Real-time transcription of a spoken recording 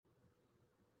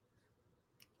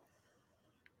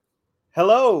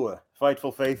Hello,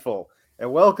 Fightful Faithful, and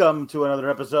welcome to another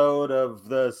episode of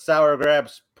the Sour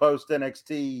Graps post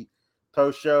NXT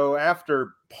post show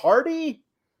after party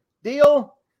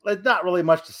deal. There's not really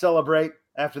much to celebrate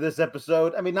after this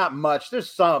episode. I mean, not much. There's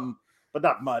some, but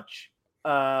not much.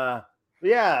 Yeah,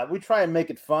 we try and make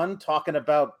it fun, talking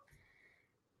about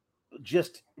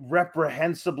just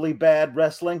reprehensibly bad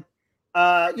wrestling.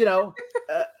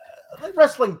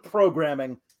 Wrestling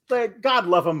programming. God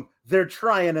love them. They're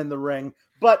trying in the ring,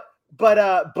 but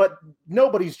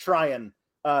nobody's trying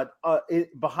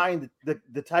behind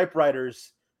the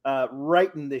typewriters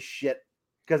writing this shit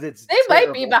because it's they terrible.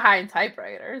 might be behind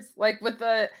typewriters, like with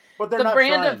but they're the not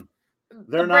brand trying.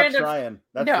 They're not trying.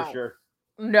 That's no, for sure.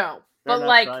 No, They're but not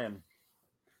like trying.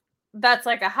 That's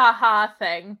like a ha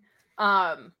thing.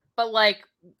 But like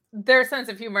their sense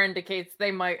of humor indicates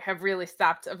they might have really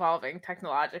stopped evolving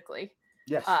technologically.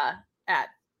 Yes.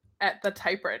 At the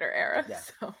typewriter era. Yeah.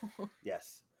 So.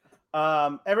 Yes.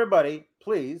 Everybody,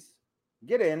 please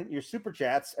get in your super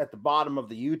chats at the bottom of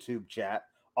the YouTube chat.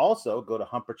 Also, go to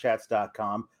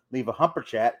humperchats.com, leave a humper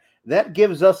chat. That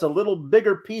gives us a little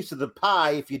bigger piece of the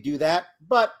pie if you do that.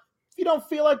 But if you don't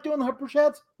feel like doing the humper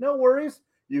chats, no worries.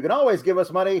 You can always give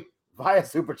us money via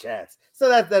super chats. So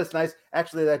that's nice.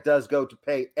 Actually, that does go to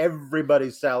pay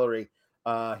everybody's salary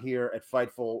here at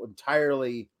Fightful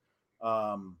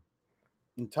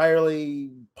entirely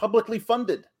publicly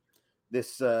funded.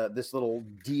 This little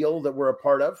deal that we're a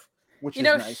part of, which is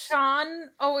nice. Sean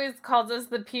always calls us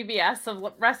the PBS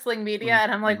of wrestling media,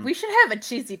 and I'm like, we should have a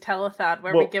cheesy telethon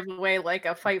where we give away like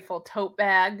a Fightful tote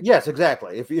bag. Yes,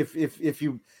 exactly.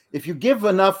 If you give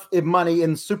enough money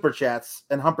in super chats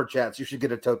and humper chats, you should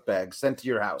get a tote bag sent to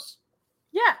your house.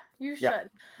 Yeah, you should. Yeah.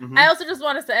 Mm-hmm. I also just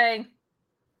want to say,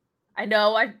 I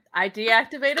know I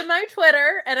deactivated my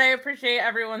Twitter, and I appreciate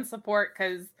everyone's support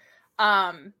because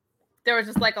there was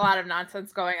just like a lot of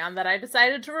nonsense going on that I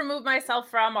decided to remove myself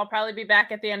from. I'll probably be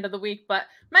back at the end of the week, but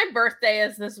my birthday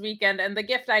is this weekend, and the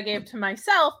gift I gave to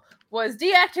myself was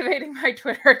deactivating my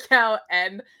Twitter account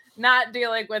and not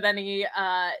dealing with any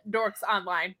dorks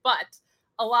online. But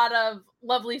a lot of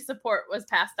lovely support was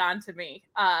passed on to me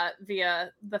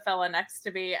via the fella next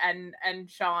to me and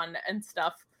Sean and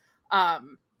stuff.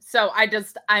 So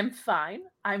I'm fine.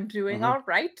 I'm doing all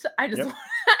right. I didn't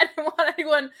want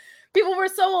anyone. People were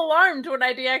so alarmed when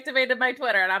I deactivated my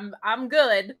Twitter, and I'm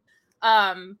good.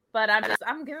 But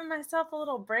I'm giving myself a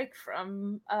little break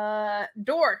from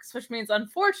dorks, which means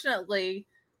unfortunately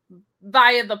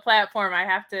via the platform I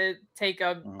have to take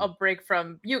a break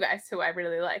from you guys who I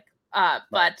really like.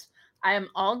 But I am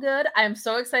all good. I am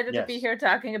so excited to be here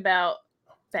talking about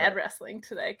bad wrestling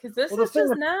today because this is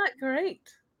just not great.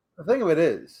 The thing of it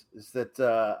is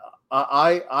that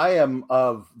I am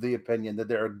of the opinion that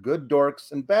there are good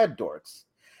dorks and bad dorks,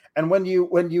 and when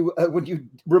you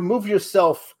remove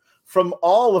yourself from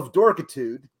all of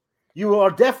dorkitude, you are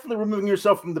definitely removing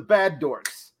yourself from the bad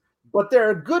dorks. But there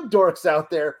are good dorks out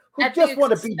there who just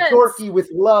want to be dorky with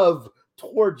love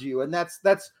towards you, and that's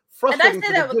frustrating. And I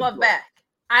say that with love back.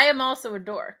 I am also a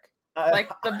dork, like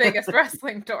the biggest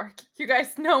wrestling dork. You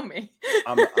guys know me.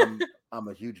 I'm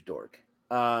a huge dork.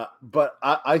 But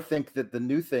I think that the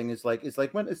new thing is like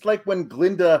when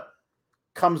Glinda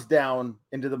comes down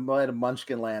into the land of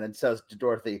Munchkin Land and says to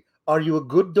Dorothy, "Are you a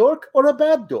good dork or a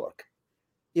bad dork?"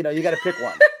 You got to pick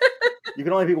one. You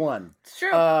can only pick one. It's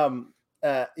true.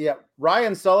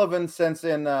 Ryan Sullivan sends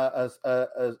in a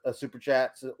super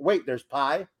chat. So, wait, there's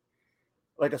pie,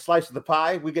 like a slice of the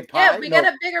pie. We get pie. Yeah, we get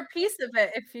a bigger piece of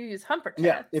it if you use humper chats.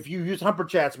 Yeah, if you use humper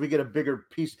chats, we get a bigger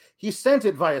piece. He sent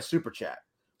it via super chat.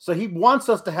 So he wants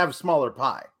us to have smaller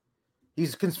pie.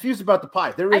 He's confused about the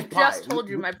pie. There is pie. I just told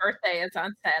you my birthday is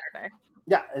on Saturday.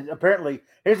 Yeah, apparently.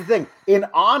 Here's the thing. In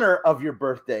honor of your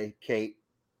birthday, Kate,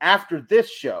 after this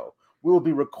show, we will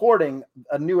be recording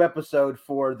a new episode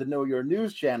for the Know Your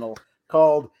News channel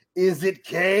called Is It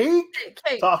Cake?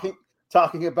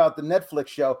 Talking about the Netflix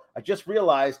show. I just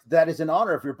realized that is in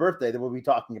honor of your birthday that we'll be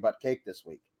talking about cake this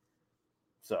week.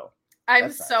 So...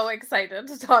 I'm so excited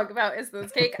to talk about Is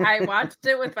This Cake. I watched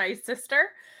it with my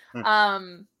sister,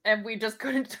 and we just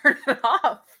couldn't turn it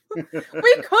off. We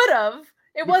could have.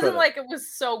 It wasn't like it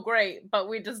was so great, but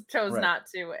we just chose not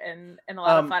to, and a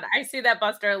lot of fun. I see that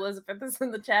Buster Elizabeth is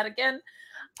in the chat again.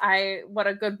 What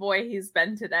a good boy he's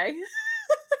been today.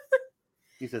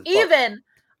 He says,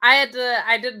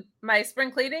 I did my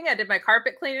spring cleaning. I did my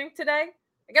carpet cleaning today.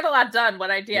 I get a lot done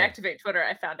when I deactivate Twitter,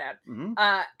 I found out. Mm-hmm.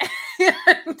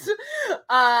 And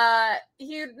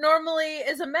he normally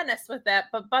is a menace with that,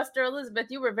 but Buster Elizabeth,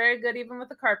 you were very good even with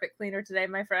the carpet cleaner today,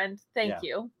 my friend. Thank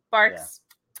you. Barks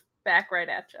back right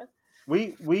at you.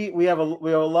 We have a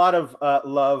lot of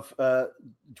love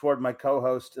toward my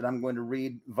co-host, and I'm going to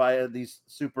read via these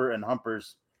super and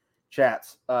humpers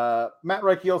chats. Matt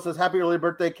Reichel says, "Happy early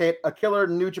birthday, Kate! A killer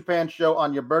New Japan show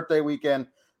on your birthday weekend.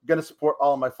 Gonna support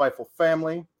all of my Fightful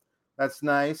family. That's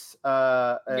nice."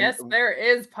 And yes, there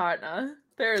is, partner.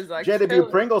 There is a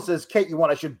JW Pringle says, "Kate, you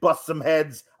want I should bust some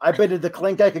heads? I've been to the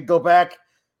Clink. I could go back.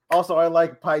 Also, I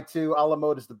like pie too. A la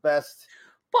mode is the best."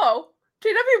 Whoa.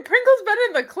 JW Pringle's been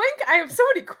in the Clink? I have so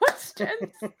many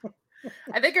questions.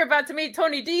 I think you're about to meet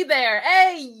Tony D there.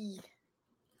 Hey!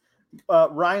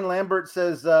 Ryan Lambert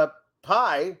says,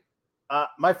 pie.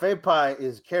 My fave pie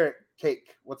is carrot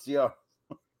cake. What's the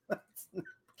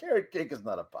carrot cake is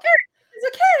not a pie. Carrot is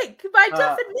a cake by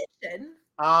definition.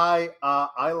 I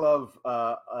love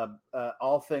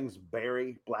all things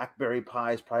berry. Blackberry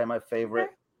pie is probably my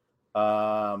favorite.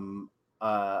 Blackberry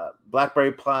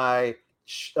pie,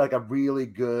 like a really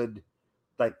good,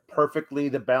 like perfectly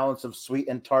the balance of sweet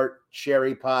and tart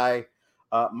cherry pie.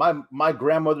 My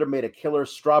grandmother made a killer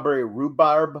strawberry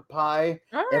rhubarb pie.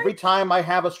 Right. Every time I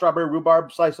have a strawberry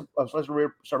rhubarb slice of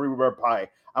strawberry rhubarb pie,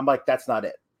 I'm like, that's not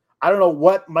it. I don't know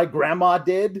what my grandma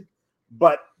did,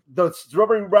 but the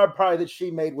strawberry rhubarb pie that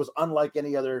she made was unlike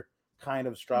any other kind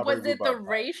of strawberry rhubarb. Was it the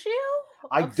ratio?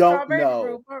 I don't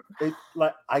know.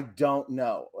 I don't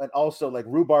know. And also, like,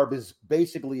 rhubarb is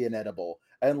basically inedible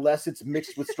unless it's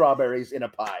mixed with strawberries in a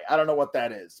pie. I don't know what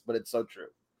that is, but it's so true.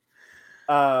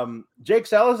 Jake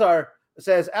Salazar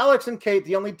says, "Alex and Kate,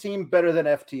 the only team better than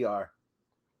FTR."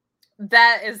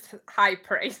 That is high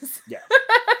praise. Yeah.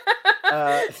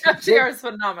 FTR is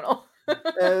phenomenal.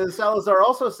 Salazar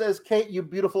also says, "Kate, you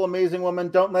beautiful, amazing woman,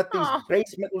 don't let these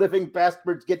basement living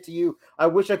bastards get to you. I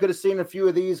wish I could have seen a few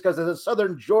of these because as a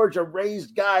Southern Georgia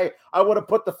raised guy, I would have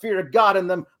put the fear of God in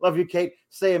them. Love you, Kate.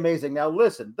 Stay amazing." Now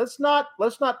listen, let's not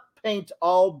paint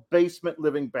all basement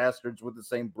living bastards with the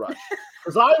same brush.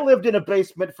 Because I lived in a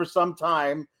basement for some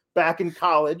time back in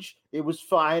college. It was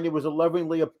fine. It was a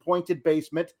lovingly appointed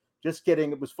basement. Just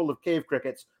kidding. It was full of cave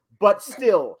crickets. But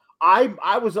still, I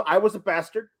was a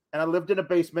bastard. And I lived in a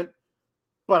basement,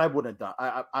 but I wouldn't have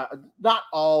done. Not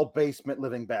all basement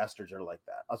living bastards are like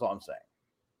that. That's all I'm saying.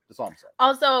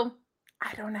 Also,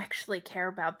 I don't actually care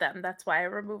about them. That's why I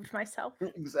removed myself.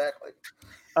 Exactly.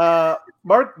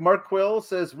 Mark Quill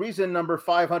says, "Reason number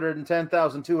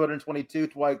 510,222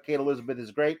 to why Kate Elizabeth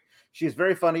is great. She is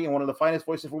very funny and one of the finest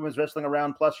voices of women's wrestling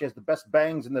around. Plus, she has the best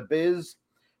bangs in the biz.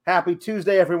 Happy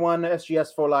Tuesday, everyone.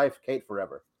 SGS for life. Kate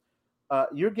forever."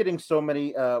 You're getting so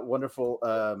many wonderful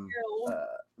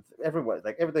everyone,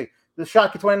 like everything. The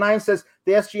Shotki 29 says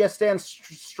the SGS stands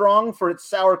strong for its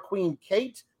sour queen,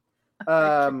 Kate.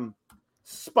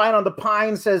 Spine on the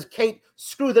Pine says, "Kate,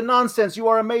 screw the nonsense. You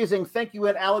are amazing. Thank you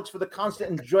and Alex for the constant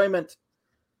enjoyment."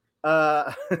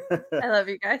 I love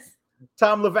you guys.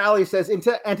 Tom LaValle says, "In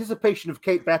anticipation of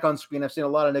Kate back on screen, I've seen a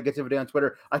lot of negativity on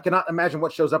Twitter. I cannot imagine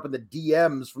what shows up in the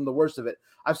DMs from the worst of it.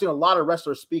 I've seen a lot of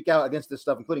wrestlers speak out against this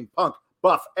stuff, including Punk,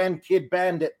 Buff, and Kid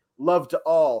Bandit. Love to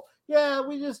all." Yeah,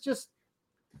 we just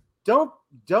don't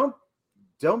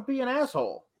be an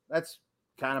asshole. That's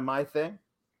kind of my thing.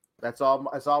 That's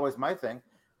always my thing.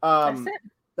 That's it.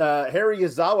 Harry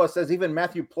Yazawa says, "Even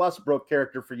Matthew Plus broke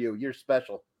character for you. You're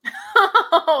special."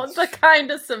 Oh, the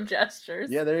kindest of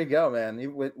gestures. Yeah, there you go, man.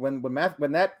 When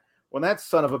that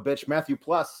son of a bitch Matthew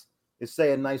Plus is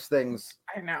saying nice things,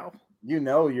 I know. You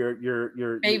know, your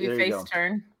baby face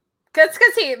turn. Because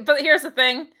but here's the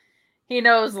thing, he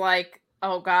knows, like,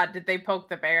 oh God, did they poke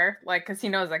the bear? Like, because he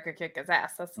knows I could kick his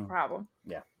ass. That's the problem.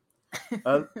 Yeah.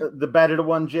 The battered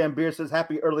one Jam Beer says,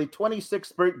 "Happy early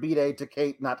 26th B-Day to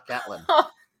Kate, not Catlin." Oh,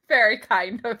 very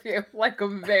kind of you. Like,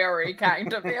 very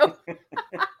kind of you.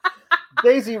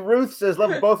 Daisy Ruth says,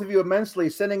 "Love both of you immensely.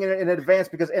 Sending it in advance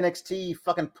because NXT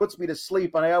fucking puts me to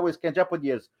sleep and I always catch up with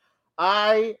you."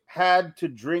 I had to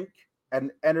drink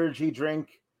an energy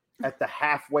drink at the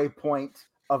halfway point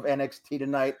of NXT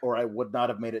tonight, or I would not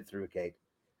have made it through, Kate.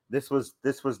 This was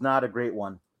not a great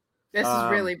one. This is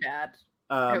really bad.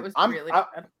 It was really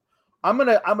bad. I'm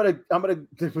gonna.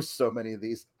 There was so many of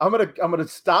these. I'm gonna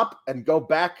stop and go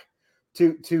back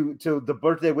to the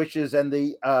birthday wishes and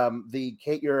the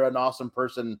Kate, you're an awesome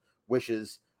person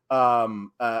wishes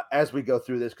as we go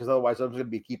through this, because otherwise I'm just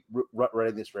gonna keep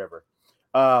writing this forever.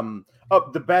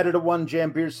 The battered one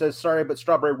Jam Beer says, "Sorry, but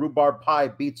strawberry rhubarb pie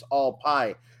beats all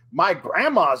pie. My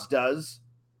grandma's does,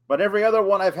 but every other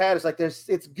one I've had is like this.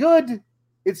 It's good.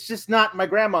 It's just not my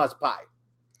grandma's pie."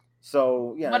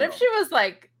 So yeah. What if she was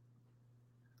like?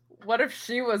 What if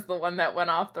she was the one that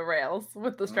went off the rails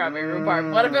with the strawberry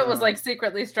rhubarb? What if it was like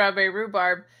secretly strawberry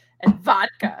rhubarb, and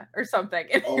vodka or something.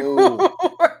 And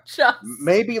just...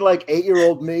 maybe like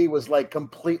 8-year-old me was like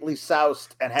completely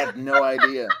soused and had no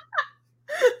idea.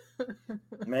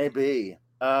 Maybe.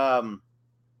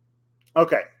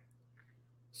 Okay.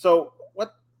 So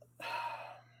what?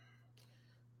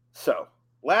 So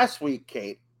last week,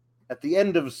 Kate, at the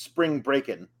end of spring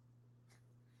breaking,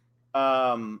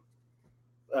 Braun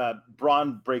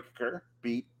Breaker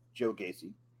beat Joe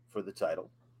Gacy for the title.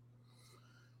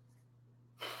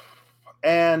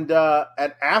 And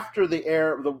after the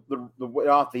air,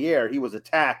 off the air, he was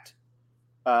attacked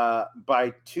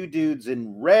by two dudes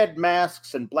in red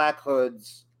masks and black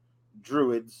hoods,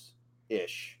 druids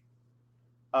ish,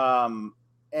 and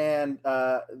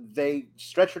they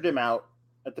stretchered him out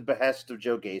at the behest of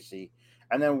Joe Gacy.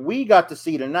 And then we got to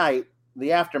see tonight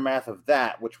the aftermath of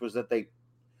that, which was that they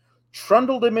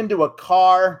trundled him into a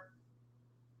car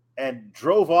and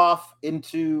drove off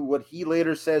into what he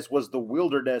later says was the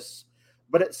wilderness.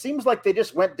 But it seems like they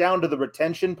just went down to the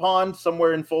retention pond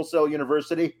somewhere in Full Sail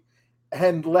University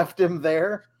and left him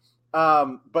there.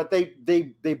 But they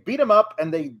beat him up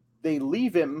and they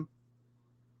leave him,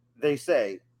 they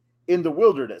say, in the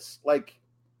wilderness, like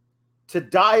to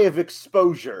die of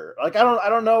exposure. Like I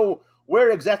don't know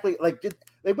where exactly. Like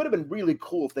they would have been really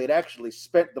cool if they'd actually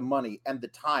spent the money and the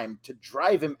time to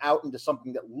drive him out into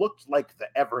something that looked like the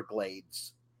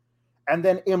Everglades, and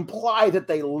then imply that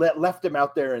they left him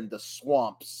out there in the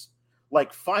swamps.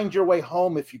 Like, find your way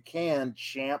home if you can,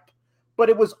 champ. But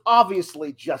it was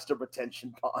obviously just a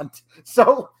retention pond.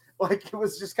 So, like, it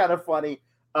was just kind of funny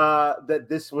that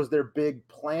this was their big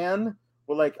plan.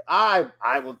 Well, like, I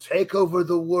will take over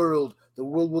the world. The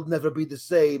world will never be the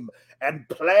same. And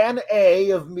plan A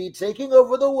of me taking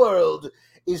over the world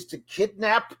is to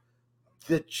kidnap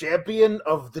the champion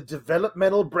of the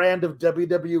developmental brand of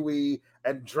WWE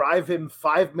and drive him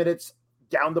 5 minutes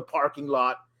down the parking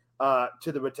lot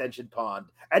to the retention pond,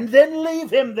 and then leave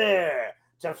him there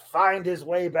to find his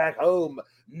way back home.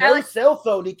 No cell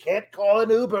phone, he can't call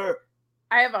an Uber.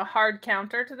 I have a hard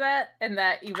counter to that, and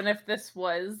that even if this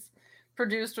was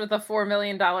produced with a $4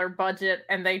 million budget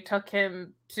and they took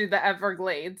him to the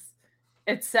Everglades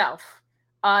itself,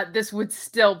 this would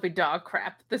still be dog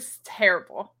crap. This is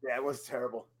terrible. Yeah, it was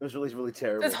terrible. It was really, really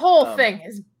terrible. This whole thing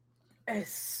is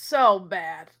so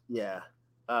bad. Yeah.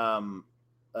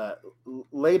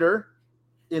 Later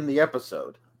in the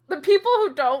episode, the people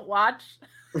who don't watch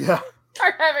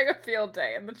are having a field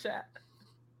day in the chat.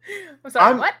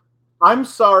 What? I'm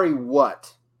sorry,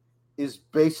 what is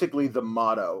basically the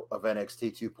motto of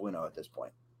NXT 2.0 at this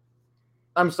point.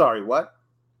 I'm sorry, what?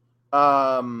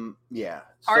 Yeah.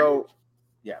 Pardon?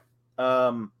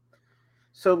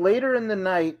 So later in the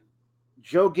night,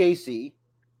 Joe Gacy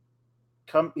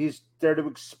he's there to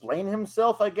explain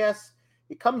himself, I guess.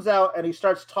 He comes out and he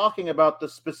starts talking about the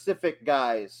specific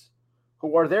guys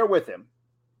who are there with him.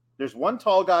 There's one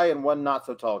tall guy and one not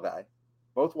so tall guy.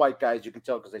 Both white guys, you can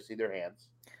tell because they see their hands.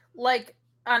 Like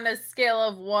on a scale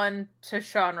of 1 to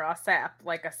Sean Ross Sapp,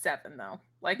 like a 7 though.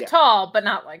 Like tall, but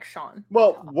not like Sean.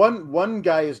 Well, one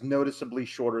guy is noticeably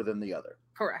shorter than the other.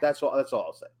 Correct. That's all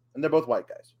I'll say. And they're both white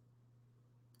guys.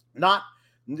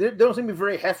 They don't seem to be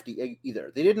very hefty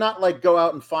either. They did not like go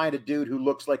out and find a dude who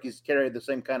looks like he's carrying the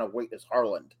same kind of weight as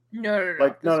Harland. No.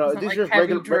 Like no. These are just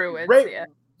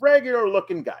regular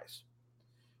looking guys.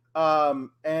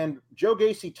 And Joe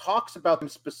Gacy talks about them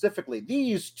specifically.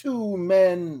 These two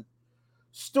men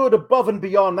stood above and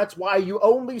beyond. That's why you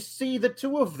only see the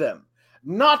two of them.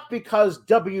 Not because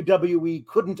WWE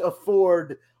couldn't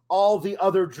afford all the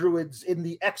other druids in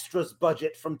the extras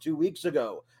budget from 2 weeks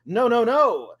ago.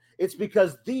 No. It's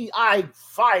because I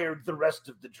fired the rest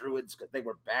of the druids because they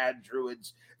were bad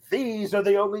druids. These are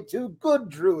the only two good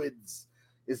druids,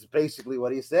 is basically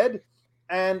what he said.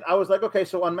 And I was like, okay,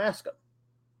 so unmask them.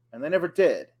 And they never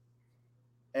did.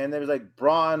 And they was like,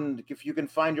 Braun, if you can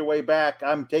find your way back,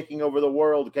 I'm taking over the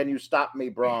world. Can you stop me,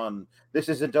 Braun? This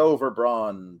isn't over,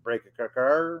 Braun.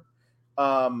 Breaker.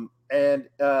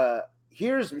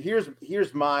 Here's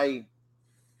my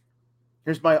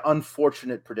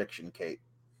unfortunate prediction, Kate.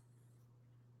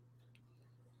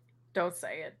 Don't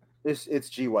say it. It's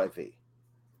GYV.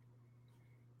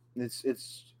 It's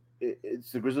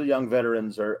the Grizzly Young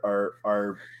Veterans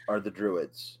are the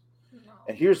Druids. No.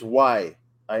 And here's why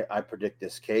I predict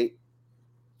this, Kate.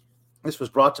 This was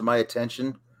brought to my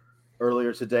attention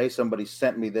earlier today. Somebody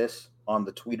sent me this on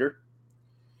the Twitter.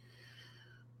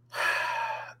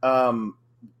 Do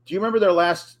you remember their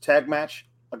last tag match?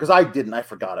 Because I didn't. I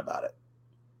forgot about it.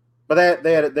 But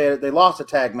they lost a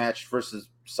tag match versus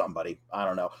somebody. I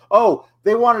don't know. Oh,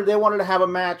 they wanted to have a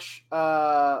match.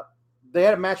 They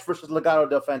had a match versus Legado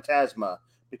del Fantasma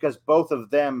because both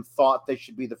of them thought they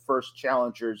should be the first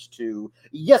challengers to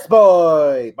Yes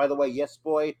Boy. By the way, Yes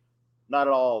Boy, not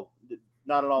at all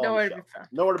on the show.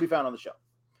 Nowhere to be found on the show.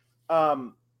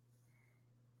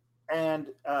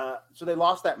 So they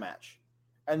lost that match.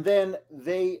 And then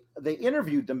they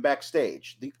interviewed them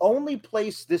backstage. The only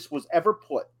place this was ever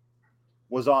put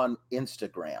was on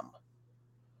Instagram.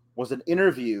 Was an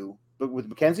interview with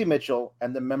Mackenzie Mitchell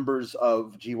and the members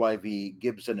of GYV,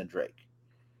 Gibson and Drake.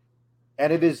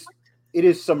 And it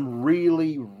is some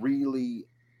really, really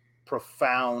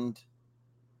profound,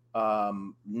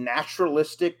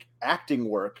 naturalistic acting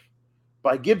work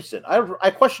by Gibson. I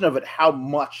question of it how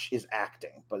much is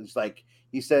acting, but it's like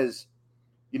he says,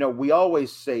 we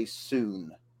always say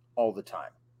soon all the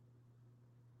time.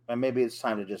 And maybe it's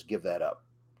time to just give that up,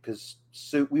 because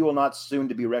we will not soon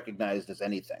to be recognized as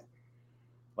anything.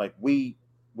 Like we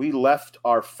left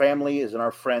our families and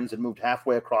our friends and moved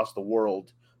halfway across the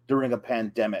world during a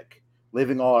pandemic,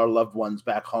 leaving all our loved ones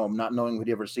back home, not knowing we'd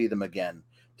ever see them again,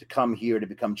 to come here to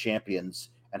become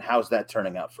champions. And how's that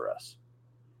turning out for us?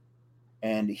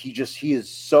 And he is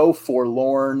so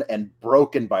forlorn and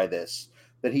broken by this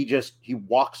that he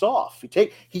walks off.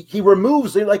 He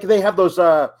removes, like they have those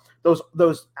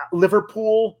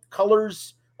Liverpool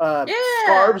colors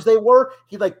scarves they wore.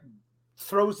 He like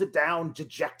throws it down,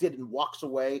 dejected, and walks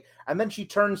away. And then she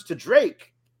turns to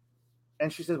Drake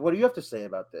and she says, "What do you have to say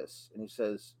about this?" And he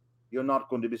says, "You're not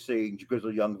going to be seeing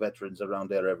grizzled young veterans around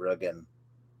there ever again."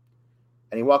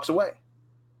 And he walks away.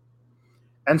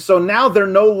 And so now they're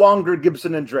no longer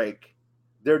Gibson and Drake.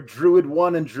 They're Druid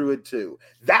 1 and Druid 2.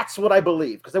 That's what I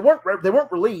believe, because they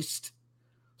weren't released,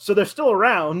 so they're still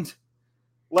around.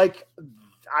 Like,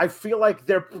 I feel like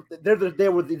they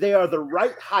are the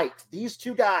right height. These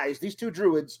two guys, these two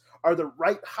Druids, are the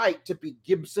right height to be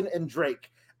Gibson and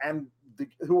Drake, and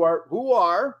who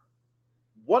are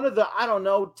one of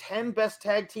the 10 best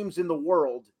tag teams in the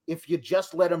world if you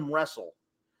just let them wrestle.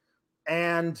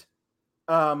 And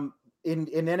in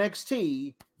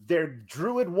NXT, they're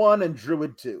Druid 1 and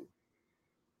Druid 2.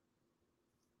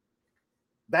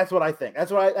 That's what I think.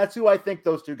 That's who I think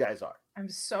those two guys are. I'm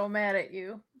so mad at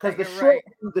you. Because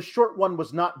the short one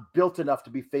was not built enough to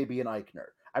be Fabian Eichner.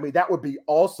 I mean, that would be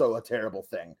also a terrible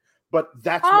thing. But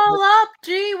that's up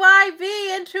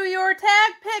GYV into your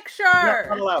tag picture.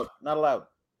 Not allowed.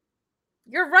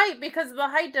 You're right, because of the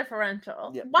height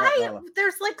differential. Yeah, why?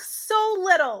 There's like so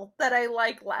little that I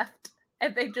like left,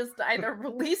 and they just either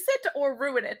release it or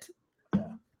ruin it.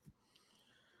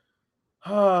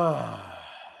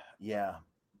 Yeah.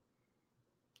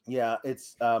 Yeah,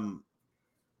 it's I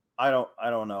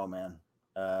don't know, man.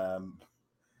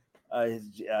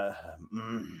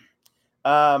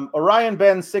 Orion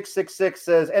Ben 666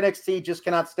 says NXT just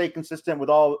cannot stay consistent with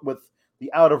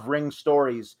the out of ring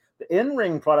stories. The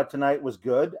in-ring product tonight was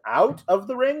good. Out of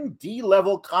the ring,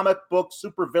 D-level comic book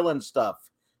supervillain stuff.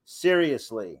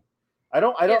 Seriously. I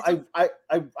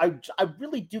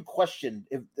really do question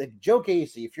if Joe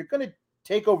Gacy, if you're going to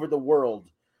take over the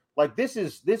world, like this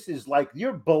is like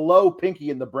you're below Pinky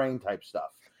in the Brain type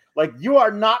stuff. Like you are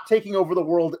not taking over the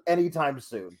world anytime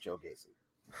soon, Joe Gacy.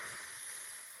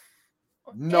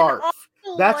 Narf.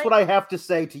 That's what I have to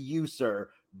say to you, sir.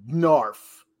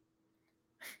 Narf.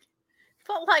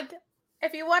 But like,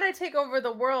 if you want to take over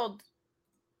the world,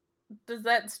 does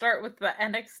that start with the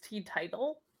NXT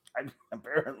title?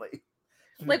 Apparently.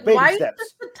 Like, why is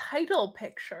this the title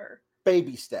picture?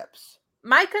 Baby steps.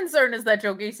 My concern is that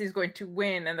Joe Gacy is going to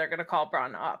win and they're going to call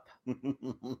Braun up. I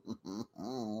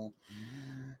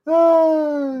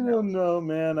don't know,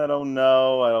 man. I don't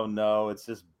know. It's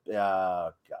just,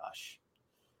 gosh.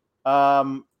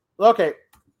 Okay.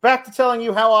 Back to telling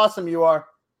you how awesome you are.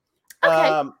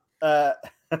 Okay.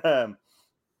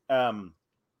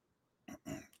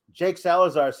 Jake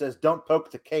Salazar says, "Don't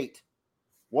poke the Kate.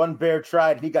 One bear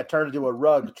tried and he got turned into a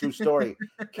rug." True story.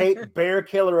 Kate, bear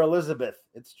killer Elizabeth.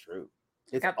 It's true.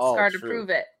 It's got the all scar true. to prove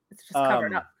it. It's just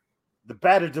covered up. The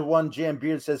battered to one Jam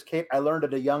Beard says, "Kate, I learned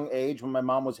at a young age when my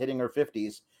mom was hitting her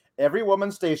 50s. Every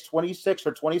woman stays 26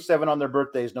 or 27 on their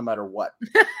birthdays, no matter what."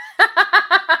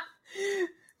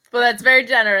 Well, that's very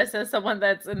generous as someone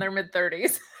that's in their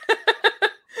mid-30s.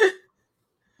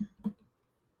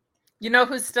 You know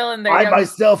who's still in there? I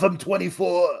myself am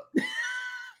 24.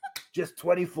 Just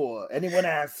 24. Anyone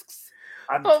asks,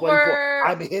 I'm 24.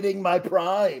 I'm hitting my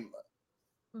prime.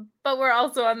 But we're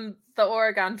also on the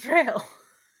Oregon Trail.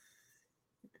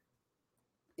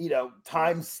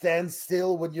 Time stands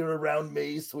still when you're around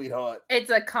me, sweetheart.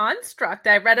 It's a construct.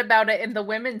 I read about it in the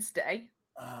Women's Day.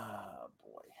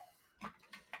 Boy.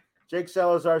 Jake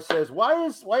Salazar says, why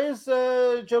is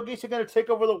Joe Gacy going to take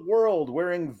over the world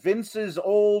wearing Vince's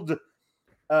old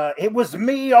It was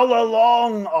me all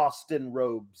along, Austin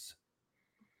Robes.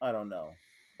 I don't know.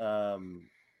 I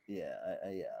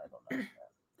don't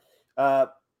know.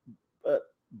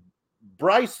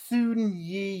 Bryce Soon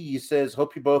Yee says,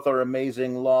 hope you both are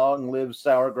amazing. Long live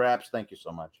Sour Graps. Thank you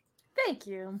so much. Thank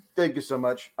you. Thank you so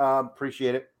much.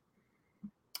 Appreciate it.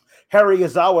 Harry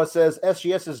Izawa says,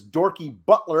 SGS's dorky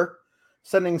butler,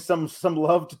 sending some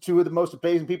love to two of the most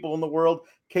amazing people in the world.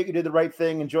 Kate, you did the right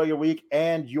thing. Enjoy your week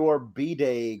and your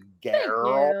B-Day,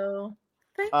 girl.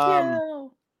 Thank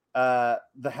you.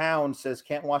 The Hound says,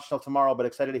 can't watch till tomorrow, but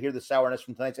excited to hear the sourness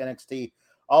from tonight's NXT.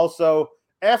 Also,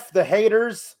 F the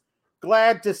haters.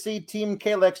 Glad to see Team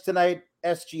Kalex tonight.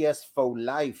 SGS for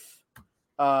life.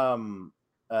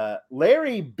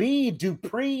 Larry B.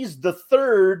 Dupree's the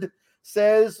third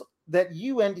says that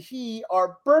you and he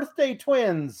are birthday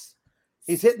twins.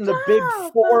 He's hitting the big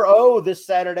 4-0 this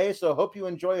Saturday, so hope you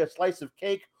enjoy a slice of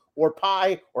cake or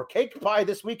pie or cake pie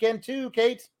this weekend too,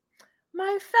 Kate.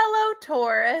 My fellow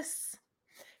Taurus.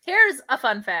 Here's a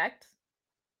fun fact.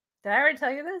 Did I already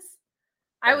tell you this?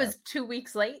 I was 2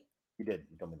 weeks late. You did.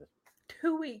 You told me this.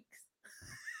 2 weeks.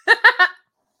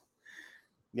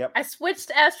 Yep. I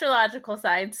switched astrological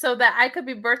signs so that I could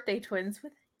be birthday twins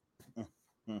with him.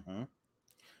 Mm-hmm.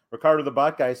 Ricardo the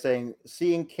Bot Guy saying,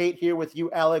 seeing Kate here with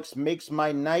you, Alex, makes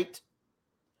my night.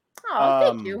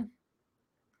 Oh, thank you.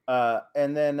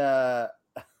 And then I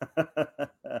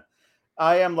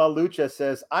Am La Lucha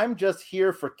says, I'm just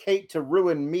here for Kate to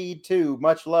ruin me too.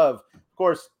 Much love. Of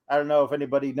course, I don't know if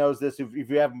anybody knows this, if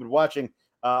you haven't been watching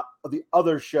the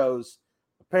other shows.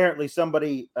 Apparently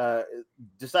somebody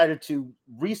decided to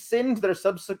rescind their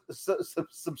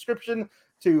subscription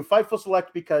to Fightful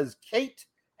Select because Kate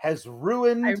has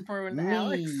ruined me.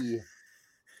 Alex.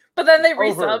 But then they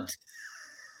resubbed.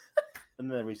 And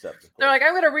then they resubbed. They're like,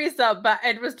 I'm going to resub, but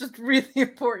it was just really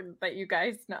important that you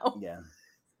guys know. Yeah.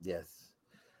 Yes.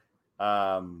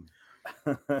 Oh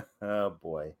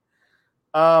boy.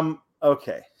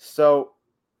 Okay. So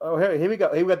here we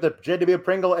go. Here we got the JW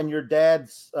Pringle and your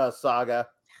dad's saga.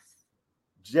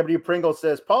 JW Pringle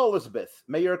says, Paul Elizabeth,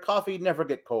 may your coffee never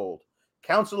get cold.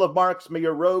 Council of Marks, may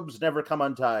your robes never come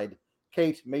untied.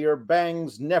 Kate, may your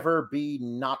bangs never be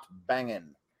not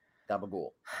banging.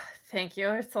 Gabagool. Thank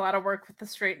you. It's a lot of work with the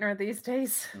straightener these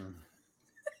days.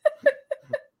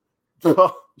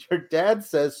 Well, your dad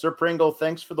says, Sir Pringle,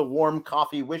 thanks for the warm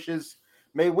coffee wishes.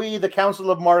 May we, the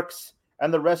Council of Marks,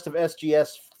 and the rest of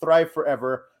SGS thrive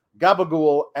forever.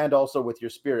 Gabagool, and also with your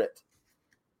spirit.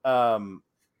 And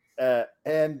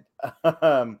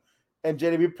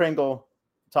JW Pringle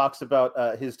talks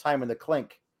about his time in the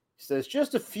clink. He says,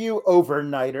 just a few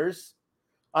overnighters.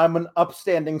 I'm an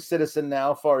upstanding citizen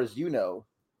now, far as you know.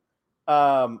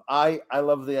 I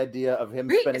love the idea of him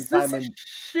spending time in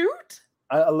shoot.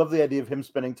 I love the idea of him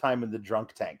spending time in the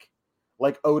drunk tank,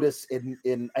 like Otis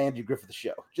in Andy Griffith's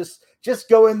show. Just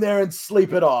go in there and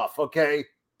sleep it off, okay?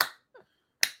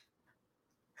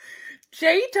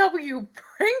 JW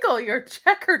Pringle, your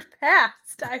checkered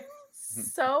past. I'm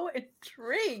so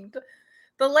intrigued.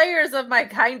 The layers of my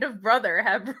kind of brother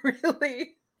have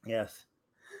really... Yes.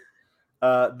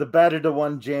 The battered to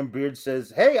one Jam Beard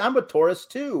says, hey, I'm a Taurus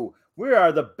too. We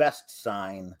are the best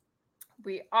sign.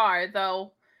 We are,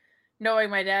 though, knowing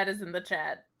my dad is in the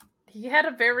chat. He had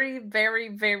a very, very,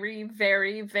 very,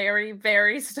 very, very,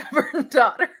 very stubborn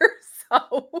daughter.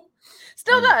 So,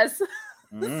 still does.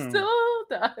 Still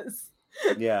does.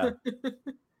 Yeah.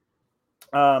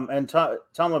 And Tom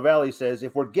LaValle says,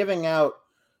 if we're giving out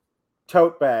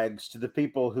tote bags to the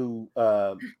people who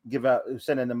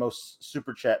send in the most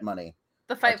super chat money,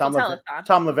 the Fightful telethon.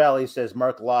 Tom LaValle says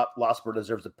Mark Losper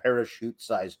deserves a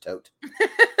parachute-sized tote.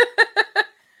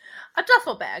 A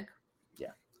duffel bag.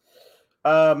 Yeah.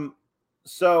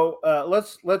 So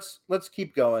let's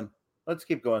keep going. Let's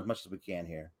keep going as much as we can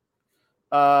here.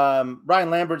 Brian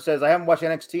Lambert says, I haven't watched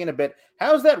NXT in a bit.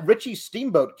 How's that Richie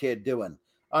Steamboat kid doing?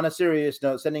 On a serious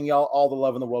note, sending y'all all the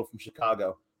love in the world from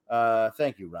Chicago.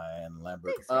 Thank you, Ryan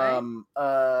Lambert. Thanks, Ryan.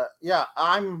 Yeah,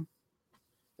 I'm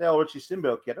the old Richie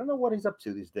Steamboat kid. I don't know what he's up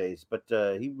to these days, but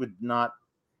he would not.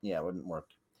 Yeah, it wouldn't work.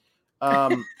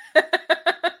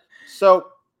 So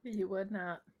you would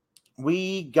not.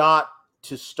 We got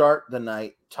to start the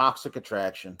night Toxic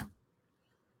Attraction.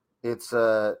 It's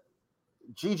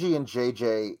Gigi and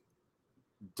JJ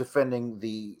defending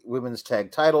the women's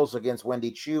tag titles against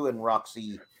Wendy Chu and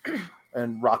Roxanne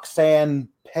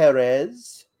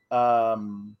Perez. All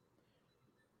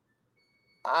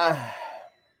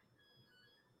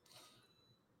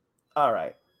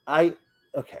right.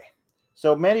 Okay.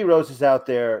 So Mandy Rose is out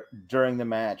there during the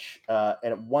match. And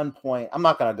at one point, I'm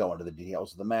not going to go into the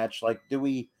details of the match. Like, do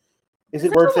we Is Is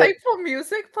it there worth it? delightful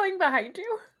music playing behind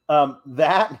you?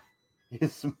 That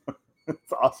is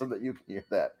it's awesome that you can hear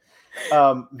that.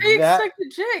 I That expect a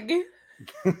jig.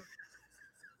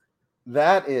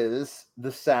 that is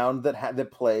the sound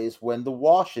that plays when the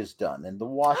wash is done in the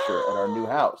washer at our new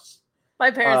house.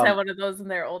 My parents had one of those in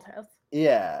their old house.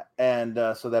 Yeah, and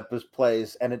so that just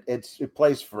plays, and it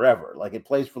plays forever. Like it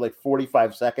plays for like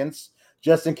 45 seconds,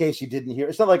 just in case you didn't hear.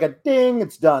 It's not like a ding,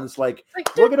 it's done. It's like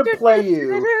we're gonna play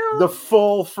you the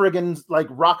full friggin' like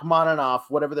Rachmaninoff,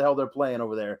 whatever the hell they're playing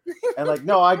over there. And like,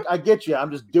 no, I get you. I'm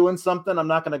just doing something. I'm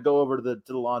not gonna go over to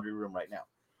the laundry room right now.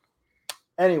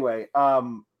 Anyway,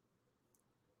 I'm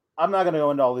not going to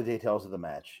go into all the details of the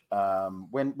match.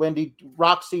 When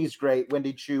Roxy's great.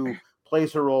 Wendy Chu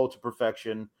plays her role to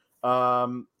perfection.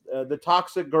 The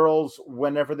Toxic Girls,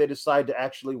 whenever they decide to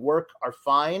actually work, are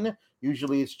fine.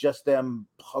 Usually, it's just them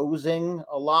posing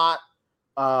a lot,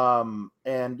 and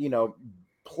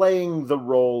playing the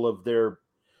role of their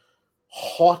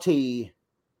haughty,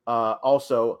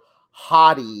 also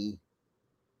haughty,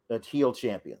 heel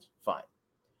champions. Fine.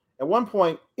 At one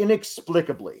point,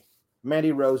 inexplicably,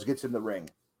 Mandy Rose gets in the ring.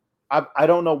 I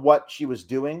don't know what she was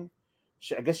doing.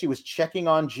 I guess she was checking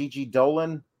on Gigi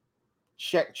Dolan,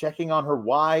 checking on her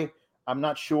why. I'm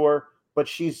not sure, but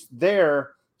she's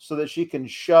there so that she can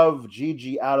shove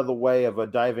Gigi out of the way of a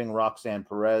diving Roxanne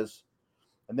Perez.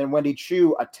 And then Wendy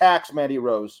Chu attacks Mandy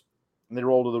Rose, and they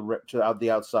roll to the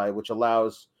outside, which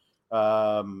allows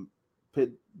Roxanne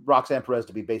Perez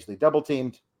to be basically double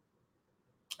teamed,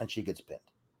 and she gets pinned.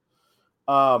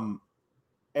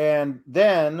 And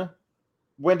then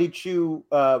Wendy Chu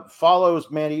follows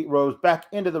Mandy Rose back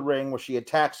into the ring where she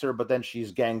attacks her, but then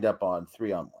she's ganged up on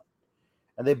 3-on-1.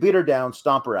 And they beat her down,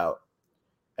 stomp her out.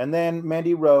 And then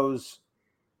Mandy Rose,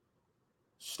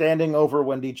 standing over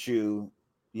Wendy Chu,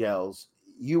 yells,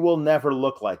 "You will never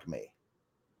look like me."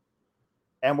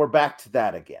 And we're back to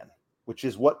that again, which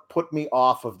is what put me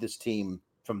off of this team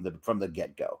from the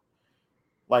get-go.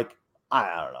 Like,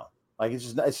 I don't know. Like,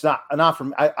 it's not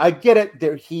from. I get it.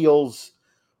 They're heels,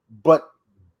 but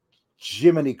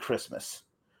Jiminy Christmas,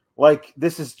 like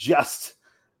this is just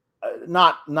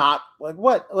not like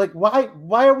what, like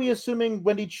why are we assuming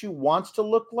Wendy Chu wants to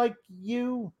look like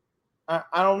you? I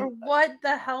don't. What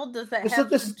the hell does that have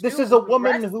to do? This is a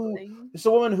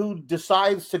woman who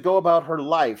decides to go about her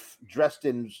life dressed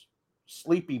in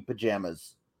sleepy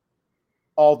pajamas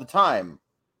all the time.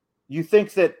 You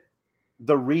think that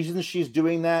the reason she's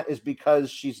doing that is because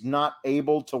she's not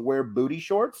able to wear booty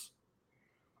shorts?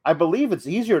 I believe it's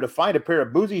easier to find a pair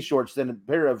of booty shorts than a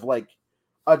pair of like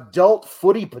adult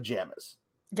footy pajamas.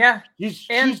 Yeah.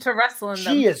 To wrestle in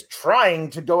them. She is trying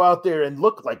to go out there and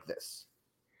look like this.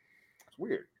 It's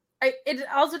weird. It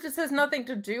also just has nothing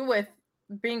to do with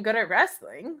being good at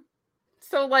wrestling.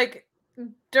 So like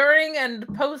during and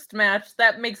post match,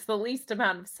 that makes the least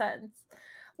amount of sense.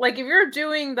 Like if you're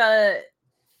doing the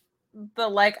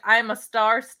like I'm a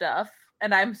star stuff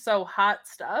and I'm so hot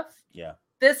stuff. Yeah.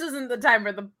 This isn't the time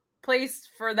or the place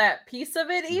for that piece of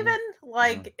it even.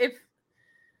 Like if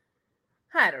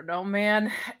I don't know,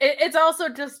 man. It's also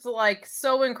just like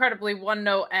so incredibly one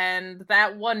note, and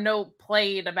that one note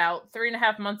played about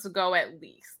 3.5 months ago at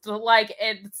least. Like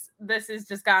this has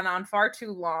just gone on far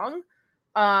too long.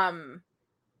 And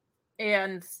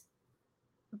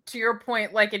to your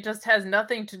point, like it just has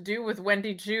nothing to do with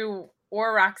Wendy Chu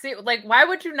or Roxy. Like, why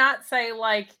would you not say,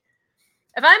 like,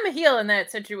 if I'm a heel in that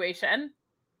situation,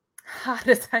 hot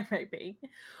as I may be,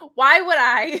 why would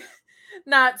I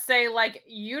not say, like,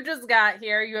 you just got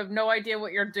here, you have no idea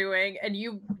what you're doing, and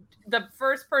the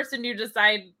first person you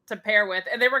decide to pair with,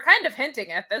 and they were kind of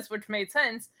hinting at this, which made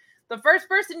sense, the first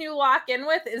person you lock in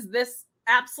with is this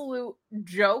absolute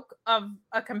joke of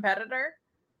a competitor.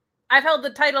 I've held the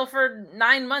title for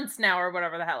 9 months now, or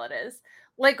whatever the hell it is.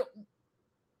 Like,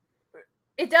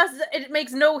 it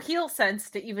makes no heel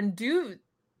sense to even do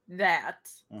that.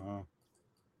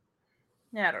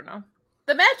 Yeah, I don't know.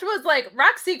 The match was like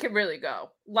Roxy can really go.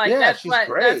 Like that's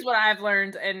what I've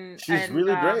learned, and she's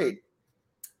really great.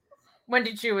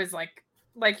 Wendy Chu is like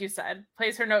you said,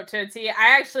 plays her note to a T.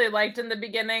 I actually liked in the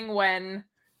beginning when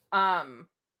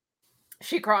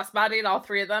she crossbodied all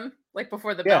three of them, like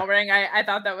before the bell rang. I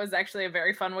thought that was actually a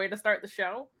very fun way to start the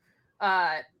show.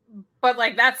 But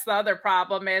like that's the other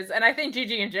problem is, and I think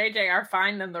Gigi and JJ are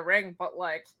fine in the ring, but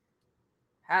like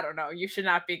I don't know, you should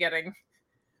not be getting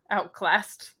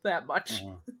outclassed that much.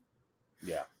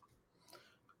 Yeah.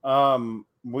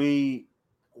 We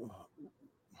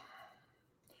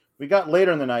got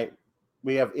later in the night.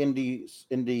 We have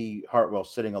Indy Hartwell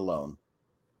sitting alone,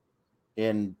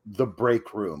 in the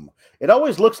break room. It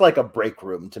always looks like a break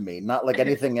room to me, not like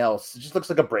anything else. It just looks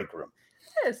like a break room.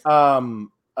 Yes.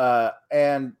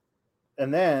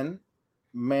 And then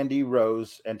Mandy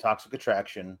Rose and Toxic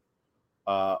Attraction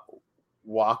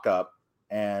walk up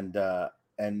and are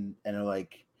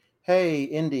like, "Hey,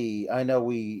 Indy, I know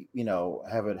we,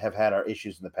 have had our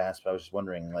issues in the past, but I was just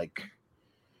wondering, like,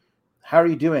 how are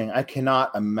you doing? I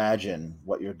cannot imagine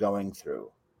what you're going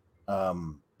through."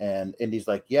 And Indy's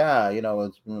like, "Yeah,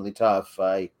 it's been really tough.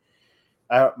 I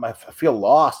feel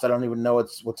lost. I don't even know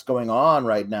what's going on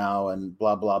right now," and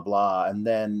blah blah blah. And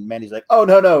then Mandy's like, "Oh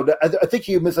no, I think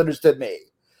you misunderstood me.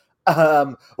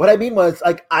 What I mean was,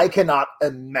 like, I cannot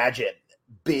imagine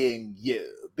being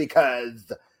you,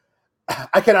 because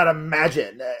I cannot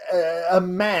imagine a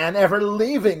man ever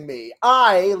leaving me.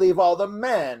 I leave all the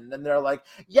men." And they're like,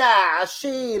 "Yeah,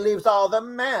 she leaves all the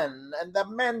men, and the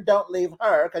men don't leave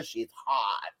her because she's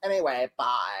hot. Anyway,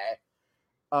 bye."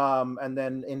 And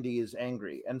then Indy is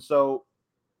angry. And so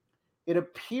it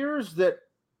appears that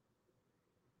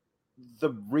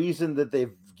the reason that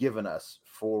they've given us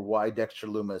for why Dexter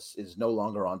Lumis is no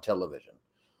longer on television,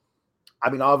 I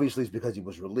mean, obviously it's because he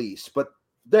was released, but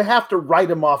they have to write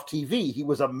him off TV. He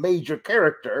was a major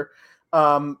character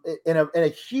in a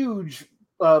huge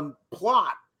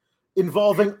plot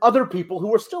involving other people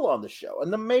who are still on the show.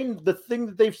 And the thing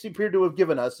that they've appeared to have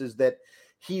given us is that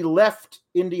he left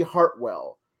Indy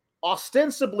Hartwell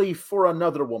ostensibly for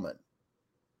another woman,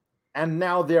 and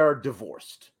now they are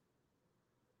divorced.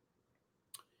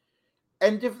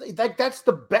 And if that's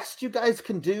the best you guys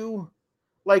can do,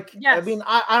 like, yes. I mean,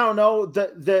 I don't know.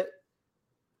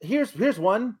 Here's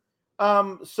one.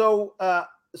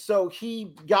 So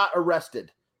he got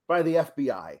arrested by the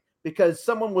FBI because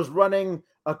someone was running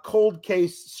a cold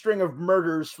case string of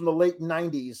murders from the late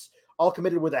 90s, all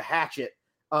committed with a hatchet.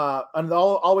 And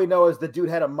all we know is the dude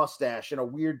had a mustache and a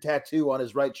weird tattoo on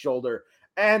his right shoulder.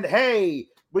 And hey,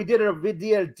 we did a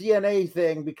DNA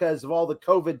thing because of all the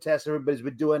COVID tests everybody's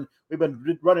been doing. We've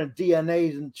been running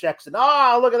DNAs and checks, and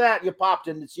look at that, you popped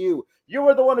in. It's you. You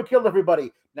were the one who killed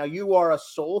everybody. Now you are a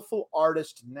soulful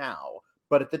artist now,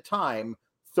 but at the time,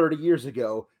 30 years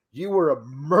ago, you were a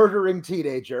murdering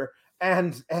teenager,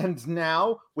 and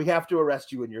now we have to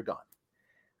arrest you and you're gone.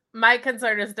 My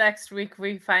concern is next week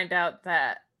we find out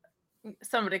that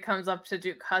somebody comes up to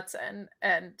Duke Hudson,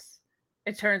 and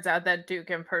it turns out that Duke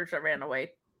and Persia ran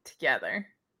away together.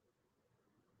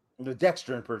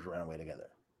 Dexter and Persia ran away together.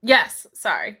 Yes,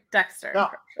 sorry, Dexter. Now,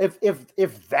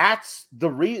 if that's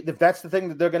the thing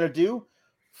that they're going to do,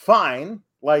 fine.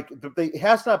 Like, it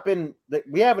has not been.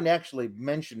 We haven't actually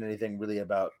mentioned anything really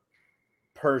about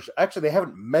Persia. Actually, they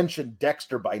haven't mentioned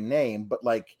Dexter by name, but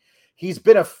like, he's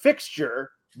been a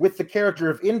fixture with the character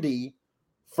of Indy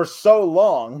for so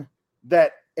long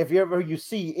that if you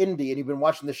see Indy and you've been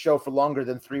watching the show for longer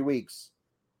than 3 weeks,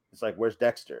 it's like, where's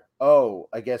Dexter? Oh,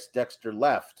 I guess Dexter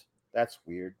left. That's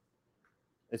weird.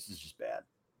 This is just bad.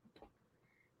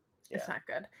 Yeah. It's not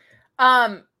good.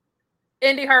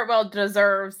 Indy Hartwell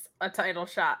deserves a title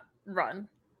shot run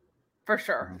for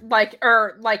sure. Mm-hmm.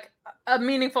 Like a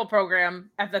meaningful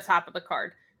program at the top of the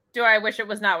card. Do I wish it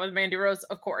was not with Mandy Rose?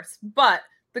 Of course. But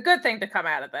the good thing to come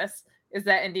out of this is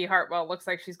that Indy Hartwell looks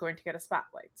like she's going to get a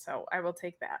spotlight. So I will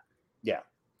take that. Yeah.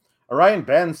 Orion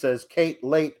Ben says, Kate,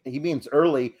 late, he means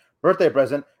early, birthday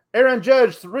present. Aaron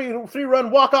Judge,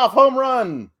 three-run walk-off home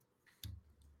run.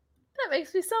 That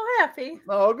makes me so happy.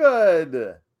 Oh,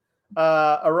 good.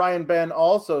 Orion Ben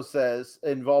also says,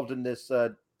 involved in this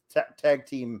tag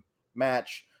team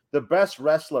match, the best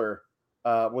wrestler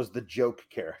was the joke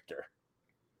character.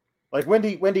 Like,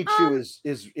 Wendy Chu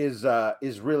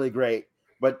is really great,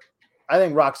 but I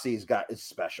think Roxy is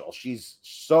special. She's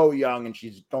so young, and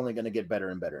she's only going to get better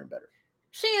and better and better.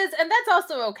 She is, and that's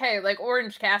also okay. Like,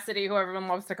 Orange Cassidy, who everyone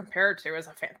loves to compare it to, is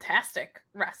a fantastic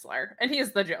wrestler, and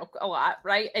he's the joke a lot,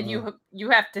 right? And you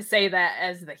have to say that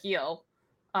as the heel,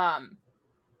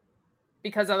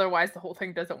 because otherwise the whole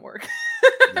thing doesn't work.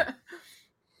 Yeah.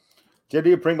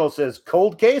 J.D. Pringle says,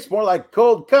 cold case, more like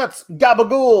cold cuts,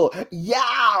 gabagool,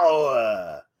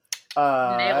 yow!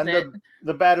 Nailed it.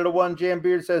 The Battle of One Jam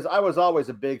Beard says, I was always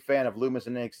a big fan of Lumis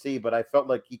in NXT, but I felt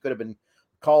like he could have been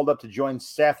called up to join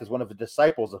Seth as one of the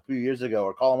disciples a few years ago,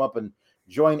 or call him up and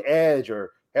join Edge,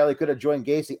 or hell, he could have joined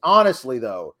Gacy. Honestly,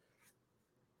 though,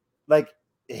 like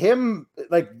him,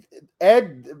 like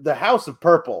Ed, the House of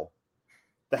Purple,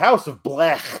 the House of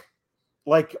Black,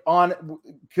 like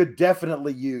could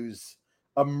definitely use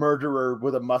a murderer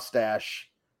with a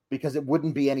mustache, because it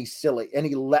wouldn't be any sillier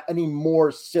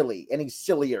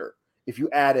if you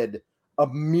added a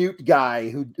mute guy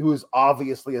who is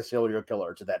obviously a serial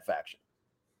killer to that faction.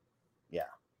 Yeah.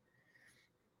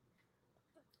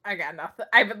 I got nothing.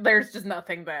 There's just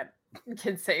nothing that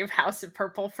can save House of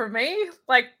Purple for me.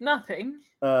 Like, nothing.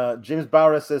 James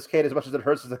Bauer says, Kate, as much as it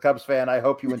hurts as a Cubs fan, I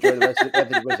hope you enjoy the rest of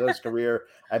Anthony Rizzo's career.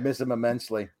 I miss him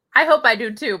immensely. I hope I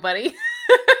do too, buddy.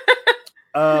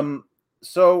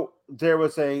 So there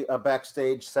was a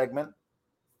backstage segment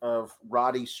of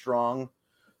Roddy Strong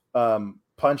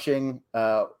punching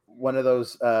one of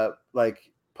those like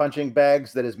punching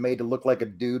bags that is made to look like a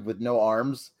dude with no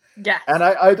arms. Yeah. And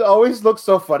I always look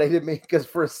so funny to me because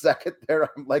for a second there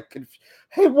I'm like,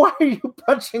 hey, why are you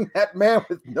punching that man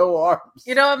with no arms?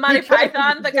 You know, Monty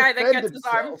Python, the guy that gets his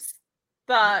arms,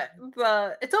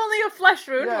 it's only a flesh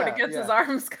wound when he gets his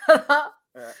arms cut off.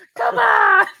 Come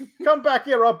on, come back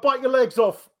here! I'll bite your legs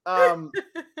off.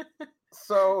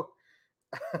 So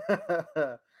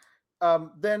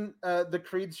then the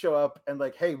Creeds show up and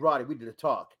like, hey, Roddy, we need to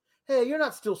talk. Hey, you're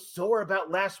not still sore about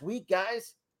last week,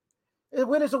 guys? A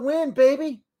win is a win,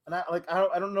 baby. And I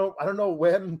don't know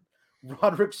when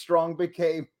Roderick Strong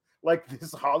became like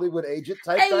this Hollywood agent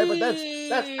type guy, but that's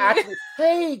actually,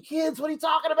 hey kids, what are you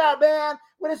talking about, man?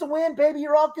 Win is a win, baby.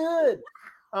 You're all good.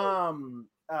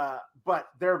 But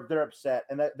they're upset,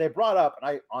 and they brought up, and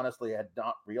I honestly had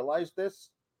not realized this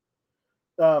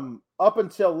up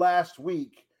until last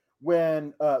week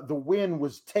when the win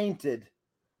was tainted.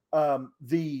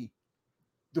 The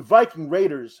Viking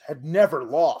Raiders had never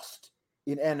lost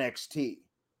in NXT.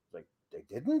 Like, they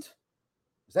didn't?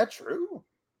 Is that true?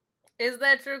 Is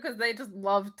that true? Because they just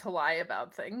love to lie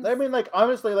about things. I mean, like,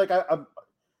 honestly, like,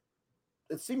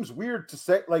 it seems weird to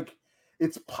say, like,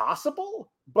 it's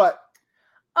possible, but.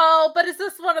 Oh, but is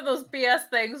this one of those BS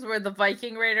things where the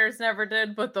Viking Raiders never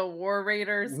did, but the War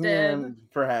Raiders did?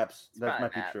 Perhaps. That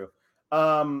might be true.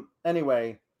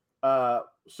 Anyway,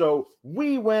 so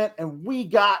we went and we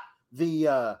got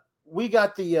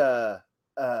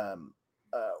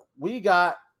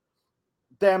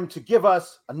them to give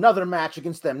us another match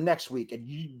against them next week,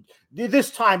 and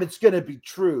this time it's going to be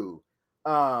true.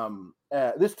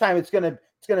 This time it's going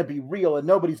to be real, and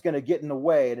nobody's going to get in the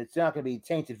way, and it's not going to be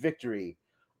tainted victory.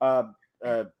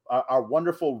 Our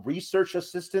wonderful research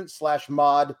assistant /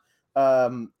 mod,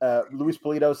 Luis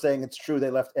Polito, saying it's true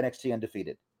they left NXT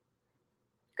undefeated.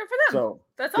 Good for them. So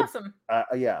that's awesome.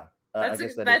 Yeah.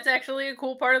 That's actually a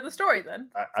cool part of the story then.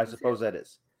 I suppose that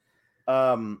is.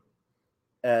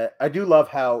 I do love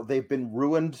how they've been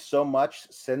ruined so much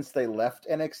since they left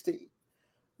NXT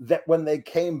that when they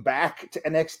came back to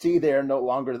NXT, they are no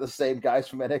longer the same guys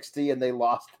from NXT, and they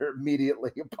lost her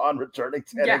immediately upon returning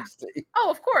to NXT. Oh,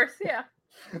 of course, yeah.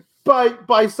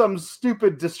 By some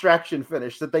stupid distraction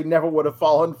finish that they never would have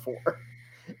fallen for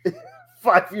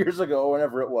 5 years ago,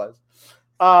 whenever it was.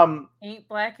 Ain't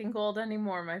black and gold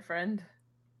anymore, my friend.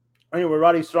 Anyway,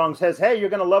 Roddy Strong says, hey, you're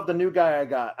going to love the new guy I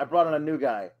got. I brought in a new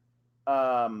guy.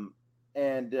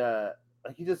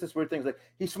 He does this weird thing. Like,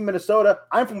 he's from Minnesota.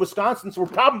 I'm from Wisconsin, so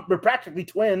we're practically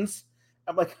twins.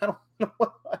 I'm like, I don't know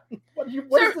what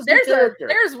is this character?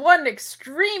 There's one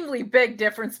extremely big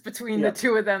difference between the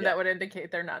two of them that would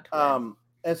indicate they're not twins.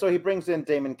 And so he brings in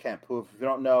Damon Kemp, who, if you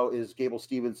don't know, is Gable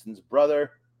Stevenson's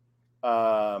brother.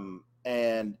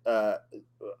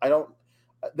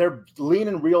 They're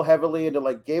leaning real heavily into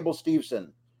like Gable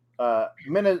Stevenson,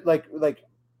 like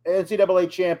NCAA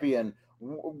champion,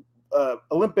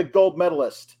 Olympic gold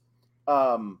medalist.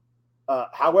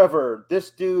 However,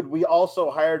 this dude we also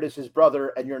hired as his brother,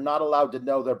 and you're not allowed to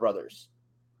know they're brothers.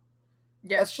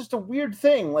 Yeah, that's just a weird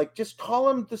thing. Like, just call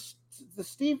him the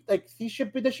Steve. Like, they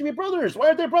should be brothers. Why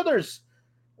aren't they brothers?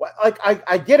 Like,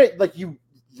 I get it. Like, you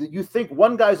think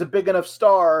one guy's a big enough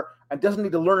star and doesn't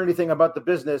need to learn anything about the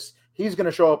business. He's going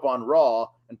to show up on Raw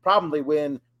and probably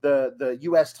win the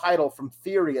U.S. title from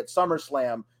Theory at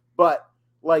SummerSlam. But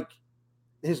like,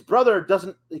 his brother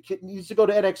needs to go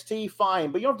to NXT,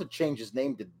 fine, but you don't have to change his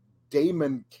name to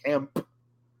Damon Kemp.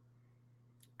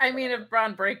 I mean, if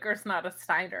Braun Breaker's not a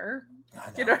Steiner,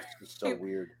 it's so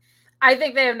weird. I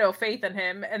think they have no faith in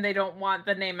him, and they don't want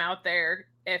the name out there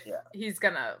if he's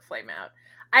gonna flame out.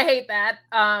 I hate that.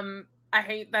 I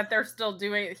hate that they're still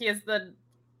doing. He has the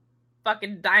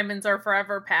fucking Diamonds Are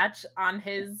Forever patch on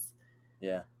his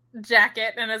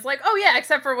jacket, and it's like, oh yeah,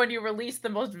 except for when you release the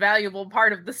most valuable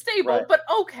part of the stable. Right. But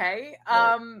okay,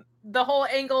 the whole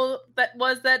angle that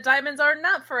was that diamonds are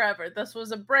not forever. This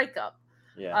was a breakup.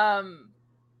 Yeah.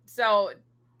 So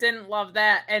didn't love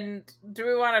that. And do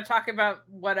we want to talk about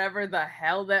whatever the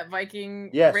hell that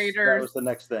Viking Raiders? That was the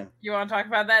next thing. You want to talk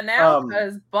about that now?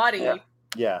 Because buddy.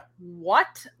 Yeah.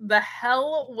 What the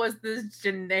hell was this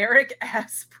generic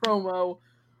ass promo?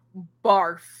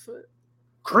 Barf.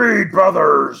 Creed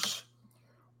brothers,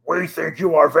 we think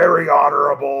you are very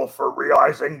honorable for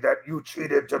realizing that you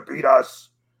cheated to beat us.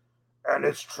 And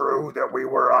it's true that we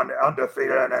were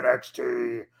undefeated in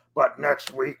NXT, but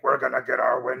next week we're going to get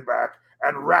our win back,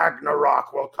 and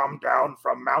Ragnarok will come down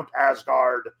from Mount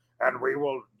Asgard, and we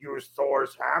will use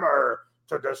Thor's hammer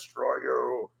to destroy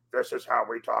you. This is how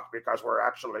we talk because we're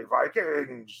actually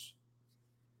Vikings.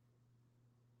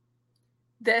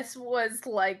 This was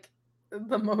like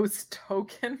the most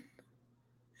token.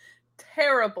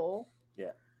 Terrible.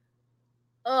 Yeah.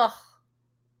 Ugh.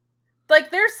 Like,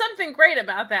 there's something great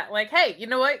about that. Like, hey, you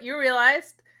know what? You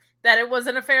realized that it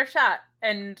wasn't a fair shot,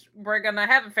 and we're gonna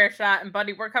have a fair shot, and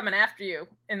buddy, we're coming after you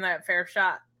in that fair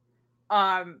shot.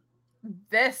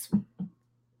 This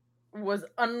was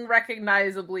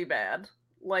unrecognizably bad.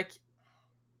 Like,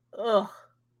 ugh.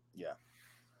 Yeah.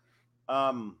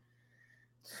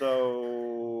 So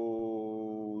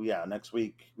yeah, next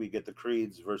week we get the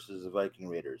Creeds versus the Viking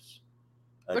Raiders.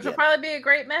 Which will probably be a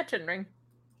great match in ring.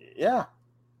 Yeah.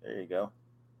 There you go.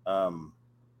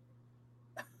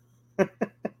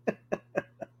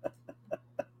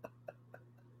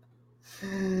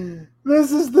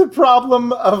 This is the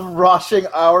problem of rushing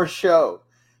our show.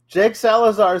 Jake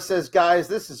Salazar says, guys,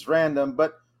 this is random,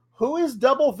 but who is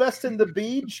Double Vest in the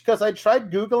Beach? Because I tried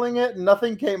Googling it and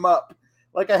nothing came up.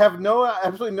 Like, I have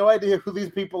absolutely no idea who these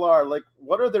people are. Like,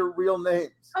 what are their real names?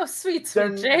 Oh, sweet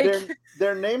Jake.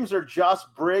 Their names are Josh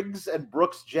Briggs and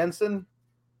Brooks Jensen,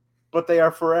 but they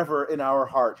are forever in our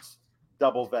hearts.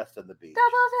 Double Vest in the Beach.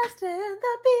 Double Vest in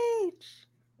the Beach.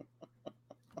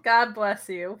 God bless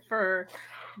you for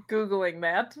Googling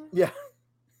that. Yeah.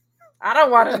 I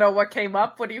don't want to know what came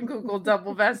up when you Googled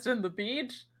Double Vest in the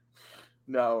Beach.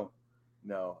 No.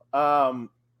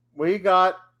 We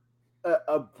got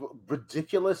a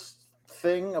ridiculous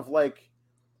thing of like,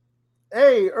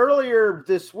 hey, earlier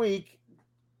this week,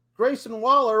 Grayson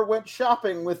Waller went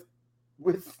shopping with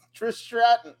Trish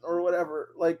Stratton or whatever.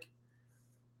 Like,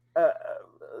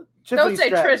 don't say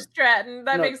Stratton. Trish Stratton.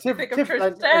 That makes me think of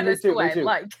Trish Stratton, who I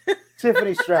like.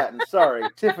 Tiffany Stratton. Sorry,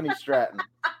 Tiffany Stratton.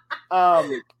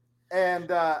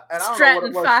 And I don't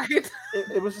Stratton know what it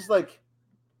was. It was just like,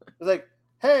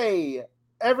 hey,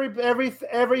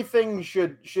 everything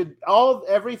should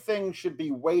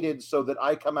be weighted so that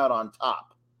I come out on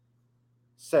top,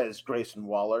 says Grayson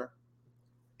Waller.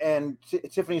 And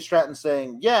Tiffany Stratton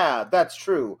saying, yeah, that's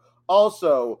true.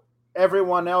 Also,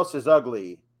 everyone else is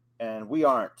ugly and we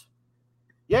aren't.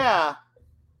 Yeah.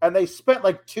 And they spent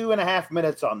like 2.5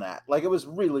 minutes on that. Like, it was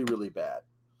really, really bad.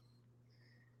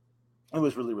 It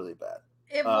was really, really bad.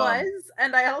 It was.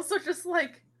 And I also just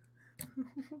like,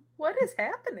 what is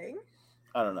happening?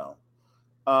 I don't know.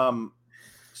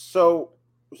 So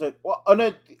it was like, well, and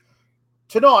then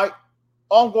tonight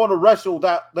I'm going to wrestle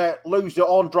that loser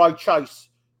Andre Chase.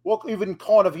 What even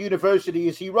kind of university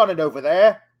is he running over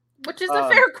there? Which is a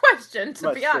fair question,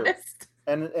 to be honest.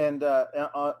 And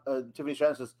Tiffany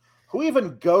Stratton says, who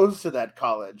even goes to that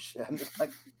college? And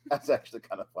like, that's actually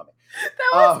kind of funny.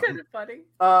 That was kind of funny.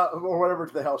 Or whatever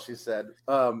the hell she said.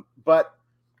 But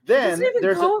then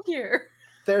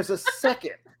there's a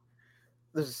second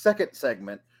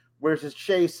segment where it's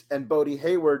Chase and Bodie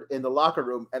Hayward in the locker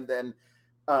room, and then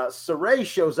Saray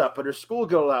shows up in her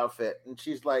schoolgirl outfit, and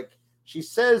she's like, she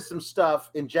says some stuff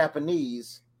in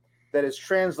Japanese that is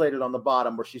translated on the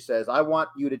bottom where she says, I want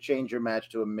you to change your match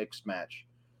to a mixed match,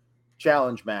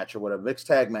 challenge match or whatever, mixed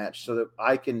tag match, so that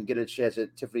I can get a chance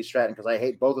at Tiffany Stratton because I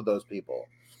hate both of those people.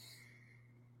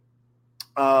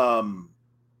 And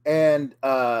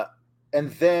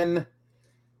then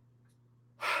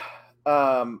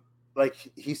like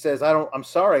he says, I'm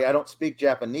sorry, I don't speak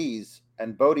Japanese.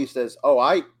 And Bodhi says, oh,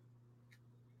 I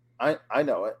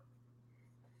know it.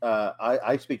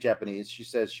 I speak Japanese. She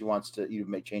says she wants you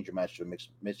to change your match to a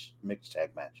mixed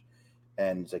tag match.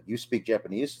 And it's like, you speak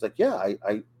Japanese? It's like, yeah,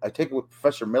 I take it with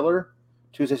Professor Miller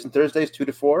Tuesdays and Thursdays, 2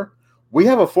 to 4. We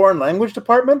have a foreign language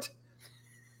department.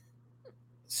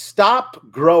 Stop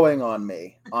growing on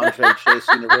me, Andre Chase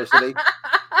University.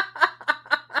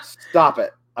 Stop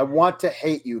it. I want to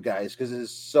hate you guys because it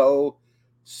is so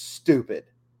stupid.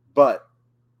 But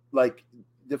like,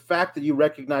 the fact that you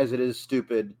recognize it is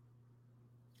stupid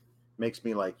makes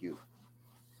me like you.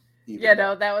 Yeah,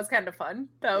 no, that was kind of fun.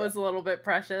 That was a little bit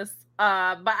precious.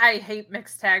 But I hate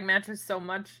mixed tag matches so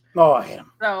much. Oh, I hate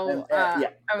them. So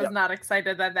I was not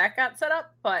excited that got set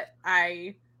up, but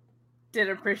I did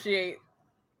appreciate,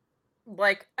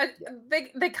 like,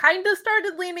 they kind of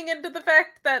started leaning into the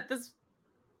fact that this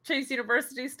Chase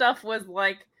University stuff was,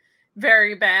 like,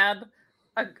 very bad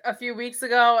a few weeks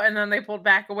ago, and then they pulled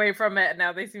back away from it, and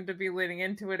now they seem to be leaning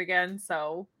into it again,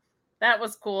 so that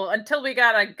was cool. Until we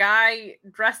got a guy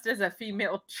dressed as a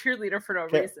female cheerleader for no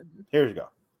reason. Here we go.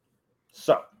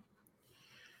 So,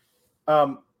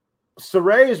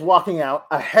 Saray is walking out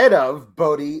ahead of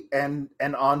Bodhi and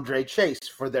Andre Chase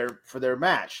for their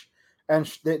match, and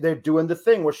they're doing the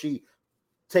thing where she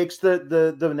takes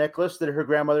the necklace that her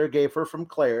grandmother gave her from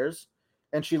Claire's,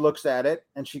 and she looks at it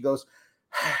and she goes,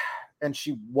 and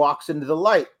she walks into the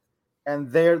light, and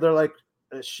they're like,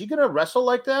 is she gonna wrestle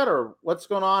like that or what's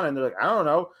going on? And they're like, I don't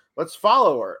know, let's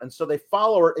follow her. And so they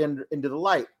follow her into the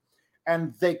light,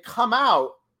 and they come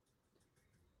out.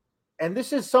 And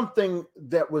this is something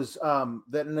that was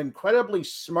that an incredibly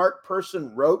smart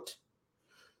person wrote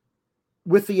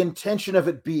with the intention of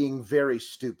it being very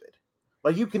stupid.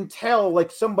 Like, you can tell,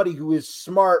 like, somebody who is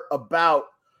smart about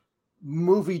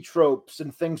movie tropes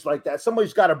and things like that.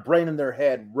 Somebody's got a brain in their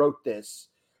head, wrote this.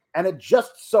 And it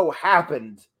just so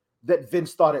happened that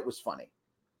Vince thought it was funny.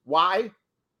 Why?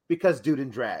 Because dude in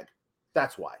drag.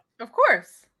 That's why. Of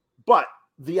course. But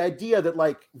the idea that,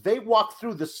 like, they walk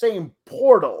through the same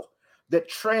portal that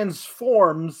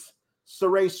transforms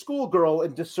Saray Schoolgirl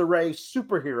into Saray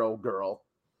Superhero Girl.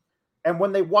 And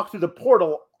when they walk through the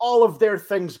portal, all of their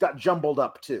things got jumbled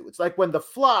up too. It's like when the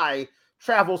Fly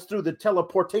travels through the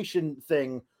teleportation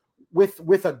thing with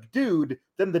a dude,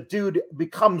 then the dude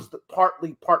becomes part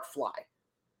Fly.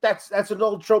 That's an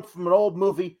old trope from an old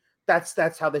movie. That's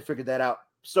how they figured that out.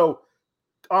 So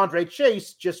Andre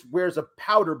Chase just wears a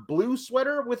powder blue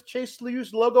sweater with Chase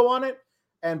Liu's logo on it,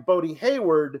 and Bodhi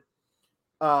Hayward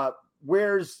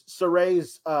wears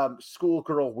Saray's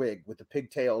schoolgirl wig with the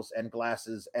pigtails and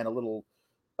glasses and a little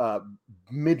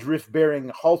midriff-bearing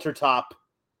halter top,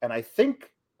 and I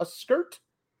think a skirt,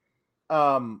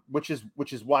 which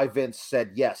is why Vince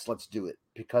said yes, let's do it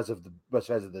because of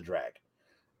the drag.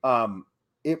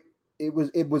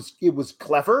 It was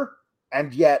clever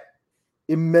and yet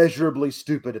immeasurably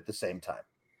stupid at the same time.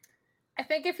 I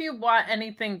think if you want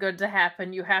anything good to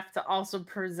happen, you have to also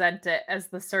present it as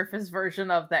the surface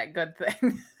version of that good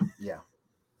thing. Yeah.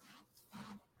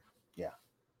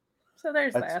 So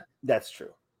there's that. That's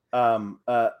true.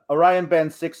 Orion Ben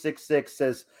 666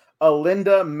 says a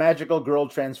Linda magical girl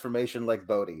transformation like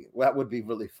Bodhi. That would be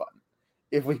really fun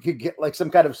if we could get like some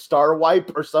kind of star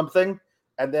wipe or something,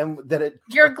 and then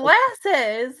your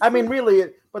glasses. I mean,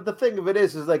 really, but the thing of it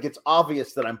is like it's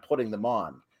obvious that I'm putting them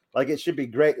on. Like, it should be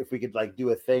great if we could like do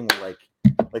a thing where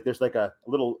like there's like a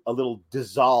little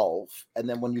dissolve, and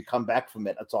then when you come back from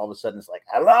it, it's all of a sudden it's like,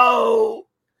 hello.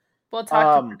 We'll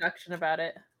talk to production about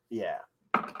it. Yeah.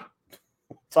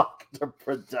 Talk to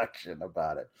production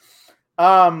about it.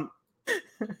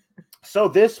 So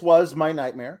this was my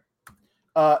nightmare.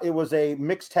 It was a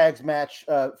mixed tags match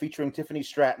featuring Tiffany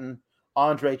Stratton,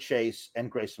 Andre Chase, and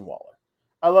Grayson Waller.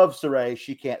 I love Saray.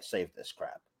 She can't save this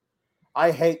crap.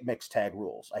 I hate mixed tag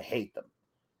rules. I hate them.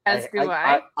 As do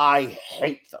I. I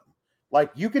hate them.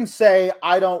 Like, you can say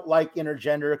I don't like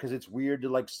intergender because it's weird to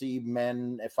like see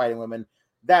men fighting women.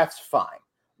 That's fine.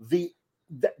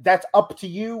 That's up to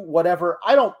you. Whatever.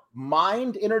 I don't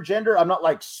mind intergender. I'm not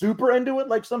like super into it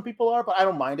like some people are, but I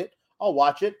don't mind it. I'll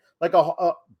watch it. Like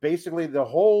basically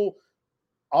all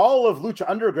of Lucha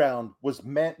Underground was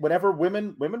men. Whenever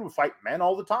women would fight men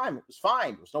all the time, it was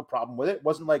fine. There was no problem with it. It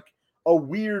wasn't like a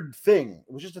weird thing.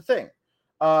 It was just a thing.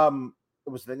 It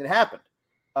was a thing that happened.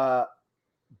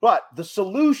 But the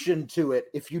solution to it,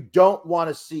 if you don't want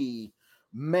to see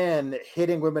men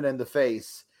hitting women in the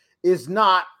face, is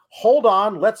not, hold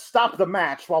on, let's stop the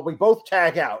match while we both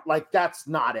tag out. Like, that's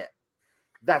not it.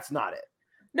 That's not it.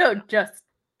 No, just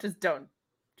don't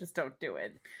do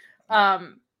it.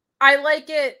 I like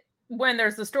it when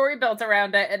there's a story built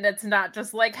around it and it's not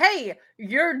just like, hey,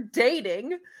 you're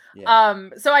dating. Yeah.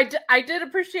 So I did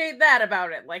appreciate that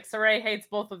about it. Like, Saray hates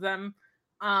both of them.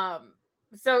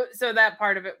 So that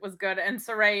part of it was good. And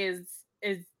Saray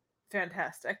is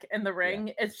fantastic in the ring.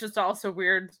 Yeah. It's just also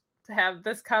weird to have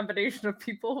this combination of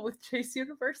people with Chase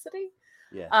University.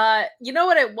 Yeah. You know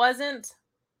what it wasn't?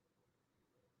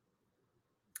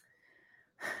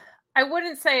 I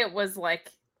wouldn't say it was like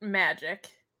magic.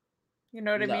 You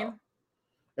know what I mean?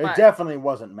 It definitely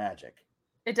wasn't magic.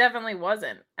 It definitely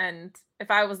wasn't. And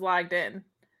if I was logged in,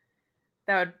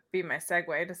 that would be my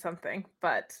segue to something.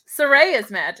 But Saray is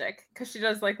magic because she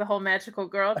does like the whole magical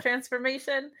girl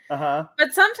transformation. Uh-huh.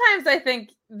 But sometimes I think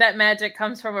that magic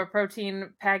comes from a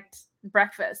protein-packed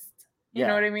breakfast. You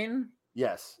know what I mean?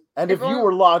 Yes. And if you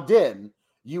were logged in,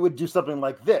 you would do something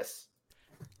like this.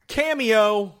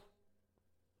 Cameo.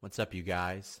 What's up, you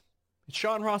guys? It's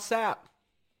Sean Ross Sapp.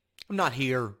 I'm not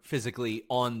here physically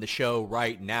on the show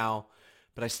right now,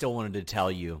 but I still wanted to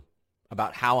tell you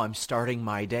about how I'm starting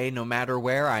my day no matter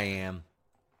where I am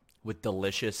with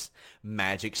delicious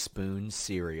Magic Spoon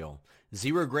cereal.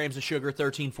 0 grams of sugar,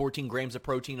 13, 14 grams of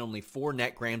protein, only 4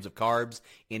 net grams of carbs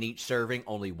in each serving,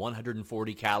 only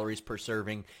 140 calories per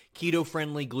serving.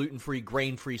 Keto-friendly, gluten-free,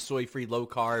 grain-free, soy-free,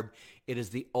 low-carb. It is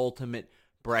the ultimate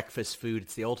breakfast food.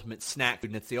 It's the ultimate snack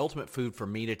food, and it's the ultimate food for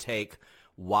me to take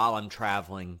while I'm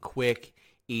traveling. Quick,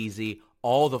 easy,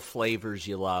 all the flavors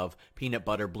you love. Peanut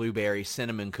butter, blueberry,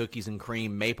 cinnamon, cookies and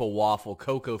cream, maple waffle,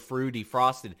 cocoa, fruity,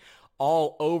 frosted,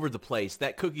 all over the place.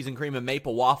 That cookies and cream and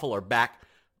maple waffle are back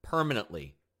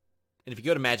permanently. And if you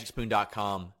go to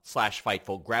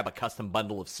magicspoon.com/Fightful, grab a custom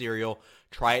bundle of cereal,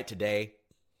 try it today.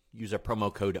 Use our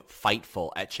promo code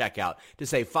FIGHTFUL at checkout to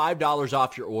save $5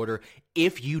 off your order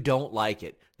if you don't like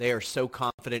it. They are so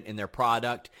confident in their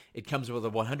product. It comes with a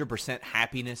 100%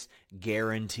 happiness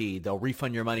guarantee. They'll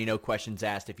refund your money, no questions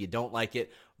asked, if you don't like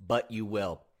it, but you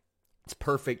will. It's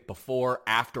perfect before,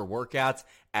 after workouts,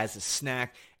 as a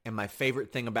snack. And my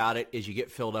favorite thing about it is you get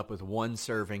filled up with one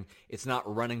serving. It's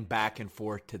not running back and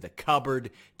forth to the cupboard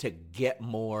to get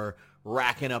more,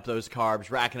 racking up those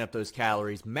carbs, racking up those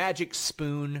calories.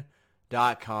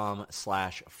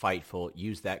 Magicspoon.com/Fightful.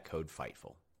 Use that code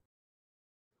FIGHTFUL.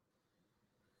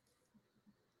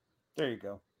 There you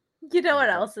go. You know what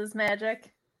else is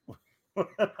magic? What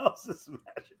else is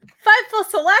magic? Fightful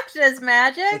Select is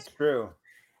magic. It's true.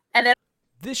 And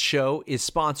This show is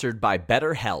sponsored by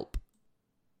BetterHelp.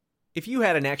 If you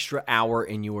had an extra hour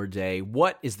in your day,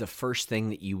 what is the first thing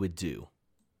that you would do?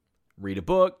 Read a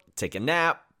book, take a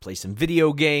nap, play some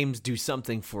video games, do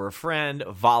something for a friend,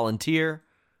 volunteer.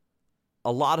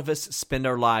 A lot of us spend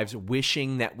our lives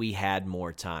wishing that we had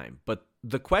more time. But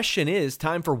the question is,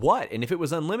 time for what? And if it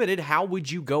was unlimited, how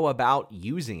would you go about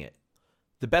using it?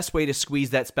 The best way to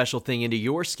squeeze that special thing into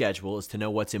your schedule is to know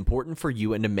what's important for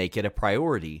you and to make it a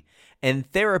priority. And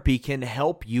therapy can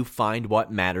help you find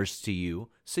what matters to you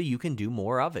so you can do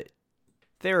more of it.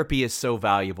 Therapy is so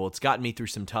valuable. It's gotten me through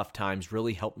some tough times,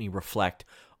 really helped me reflect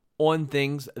on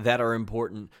things that are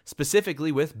important,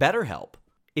 specifically with BetterHelp.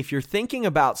 If you're thinking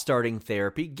about starting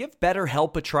therapy, give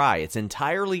BetterHelp a try. It's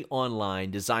entirely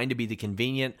online, designed to be the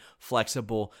convenient,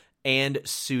 flexible, and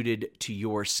suited to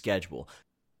your schedule.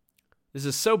 This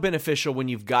is so beneficial when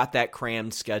you've got that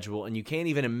crammed schedule and you can't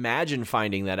even imagine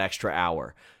finding that extra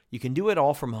hour. You can do it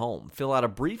all from home. Fill out a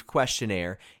brief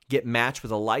questionnaire, get matched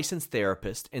with a licensed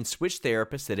therapist, and switch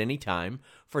therapists at any time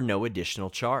for no additional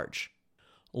charge.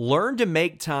 Learn to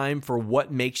make time for what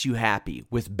makes you happy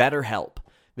with BetterHelp.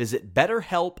 Visit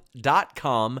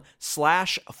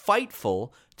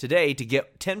betterhelp.com/Fightful today to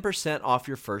get 10% off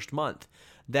your first month.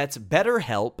 That's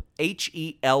BetterHelp,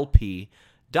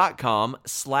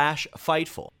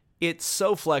 HELP.com/Fightful. It's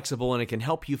so flexible and it can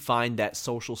help you find that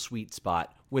social sweet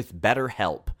spot with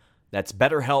BetterHelp. That's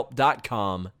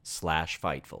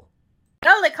betterhelp.com/Fightful. it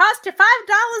only costs you $5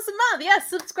 a month. Yes,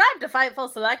 subscribe to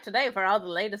Fightful Select today for all the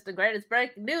latest and greatest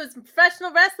breaking news in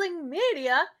professional wrestling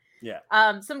media. Yeah.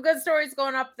 Some good stories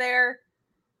going up there.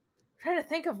 I'm trying to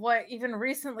think of what even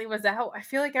recently was out. I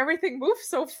feel like everything moves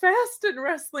so fast in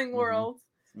wrestling world.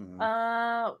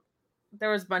 Mm-hmm. There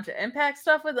was a bunch of Impact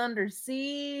stuff with Under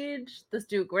Siege. The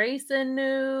Stu Grayson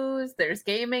news. There's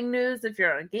gaming news if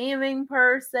you're a gaming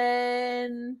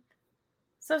person.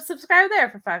 So subscribe there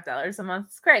for $5 a month.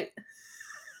 It's great.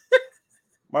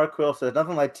 Mark Quill says,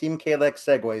 nothing like Team Kalex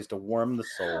segues to warm the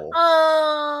soul.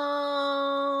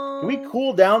 Oh. Can we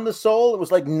cool down the soul? It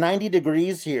was like 90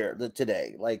 degrees here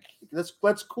today. Like,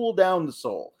 let's cool down the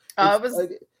soul. It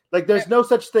was... Like there's no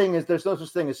such thing as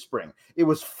spring. It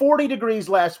was 40 degrees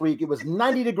last week. It was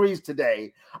 90 degrees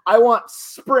today. I want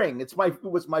spring. It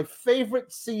was my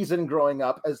favorite season growing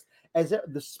up as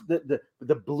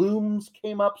the blooms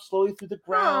came up slowly through the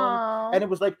ground. Aww. And it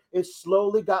was like it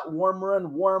slowly got warmer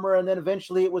and warmer, and then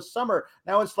eventually it was summer.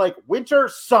 Now it's like winter,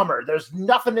 summer. There's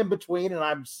nothing in between, and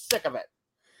I'm sick of it.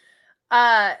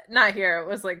 Not here. It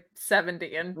was like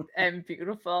 70 and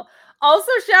beautiful.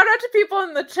 Also, shout out to people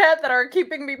in the chat that are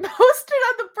keeping me posted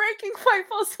on the breaking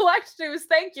Fightful Select news.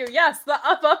 Thank you. Yes, the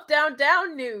up, down,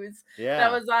 down news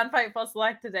that was on Fightful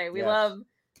Select today. We love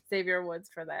Xavier Woods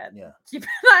for that. Yeah. Keep an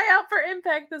eye out for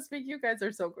Impact this week. You guys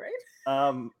are so great.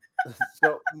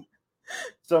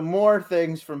 So more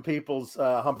things from people's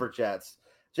Humper chats.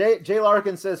 Jay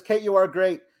Larkin says, Kate, you are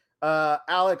great. Al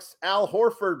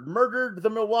Horford murdered the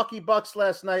Milwaukee Bucks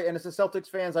last night, and as a Celtics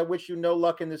fans, I wish you no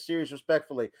luck in this series,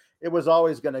 respectfully. It was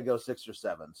always going to go 6 or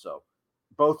 7, so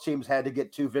both teams had to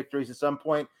get 2 victories at some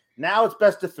point. Now it's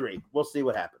best of 3. We'll see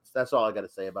what happens. That's all I got to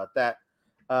say about that.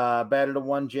 Battered to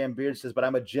 1, Jam Beard says, but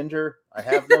I'm a ginger. I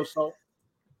have no soul.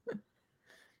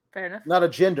 Fair enough. Not a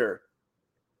gender.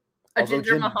 A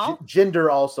ginger Mahal? Gender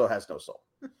also has no soul.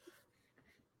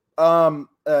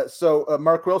 So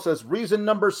Mark Will says reason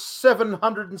number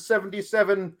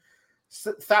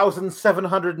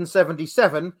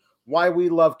 777,777 why we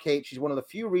love Kate. She's one of the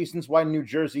few reasons why New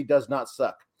Jersey does not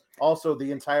suck. Also,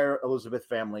 the entire Elizabeth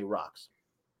family rocks.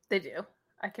 They do.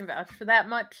 I can vouch for that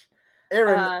much.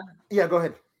 Aaron, yeah, go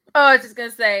ahead. Oh, I was just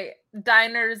gonna say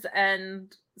diners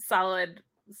and solid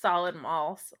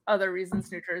malls. Other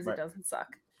reasons New Jersey doesn't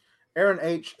suck. Aaron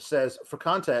H says, for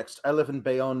context, I live in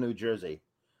Bayonne, New Jersey.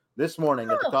 This morning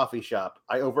at the coffee shop,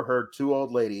 I overheard two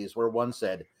old ladies where one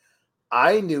said,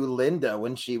 I knew Linda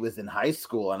when she was in high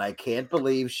school, and I can't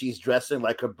believe she's dressing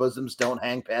like her bosoms don't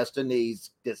hang past her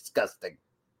knees. Disgusting.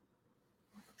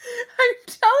 I'm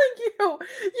telling you,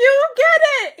 you get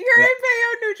it. You're in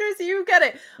Bayonne, New Jersey. You get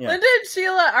it. Yeah. Linda and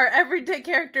Sheila are everyday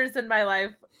characters in my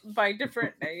life by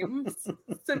different names,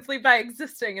 simply by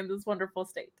existing in this wonderful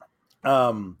state.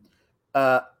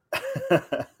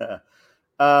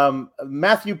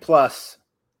 Matthew Plus.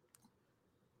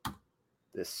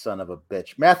 This son of a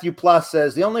bitch. Matthew Plus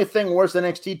says, the only thing worse than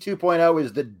NXT 2.0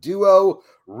 is the duo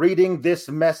reading this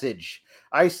message.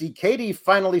 I see Katie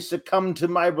finally succumbed to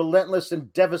my relentless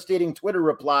and devastating Twitter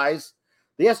replies.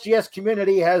 The SGS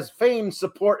community has feigned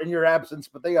support in your absence,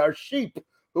 but they are sheep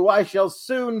who I shall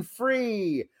soon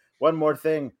free. One more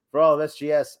thing for all of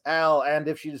SGS, Al, and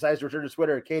if she decides to return to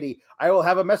Twitter, Katie, I will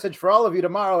have a message for all of you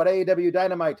tomorrow at AEW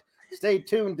Dynamite. Stay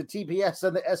tuned to TPS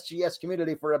and the SGS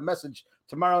community for a message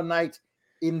tomorrow night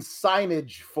in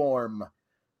signage form.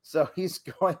 So he's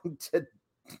going to...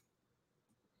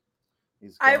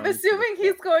 I'm assuming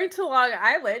he's going to Long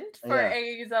Island for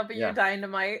AEW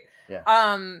Dynamite. Yeah.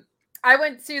 I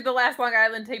went to the last Long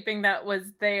Island taping that was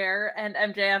there, and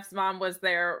MJF's mom was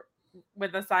there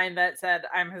with a sign that said,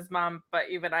 I'm his mom, but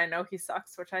even I know he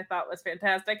sucks, which I thought was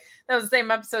fantastic. That was the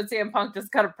same episode CM Punk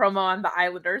just cut a promo on the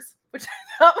Islanders, which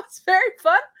I thought was very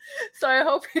fun. So I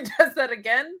hope he does that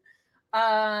again.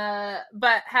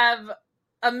 But have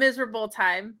a miserable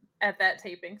time at that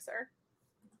taping, sir.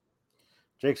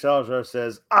 Jake Salazar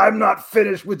says, I'm not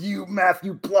finished with you,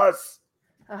 Matthew Plus.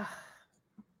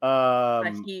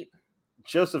 Heat.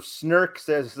 Joseph Snirk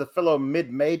says, the fellow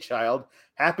mid-May child,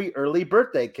 happy early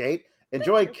birthday, Kate.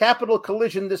 Enjoy Capital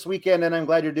Collision this weekend, and I'm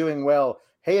glad you're doing well.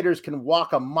 Haters can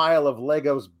walk a mile of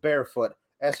Legos barefoot.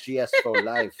 SGS for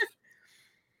life.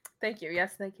 Thank you.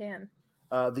 Yes, they can.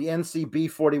 The NCB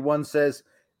 41 says,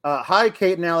 hi,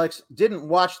 Kate and Alex. Didn't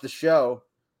watch the show.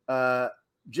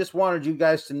 Just wanted you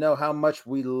guys to know how much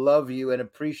we love you and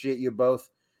appreciate you both.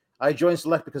 I joined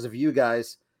Select because of you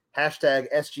guys. Hashtag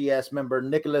SGS member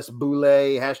Nicholas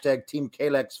Boulay. Hashtag Team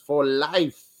Kalex for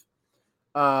life.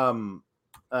 Thanks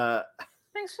for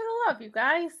the love, you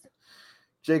guys.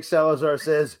 Jake Salazar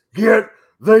says, get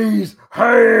these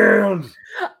hands.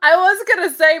 I was going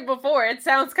to say before, it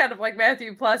sounds kind of like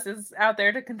Matthew Plus is out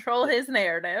there to control his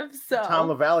narrative. So Tom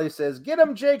LaValle says, get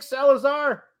him, Jake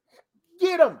Salazar.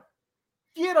 Get him.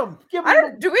 Get him.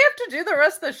 Do we have to do the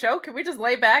rest of the show? Can we just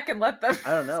lay back and let them?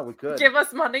 I don't know. We could give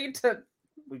us money to.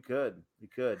 We could.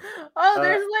 Oh,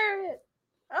 there's Lariat.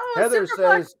 Oh,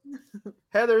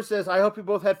 Heather says, I hope you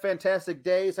both had fantastic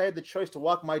days. I had the choice to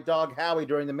walk my dog Howie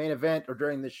during the main event or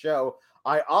during the show.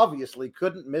 I obviously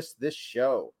couldn't miss this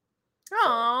show.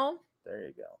 Oh, so, there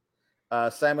you go.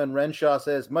 Simon Renshaw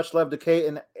says, much love to Kate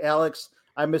and Alex.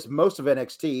 I missed most of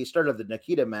NXT, started the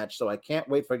Nikita match, so I can't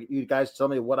wait for you guys to tell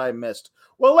me what I missed.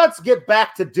 Well, let's get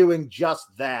back to doing just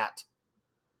that.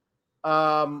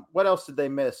 What else did they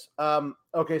miss?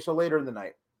 Okay, so later in the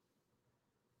night,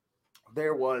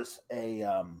 there was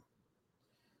a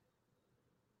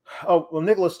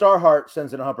Nicholas Starhart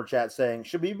sends in a Humper chat saying,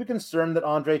 should we be concerned that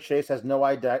Andre Chase has no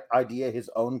idea his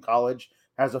own college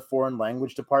has a foreign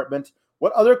language department?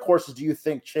 What other courses do you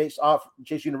think Chase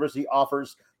University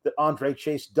offers that Andre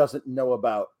Chase doesn't know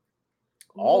about?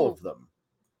 All of them.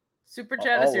 Super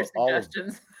chat us your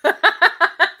suggestions.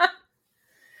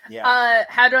 Yeah.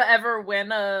 How to ever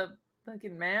win a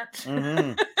fucking match.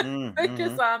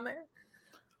 Just on there.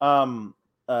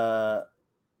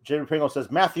 Jerry Pringle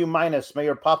says, Matthew Minus, may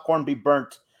your popcorn be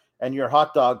burnt and your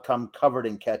hot dog come covered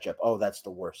in ketchup. Oh, that's the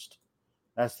worst.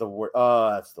 That's the worst. Oh,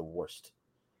 that's the worst.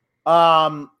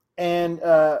 So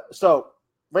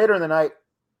later in the night,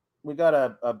 we got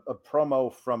a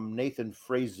promo from Nathan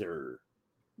Fraser.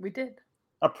 We did.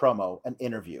 A promo, an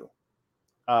interview.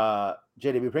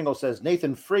 JW Pringle says,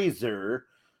 Nathan Fraser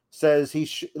says he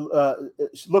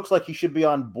looks like he should be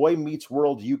on Boy Meets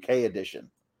World UK edition.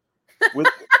 With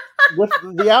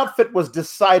the outfit was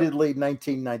decidedly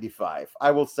 1995.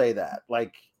 I will say that.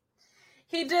 Like,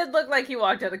 he did look like he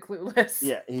walked out of Clueless.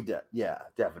 Yeah, he did. Yeah,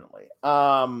 definitely.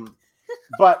 But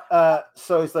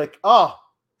so he's like, our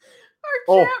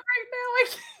chat right now.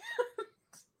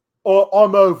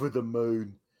 I'm over the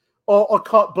moon. I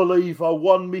can't believe I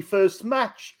won my first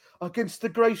match against the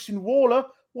Grayson Waller.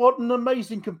 What an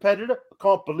amazing competitor. I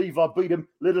can't believe I beat him.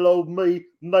 Little old me,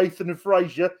 Nathan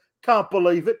Frazier. Can't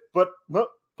believe it. But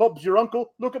Bob's your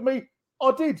uncle. Look at me.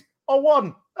 I did. I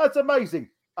won. That's amazing.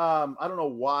 I don't know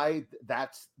why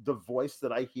that's the voice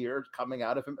that I hear coming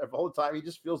out of him all the time. He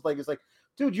just feels like, it's like,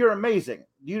 dude, you're amazing.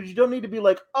 You don't need to be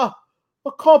like, I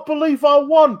can't believe I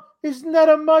won. Isn't that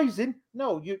amazing?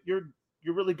 No, you're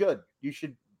really good. You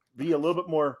should be a little bit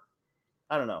more.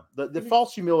 I don't know. The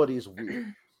false humility is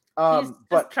weird. He's just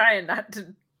but trying not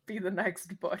to be the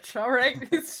next Butch. All right,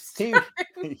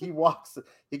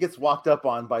 he gets walked up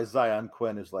on by Zion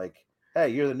Quinn. Is like, hey,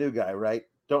 you're the new guy, right?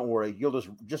 Don't worry, you'll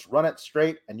just run it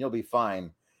straight and you'll be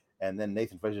fine. And then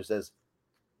Nathan Frazier says,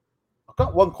 I've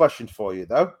got one question for you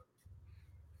though.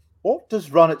 What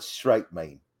does run it straight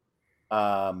mean?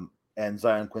 And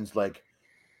Zion Quinn's like,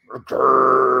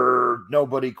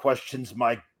 nobody questions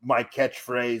my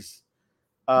catchphrase.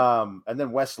 And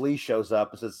then Wes Lee shows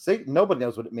up and says, see, nobody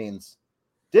knows what it means.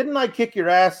 Didn't I kick your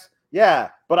ass?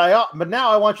 Yeah, but now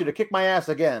I want you to kick my ass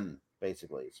again.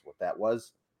 Basically, is what that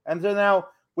was. And so now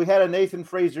we had a Nathan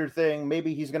Frazier thing.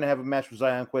 Maybe he's going to have a match with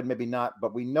Zion Quinn, maybe not.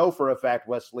 But we know for a fact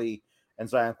Wes Lee and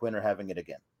Zion Quinn are having it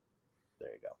again. There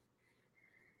you go.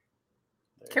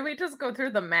 Can we just go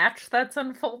through the match that's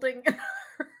unfolding?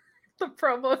 The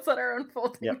promos that are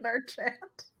unfolding in our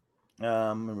chat.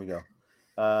 Here we go.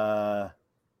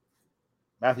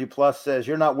 Matthew Plus says,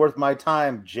 you're not worth my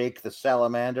time, Jake the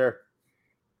Salamander.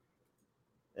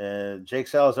 Jake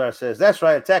Salazar says, that's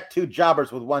right, attack 2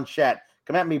 jobbers with 1 chat.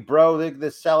 Come at me, bro.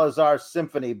 This Salazar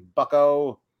Symphony,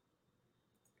 bucko.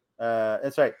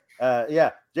 That's right. Yeah,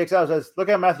 Jake Salazar says, look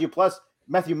at Matthew Plus.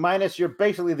 Matthew Minus, you're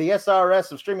basically the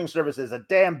SRS of streaming services, a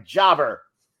damn jobber.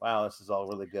 Wow, this is all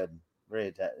really good.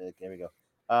 Here we go.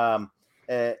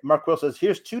 Mark Quill says,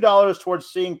 here's $2 towards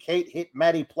seeing Kate hit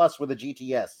Maddie Plus with a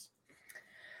GTS.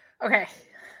 Okay.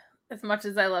 As much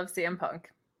as I love CM Punk,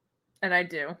 and I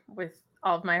do with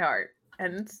all of my heart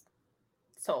and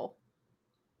soul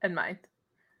and mind,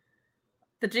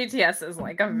 the GTS is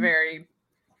like a very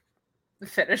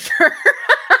finisher.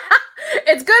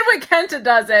 It's good when Kenta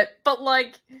does it, but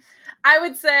like I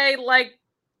would say like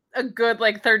a good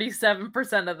like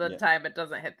 37% of the time it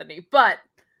doesn't hit the knee, but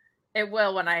it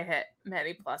will when I hit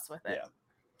Maddie Plus with it.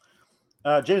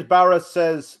 Yeah. James Bauer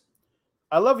says,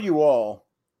 I love you all,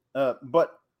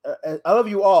 but I love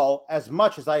you all as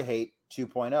much as I hate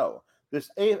 2.0. This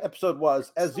episode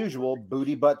was, as usual,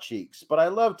 booty butt cheeks, but I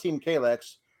love Team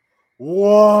Kalex.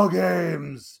 War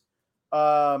Games.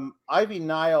 Ivy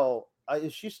Nile,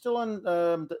 is she still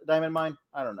in Diamond Mine?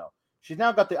 I don't know. She's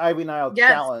now got the Ivy Nile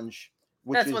challenge.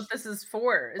 That's what this is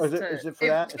for. Is it for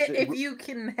that? If you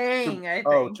can hang, I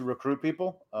think. To recruit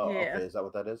people? Oh, yeah. Okay. Is that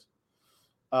what that is?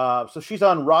 So she's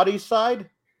on Roddy's side?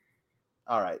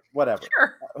 All right. Whatever.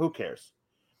 Sure. Who cares?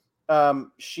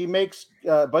 She makes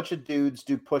a bunch of dudes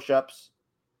do push-ups,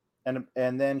 and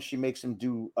then she makes them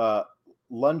do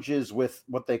lunges with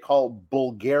what they call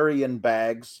Bulgarian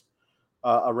bags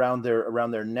around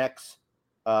their necks.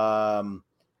 And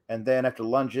then after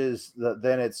lunges,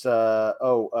 then it's the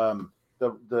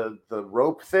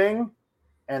rope thing,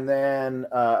 and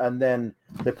then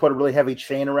they put a really heavy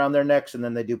chain around their necks, and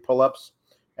then they do pull-ups.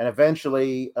 And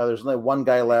eventually, there's only one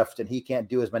guy left, and he can't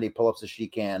do as many pull-ups as she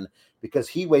can because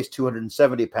he weighs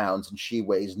 270 pounds and she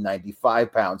weighs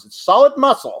 95 pounds. It's solid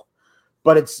muscle,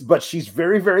 but she's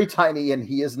very, very tiny, and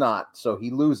he is not, so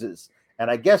he loses. And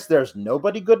I guess there's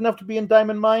nobody good enough to be in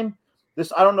Diamond Mine.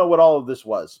 I don't know what all of this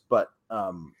was, but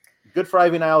good for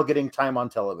Ivy Nile getting time on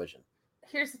television.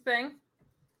 Here's the thing.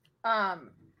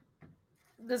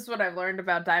 This is what I've learned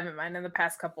about Diamond Mine in the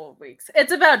past couple of weeks.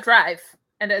 It's about drive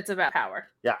and it's about power.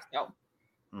 Yeah. So,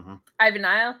 Ivy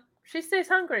Nile, she stays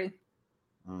hungry.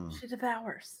 She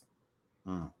devours.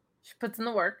 She puts in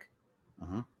the work.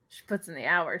 She puts in the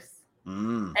hours.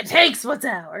 It takes what's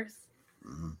ours.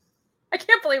 I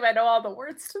can't believe I know all the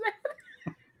words to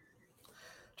that.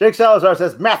 Jake Salazar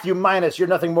says, Matthew Minus, you're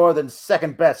nothing more than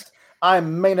second best.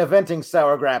 I'm main eventing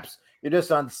Sour Graps. You're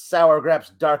just on Sour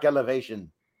Graps Dark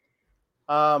Elevation.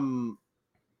 So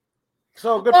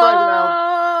good for Ivy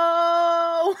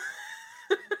Nile.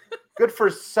 Good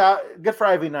for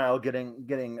Ivy Nile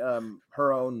getting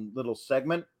her own little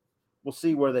segment. We'll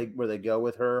see where they go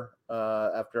with her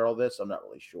after all this. I'm not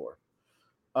really sure.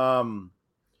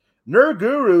 Nerd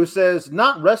Guru says,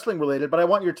 not wrestling related, but I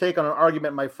want your take on an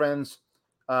argument my friends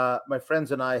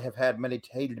and I have had many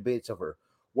heated debates over.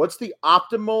 What's the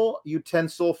optimal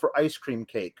utensil for ice cream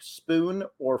cake? Spoon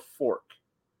or fork?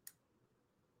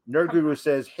 Nerd Guru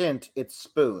says, hint, it's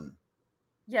spoon.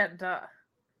 Yeah, duh.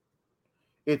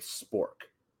 It's spork.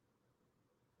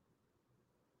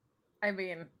 I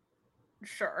mean,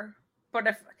 sure. But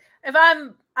if I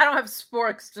don't have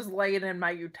sporks just laying in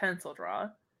my utensil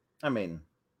drawer. I mean,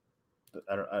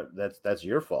 that's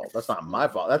your fault. That's not my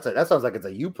fault. That sounds like it's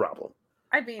a you problem.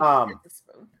 I mean, it's a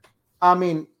spoon. I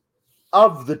mean,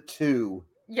 of the two,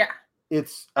 yeah,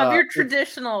 it's of your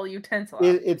traditional utensil.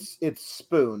 It's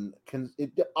spoon.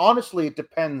 Honestly, it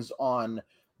depends on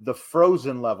the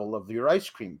frozen level of your ice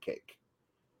cream cake.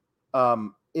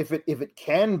 If it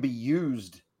can be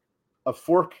used, a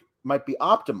fork might be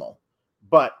optimal.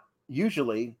 But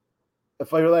usually,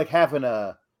 if you're like having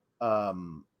an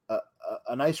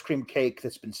ice cream cake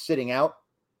that's been sitting out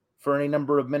for any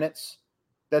number of minutes,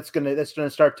 that's gonna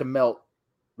start to melt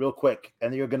real quick,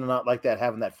 and you're gonna not like that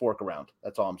having that fork around.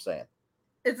 That's all I'm saying.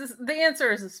 The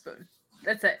answer is a spoon.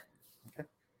 That's it. Okay.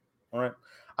 All right.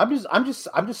 I'm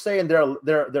just saying there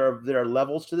are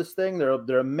levels to this thing. There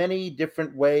are many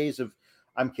different ways of.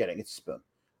 I'm kidding. It's a spoon.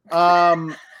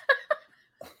 I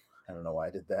don't know why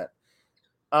I did that.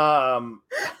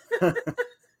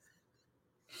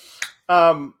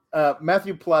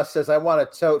 Matthew Plus says, I want a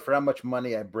tote for how much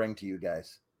money I bring to you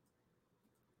guys.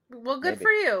 Well, good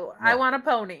for you. Yeah. I want a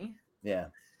pony. Yeah.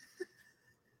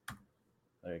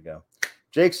 There you go.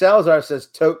 Jake Salazar says,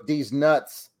 tote these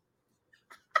nuts.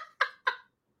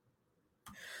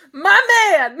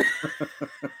 My man!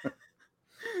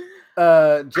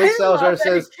 Jake Salazar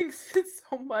says, he thinks it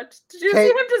so much. Did you see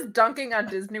him just dunking on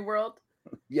Disney World?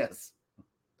 Yes.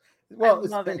 Well,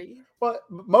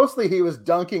 mostly he was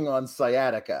dunking on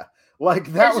sciatica.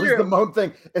 Like, that was the main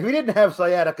thing. If he didn't have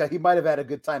sciatica, he might have had a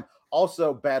good time.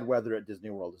 Also, bad weather at Disney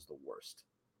World is the worst.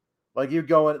 Like, you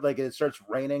go in, like, it starts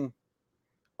raining.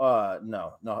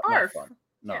 No, not fun.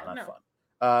 Not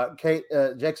fun. Kate,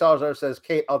 Jake Salazar says,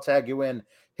 Kate, I'll tag you in.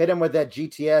 Hit him with that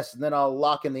GTS, and then I'll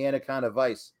lock in the Anaconda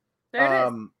Vice. There it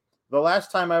is. The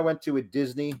last time I went to a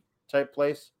Disney type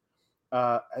place,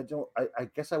 I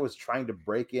guess I was trying to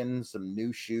break in some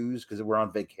new shoes because we're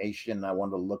on vacation and I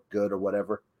wanted to look good or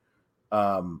whatever.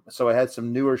 So I had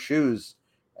some newer shoes,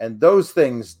 and those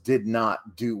things did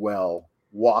not do well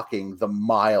walking the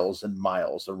miles and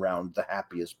miles around the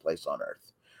happiest place on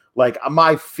earth. Like,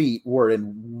 my feet were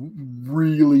in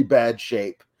really bad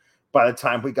shape by the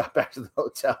time we got back to the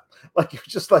hotel. Like, it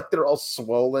was just like they're all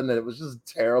swollen, and it was just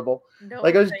terrible.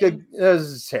 Like, it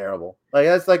was terrible. Like,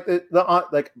 that's like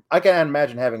like I can't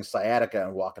imagine having sciatica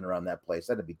and walking around that place.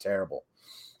 That'd be terrible.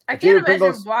 I can't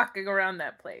imagine walking around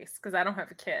that place because I don't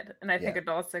have a kid, and I think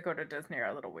adults that go to Disney are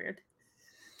a little weird.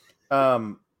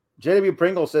 JW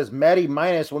Pringle says Matty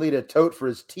Minus will need a tote for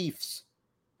his teeths.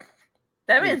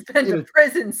 That man's been to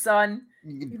prison, son.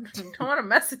 You don't want to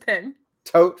mess with him.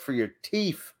 Tote for your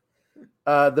teeth.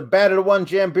 The Battered One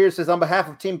Jam Beer says, on behalf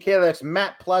of Team KLX,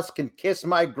 Matt Plus can kiss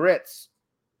my grits.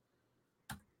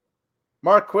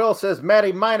 Mark Quill says,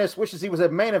 Matty Minus wishes he was a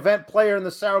main event player in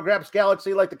the Sour Graps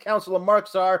Galaxy like the Council of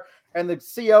Marks are, and the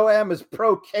COM is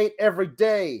pro Kate every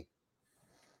day.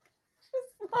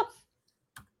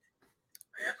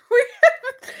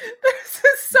 This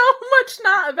is so much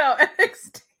not about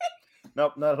NXT.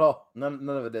 Nope, not at all. None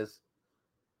of it is.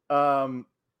 So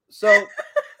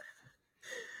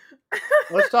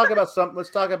let's talk about some good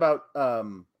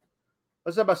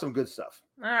stuff.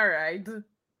 All right.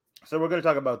 So we're going to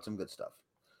talk about some good stuff.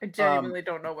 I genuinely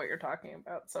don't know what you're talking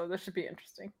about, so this should be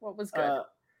interesting. What was good?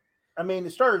 I mean,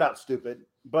 it started out stupid,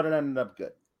 but it ended up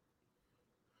good.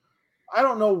 I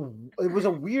don't know. It was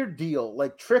a weird deal.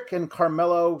 Like, Trick and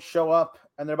Carmelo show up,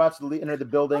 and they're about to enter the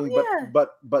building,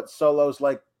 but Solo's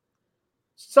like,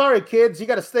 sorry, kids, you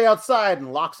got to stay outside,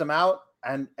 and locks them out.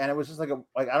 And it was just like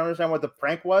I don't understand what the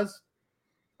prank was,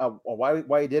 or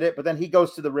why he did it. But then he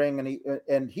goes to the ring,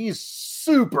 and he's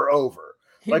super over.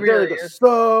 He like, really is.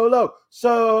 Solo,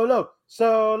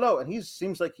 and he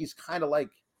seems like he's kind of like,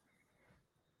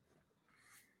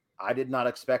 I did not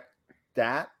expect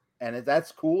that, and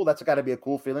that's cool. That's got to be a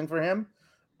cool feeling for him.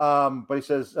 But he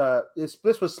says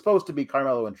this was supposed to be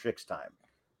Carmelo and Trick's time,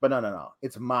 but no,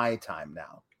 it's my time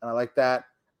now, and I like that.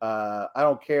 I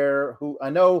don't care who. I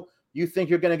know you think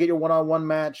you're going to get your one-on-one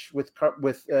match with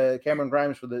Cameron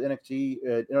Grimes for the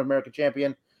NXT Inter-American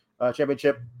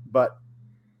Championship, but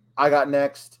I got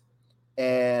next,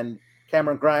 and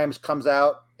Cameron Grimes comes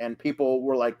out, and people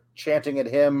were like chanting at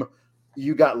him,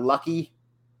 "You got lucky."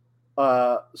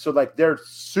 So like they're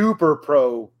super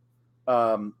pro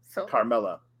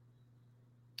Carmella.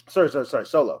 Sorry,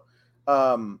 Solo.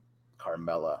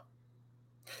 Carmella.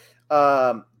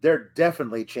 They're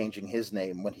definitely changing his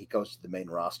name when he goes to the main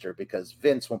roster because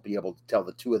Vince won't be able to tell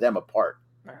the two of them apart.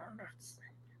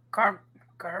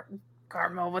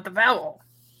 Carmel with the vowel.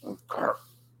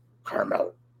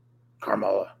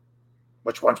 Carmella.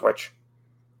 Which one's which?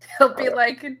 He'll be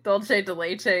like Dulce de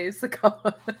Leche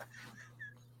Sikoa.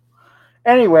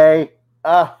 Anyway,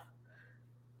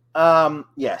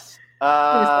 yes.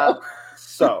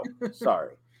 So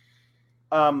sorry.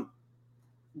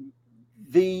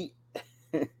 The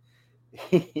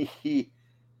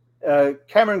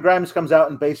Cameron Grimes comes out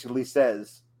and basically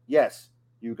says, "Yes,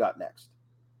 you got next."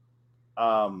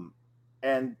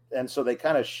 And so they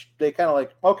kind of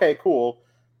like, okay, cool.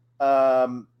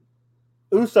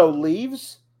 Uso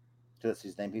leaves. That's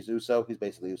his name. He's Uso. He's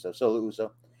basically Uso. Solo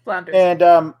Uso. Flanders.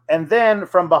 And then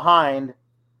from behind,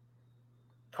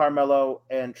 Carmelo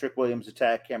and Trick Williams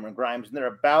attack Cameron Grimes, and they're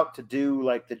about to do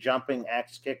like the jumping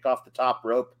axe kick off the top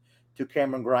rope to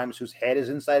Cameron Grimes, whose head is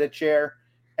inside a chair.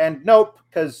 And nope,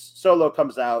 because Solo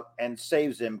comes out and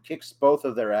saves him, kicks both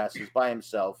of their asses by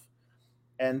himself.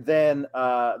 And then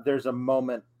there's a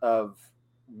moment of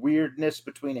weirdness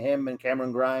between him and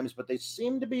Cameron Grimes, but they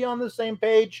seem to be on the same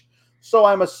page. So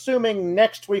I'm assuming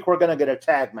next week we're going to get a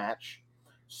tag match.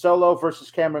 Solo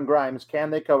versus Cameron Grimes. Can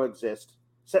they coexist?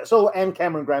 Solo and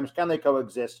Cameron Grimes, can they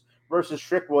coexist? Versus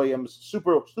Trick Williams,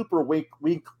 super weak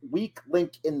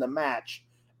link in the match,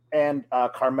 and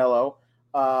Carmelo.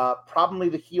 Probably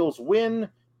the heels win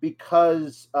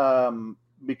because the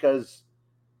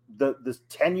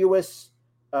tenuous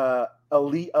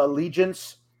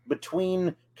allegiance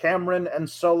between Cameron and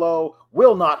Solo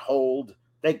will not hold.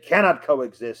 They cannot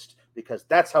coexist because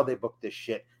that's how they book this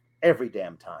shit every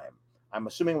damn time. I'm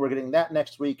assuming we're getting that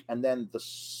next week, and then the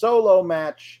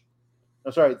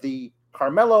the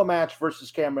Carmelo match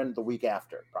versus Cameron the week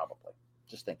after, probably.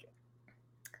 Just thinking.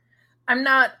 I'm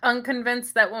not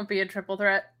unconvinced that won't be a triple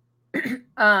threat. They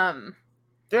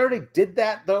already did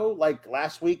that, though, like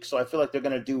last week, so I feel like they're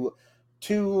going to do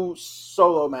two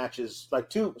singles matches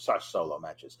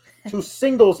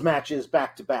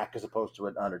back to back as opposed to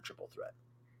an triple threat.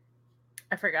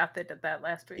 I forgot they did that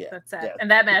last week. Yeah, That's sad. yeah.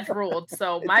 And that match ruled,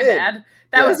 so my did. bad.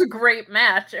 That was a great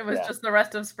match. It was Yeah. just the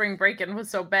rest of spring break-in was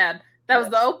so bad. That was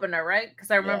the opener, right? Because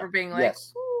I remember being like,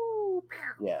 yes. Ooh.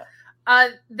 Yeah.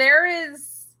 There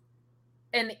is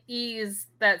an ease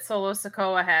that Solo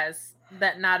Sikoa has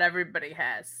that not everybody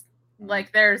has. Mm-hmm.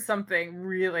 Like, there's something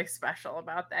really special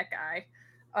about that guy.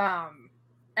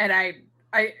 And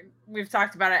we've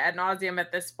talked about it ad nauseum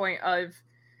at this point of,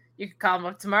 you could call him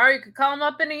up tomorrow, you could call him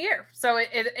up in a year. So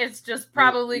it's just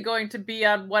probably going to be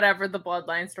on whatever the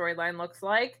Bloodline storyline looks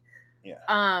like. Yeah.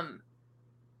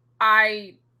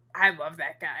 I love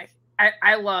that guy.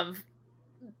 I love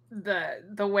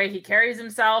the way he carries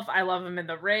himself. I love him in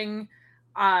the ring.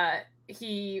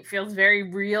 He feels very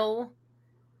real.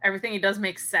 Everything he does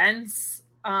makes sense.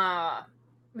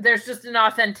 There's just an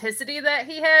authenticity that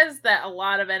he has that a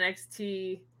lot of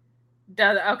NXT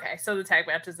does. Okay, so the tag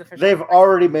match is official. They've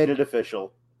already made it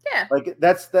official. Yeah. Like it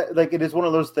is one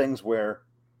of those things where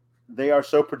they are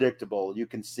so predictable. You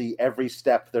can see every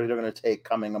step they're going to take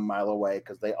coming a mile away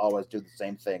because they always do the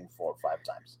same thing 4 or 5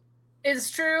 times. It's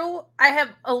true. I have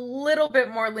a little bit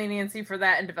more leniency for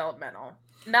that in developmental.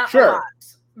 Not a lot.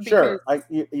 Sure.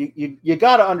 You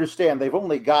got to understand they've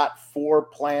only got 4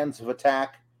 plans of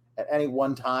attack at any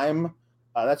one time.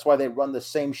 That's why they run the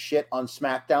same shit on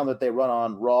SmackDown that they run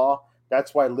on Raw.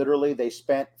 That's why literally they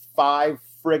spent 5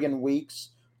 friggin' weeks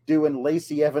doing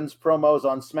Lacey Evans promos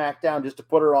on SmackDown just to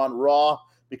put her on Raw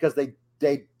because they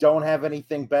don't have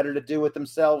anything better to do with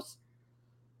themselves.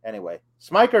 Anyway,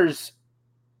 Smickers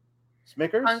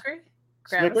hungry?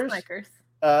 Grab Smickers.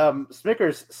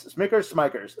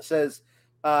 Smikers says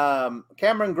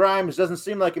Cameron Grimes doesn't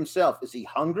seem like himself. Is he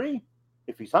hungry?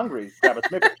 If he's hungry, grab a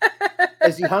Smickers.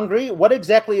 Is he hungry? What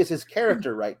exactly is his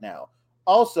character right now?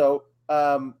 Also,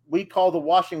 we call the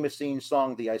washing machine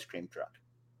song the ice cream truck.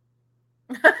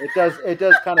 It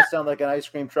does kind of sound like an ice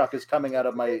cream truck is coming out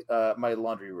of my my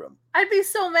laundry room. I'd be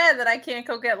so mad that I can't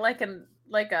go get like a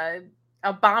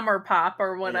bomber pop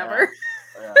or whatever.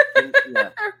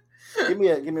 Yeah. Give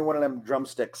me one of them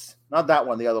drumsticks. Not that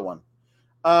one, the other one.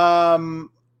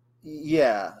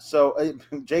 Yeah. So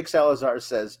Jake Salazar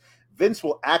says Vince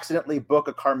will accidentally book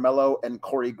a Carmelo and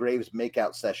Corey Graves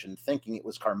makeout session, thinking it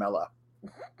was Carmella.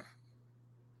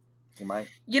 You might.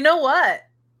 You know what?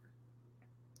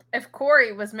 If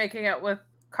Corey was making out with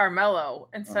Carmelo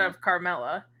instead of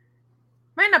Carmella,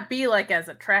 might not be like as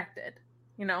attracted,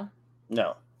 you know?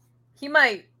 No. He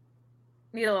might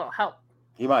need a little help.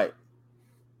 He might.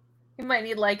 He might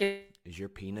need like a... Is your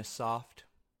penis soft?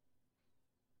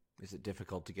 Is it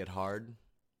difficult to get hard?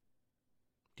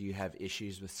 Do you have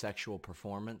issues with sexual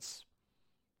performance?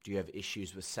 Do you have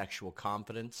issues with sexual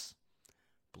confidence?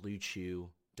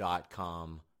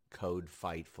 BlueChew.com, code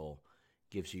Fightful.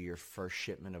 gives you your first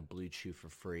shipment of Blue Chew for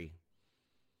free.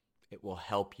 It will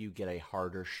help you get a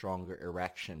harder, stronger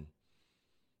erection.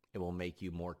 It will make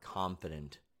you more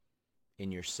confident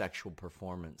in your sexual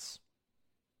performance.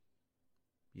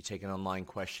 You take an online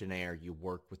questionnaire. You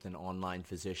work with an online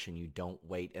physician. You don't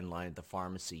wait in line at the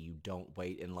pharmacy. You don't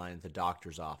wait in line at the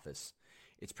doctor's office.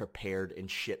 It's prepared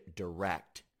and shipped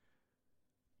direct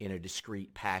in a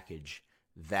discreet package.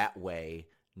 That way,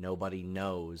 nobody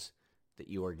knows that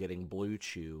you are getting Blue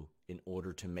Chew in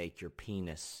order to make your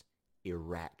penis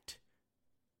erect.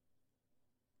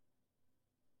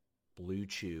 Blue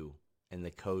Chew and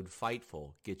the code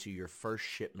Fightful gets you your first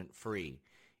shipment free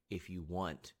if you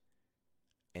want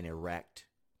an erect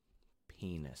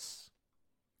penis.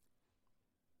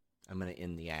 I'm going to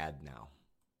end the ad now.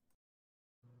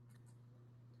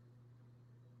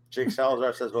 Jake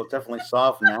Salazar says, well, definitely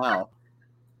soft now.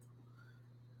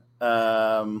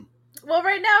 Well,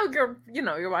 right now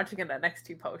you're watching an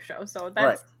NXT post show, so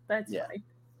that's fine.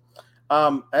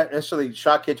 Actually,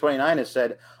 Shotkid29 has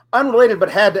said, unrelated but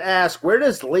had to ask, where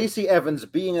does Lacey Evans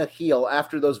being a heel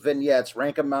after those vignettes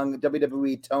rank among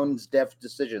WWE Tone's deaf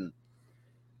decision?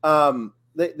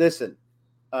 Listen,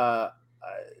 I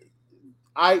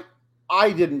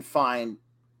didn't find.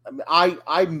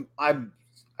 I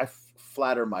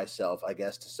flatter myself, I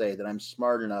guess, to say that I'm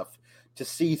smart enough to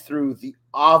see through the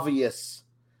obvious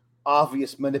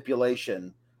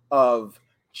manipulation of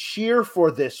cheer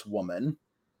for this woman.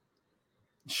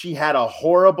 She had a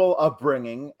horrible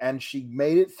upbringing, and she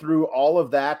made it through all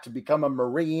of that to become a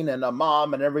Marine and a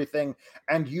mom and everything.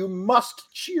 And you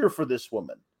must cheer for this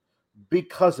woman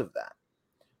because of that.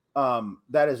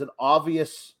 That is an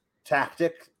obvious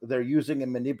tactic they're using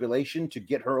in manipulation to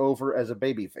get her over as a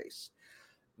babyface.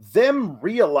 Them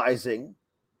realizing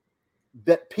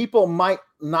that people might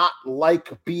not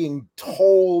like being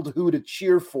told who to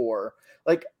cheer for.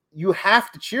 Like, you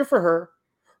have to cheer for her.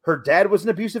 Her dad was an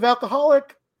abusive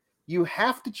alcoholic. You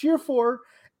have to cheer for her.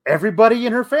 Everybody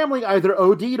in her family either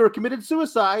OD'd or committed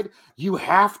suicide. You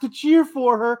have to cheer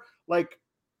for her. Like,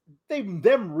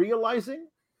 them realizing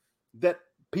that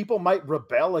people might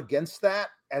rebel against that,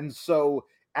 and so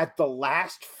at the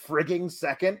last frigging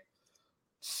second,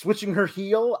 switching her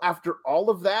heel after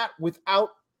all of that without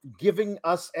giving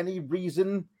us any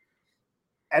reason,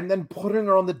 and then putting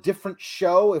her on the different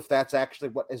show, if that's actually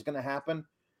what is going to happen.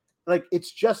 Like,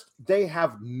 it's just, they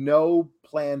have no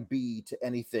plan B to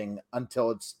anything until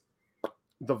it's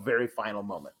the very final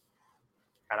moment.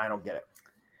 And I don't get it.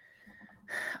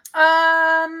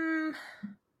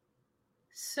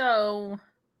 So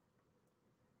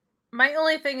my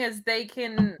only thing is they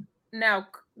control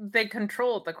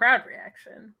the crowd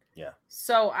reaction. Yeah.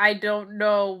 So I don't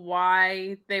know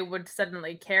why they would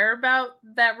suddenly care about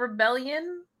that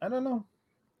rebellion. I don't know.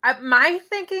 My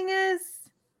thinking is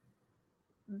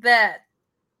that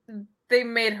they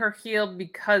made her heel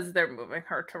because they're moving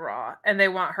her to Raw and they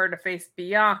want her to face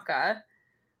Bianca.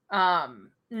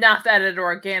 Not that it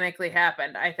organically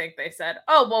happened. I think they said,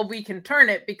 oh, well, we can turn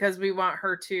it because we want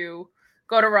her to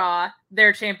go to Raw.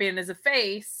 Their champion is a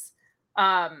face.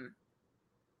 And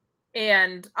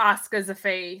Asuka's a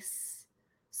face.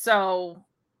 So,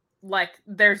 like,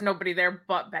 there's nobody there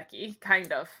but Becky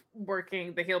kind of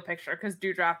working the heel picture because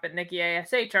Doudrop and Nikki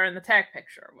ASH are in the tag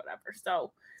picture or whatever.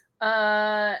 So,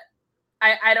 I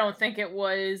don't think it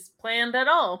was planned at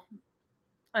all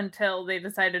until they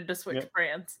decided to switch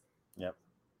brands. Yep.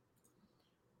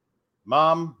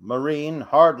 Mom, Marine,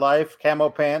 hard life, camo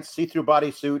pants, see-through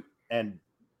bodysuit, and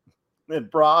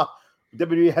bra.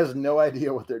 WWE has no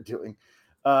idea what they're doing.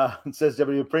 Says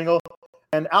W. Pringle.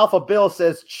 And Alpha Bill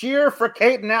says, cheer for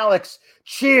Kate and Alex.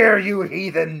 Cheer, you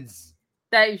heathens.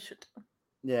 That you should.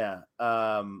 Yeah.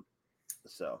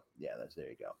 So, yeah, there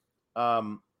you go.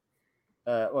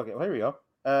 Okay, well, here we go.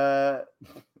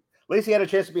 Lacey had a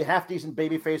chance to be half decent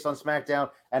babyface on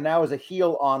SmackDown, and now is a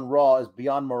heel on Raw is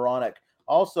beyond moronic.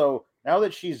 Also, now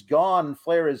that she's gone,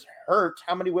 Flair is hurt.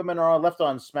 How many women are left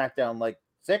on SmackDown? Like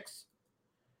 6?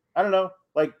 I don't know.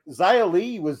 Like, Xia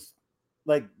Li was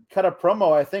like cut a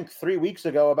promo, I think 3 weeks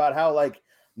ago about how like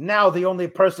now the only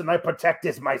person I protect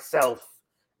is myself.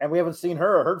 And we haven't seen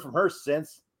her or heard from her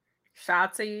since.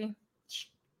 Shotzi.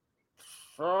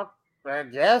 I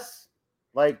guess.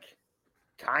 Like,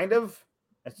 kind of,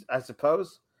 I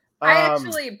suppose. I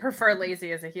actually prefer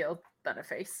Lacey as a heel than a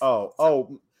face.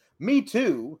 Oh, me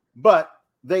too. But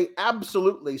they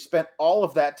absolutely spent all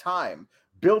of that time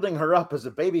building her up as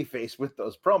a babyface with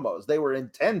those promos. They were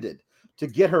intended to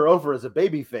get her over as a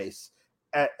babyface,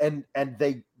 and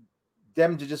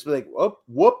them to just be like, oh,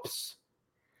 whoops,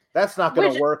 that's not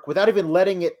going to work, without even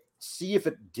letting it see if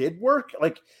it did work.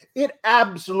 Like, it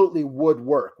absolutely would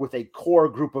work with a core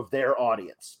group of their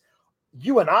audience.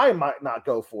 You and I might not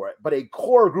go for it, but a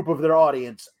core group of their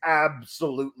audience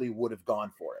absolutely would have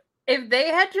gone for it. If they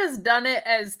had just done it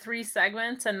as 3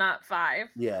 segments and not 5,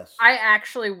 yes, I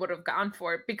actually would have gone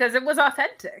for it because it was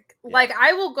authentic. Yeah. Like,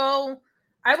 I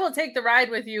will take the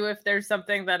ride with you if there's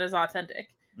something that is authentic.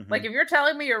 Mm-hmm. Like, if you're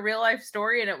telling me your real life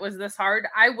story and it was this hard,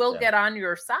 I will get on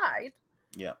your side.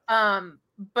 Yeah.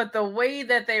 But the way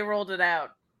that they rolled it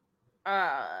out,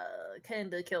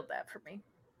 kind of killed that for me.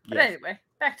 But anyway,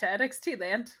 back to NXT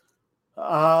land.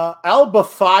 Alba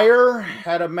Fire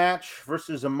had a match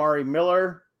versus Amari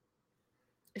Miller.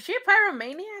 Is she a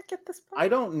pyromaniac at this point? I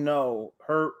don't know.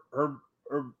 Her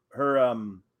I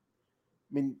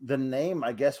mean, the name,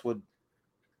 I guess, would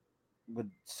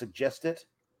suggest it.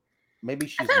 Maybe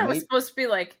she's. I thought it was supposed to be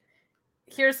like,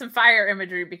 here's some fire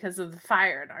imagery because of the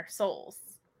fire in our souls.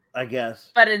 I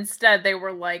guess. But instead, they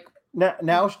were like, now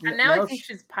I think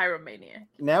she's pyromaniac.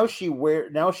 Now she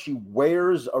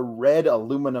wears a red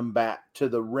aluminum bat to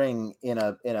the ring in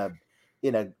a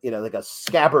like a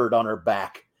scabbard on her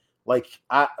back. Like,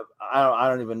 I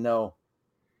don't even know.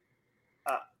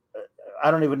 I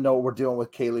don't even know what we're doing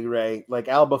with Kaylee Ray. Like,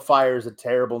 Alba Fire is a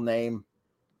terrible name.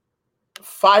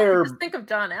 Fire. Just think of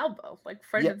John Alba, like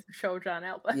friend of the show, John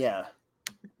Alba. Yeah,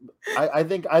 I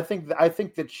think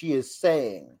that she is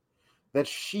saying that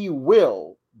she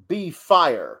will be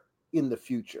fire in the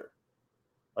future.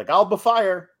 Like, Alba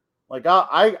Fire. Like,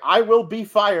 I will be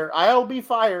fire. I'll be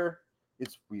fire.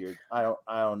 It's weird. I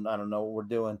don't know what we're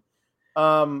doing.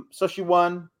 So she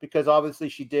won because obviously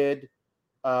she did.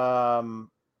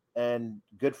 And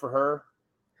good for her.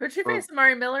 Who'd she face?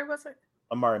 Amari Miller, was it?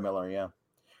 Amari Miller, yeah.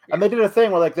 And they did a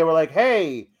thing where they were like,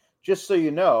 hey, just so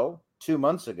you know, 2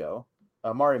 months ago,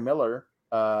 Amari Miller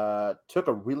took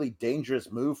a really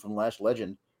dangerous move from Lash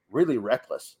Legend, really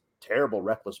reckless, terrible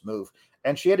reckless move,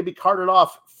 and she had to be carted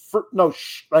off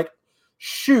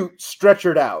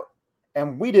stretchered out,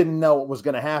 and we didn't know what was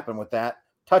going to happen with that.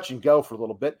 Touch and go for a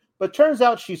little bit, but turns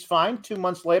out she's fine. 2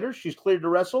 months later, she's cleared to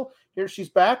wrestle. Here she's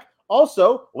back.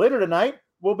 Also, later tonight,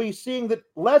 we'll be seeing that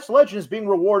Lash Legend is being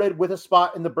rewarded with a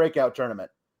spot in the breakout tournament.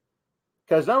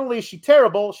 Because not only is she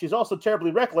terrible, she's also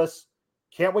terribly reckless.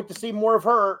 Can't wait to see more of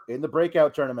her in the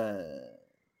breakout tournament.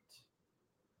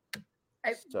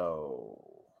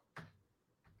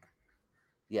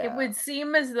 Yeah. It would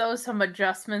seem as though some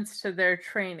adjustments to their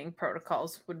training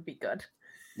protocols would be good.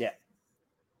 Yeah.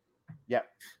 Yeah.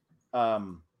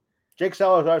 Jake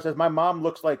Salazar says, my mom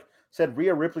said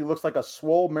Rhea Ripley looks like a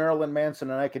swole Marilyn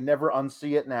Manson, and I can never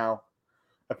unsee it now.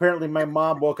 Apparently, my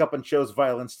mom woke up and chose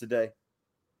violence today.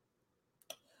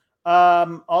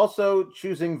 Also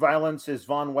choosing violence is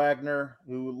Von Wagner,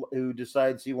 who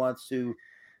decides he wants to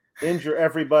injure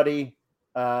everybody.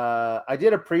 I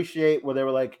did appreciate where they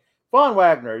were like, Von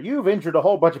Wagner, you've injured a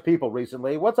whole bunch of people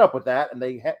recently. What's up with that? And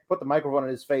they put the microphone in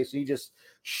his face, and he just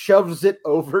shoves it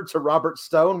over to Robert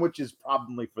Stone, which is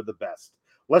probably for the best.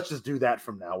 Let's just do that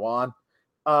from now on.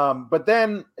 But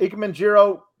then Ike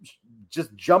Manjiro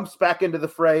just jumps back into the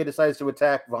fray, decides to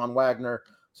attack Von Wagner.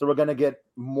 So we're going to get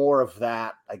more of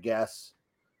that, I guess.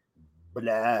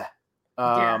 Blah.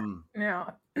 Yeah.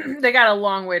 They got a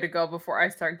long way to go before I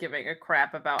start giving a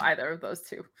crap about either of those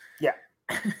two. Yeah.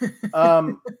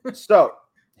 So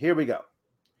here we go.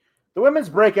 The women's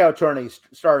breakout tourney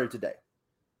started today.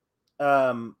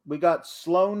 We got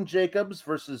Sloane Jacobs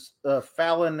versus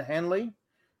Fallon Henley.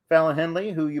 Fallon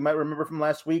Henley, who you might remember from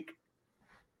last week,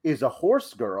 is a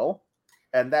horse girl.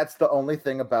 And that's the only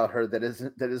thing about her that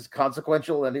is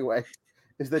consequential anyway,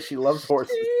 is that she loves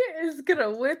horses. She is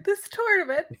gonna win this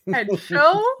tournament and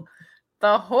show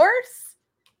the horse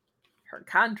her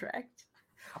contract.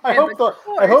 I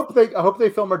hope they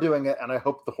film her doing it, and I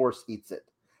hope the horse eats it,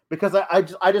 because I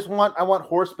want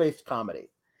horse-based comedy.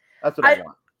 That's what I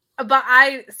want. But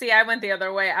I went the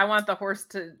other way. I want the horse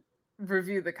to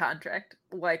review the contract,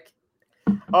 like.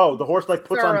 Oh, the horse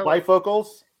puts on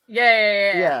bifocals.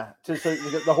 Yeah. So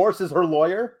the horse is her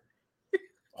lawyer.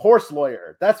 Horse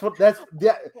lawyer. That's.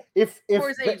 Yeah.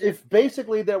 If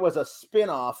basically there was a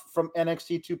spin-off from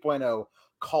NXT 2.0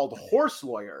 called Horse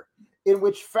Lawyer, in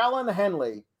which Fallon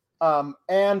Henley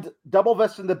and Double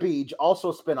Vest and the Beach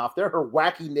also spin off. They're her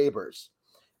wacky neighbors,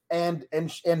 and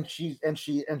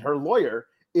her lawyer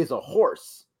is a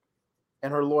horse,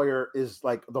 and her lawyer is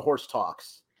like the horse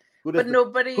talks.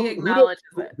 Nobody acknowledges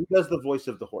it. Who does the voice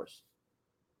of the horse?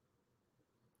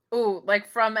 Oh, like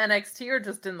from NXT or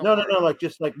just in the No.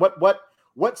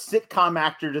 What sitcom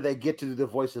actor do they get to do the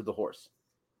voice of the horse?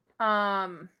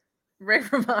 Ray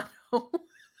Romano.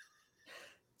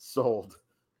 Sold.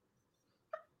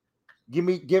 Give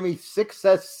me six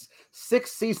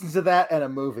seasons of that and a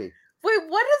movie. Wait,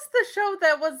 what is the show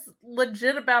that was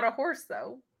legit about a horse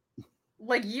though?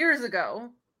 Like years ago.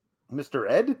 Mr.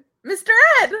 Ed? Mr.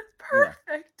 Ed! Perfect.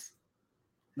 Yeah.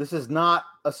 This is not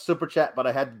a super chat, but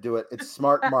I had to do it. It's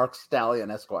Smart Mark Stallion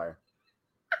Esquire.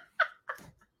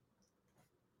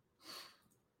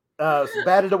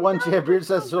 Batted at one champion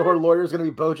says so her lawyer is going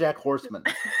to be BoJack Horseman.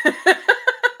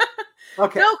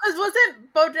 Okay. No, because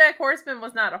wasn't BoJack Horseman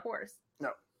was not a horse. No.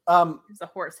 It was a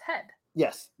horse head.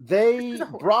 Yes. They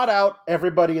brought out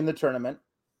everybody in the tournament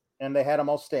and they had them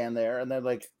all stand there and they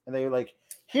were like,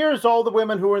 here's all the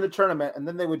women who were in the tournament. And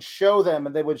then they would show them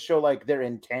and they would show like their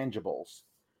intangibles.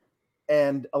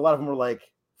 And a lot of them were like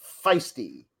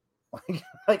feisty.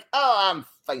 like, oh, I'm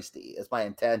feisty as my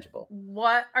intangible.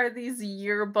 What are these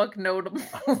yearbook notables?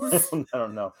 I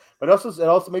don't know. But it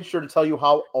also made sure to tell you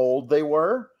how old they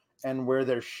were and where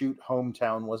their shoot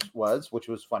hometown was, which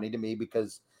was funny to me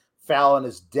because Fallon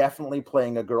is definitely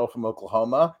playing a girl from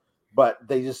Oklahoma, but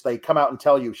they come out and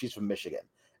tell you she's from Michigan.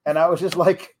 And I was just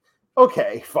like,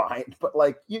 okay, fine. But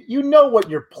like, you know what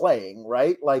you're playing,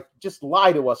 right? Like, just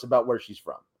lie to us about where she's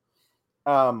from.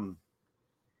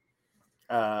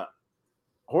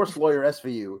 Horse lawyer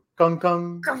SVU. Kung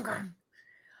kung. Kung kung.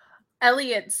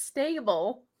 Elliot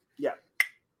Stable. Yeah.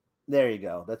 There you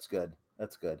go. That's good.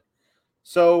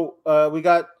 So we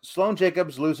got Sloane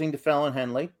Jacobs losing to Fallon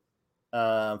Henley.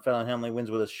 Fallon Henley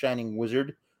wins with a Shining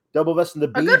Wizard. Double Vest and the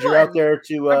Beach are out there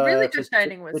to a really good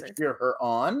Shining Wizard. cheer her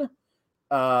on.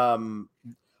 I'm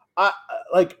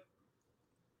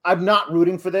not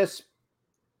rooting for this,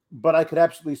 but I could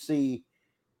absolutely see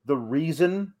the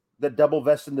reason that Double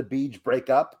Vest and the Beach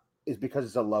break up is because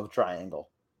it's a love triangle.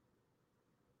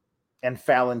 And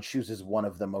Fallon chooses one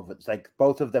of them over. It's like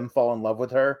both of them fall in love with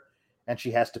her, and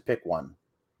she has to pick one.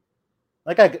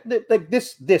 Like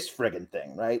this friggin'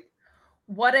 thing, right?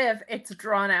 What if it's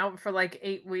drawn out for like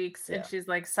 8 weeks and she's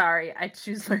like, sorry, I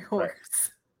choose my horse.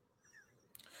 Right.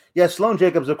 Yeah, Sloane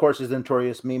Jacobs, of course, is the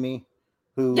notorious Mimi,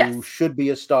 who should be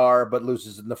a star, but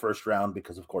loses in the first round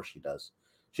because, of course, she does.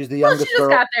 She's the youngest she just girl.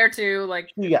 got there too.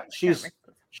 Like, yeah, she's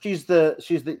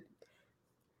the.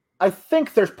 I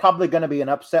think there's probably going to be an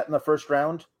upset in the first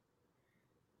round,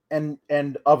 and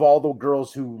of all the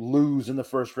girls who lose in the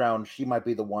first round, she might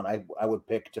be the one I would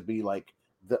pick to be like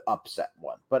the upset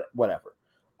one. But whatever.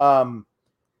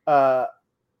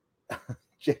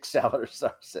 Jake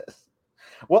Salazar says,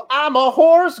 "Well, I'm a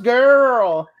horse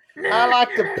girl. I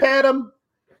like to pet them.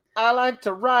 I like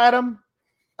to ride them.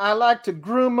 I like to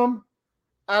groom them.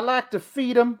 I like to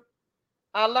feed them.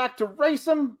 I like to race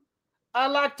them. I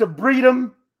like to breed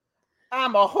them.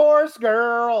 I'm a horse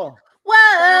girl."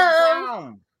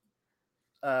 Whoa!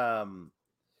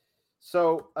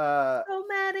 So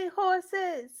many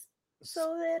horses,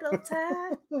 so little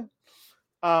time.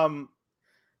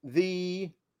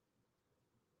 The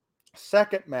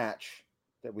second match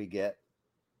that we get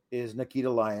is Nikita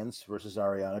Lyons versus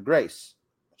Ariana Grace,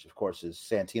 which of course is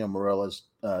Santino Marella's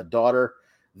daughter.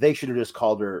 They should have just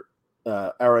called her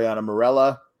Ariana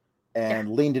Marella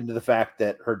and leaned into the fact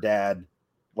that her dad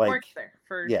worked there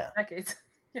for decades.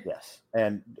 Yes.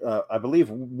 And I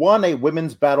believe won a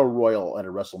women's battle royal at a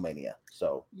WrestleMania.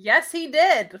 So yes, he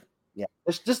did. Yeah.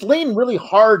 Just lean really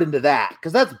hard into that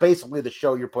because that's basically the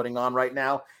show you're putting on right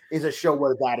now is a show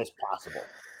where that is possible.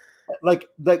 Like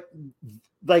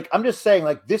I'm just saying,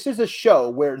 like, this is a show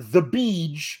where the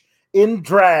Beach in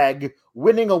drag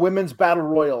winning a women's battle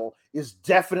royal is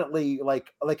definitely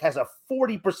like has a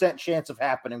 40% chance of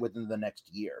happening within the next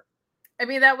year. I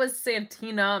mean, that was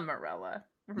Santina Marella.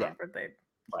 Remember they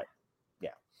right.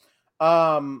 Yeah.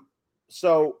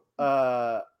 So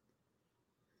Ariana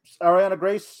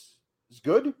Grace is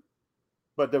good,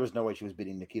 but there was no way she was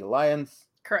beating Nikita Lyons.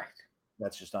 Correct.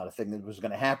 That's just not a thing that was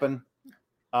going to happen.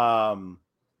 Shaw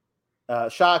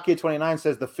Kid 29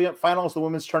 says the finals of the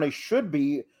women's tourney should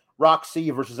be Roxy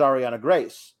versus Ariana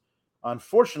Grace.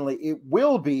 Unfortunately, it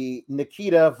will be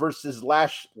Nikita versus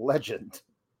Lash Legend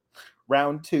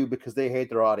round 2 because they hate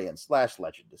their audience. Lash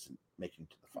Legend isn't making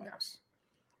to the finals.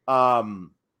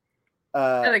 And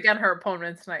again, her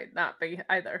opponents might not be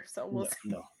either. So we'll see.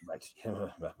 No, right.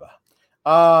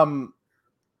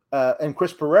 And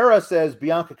Chris Pereira says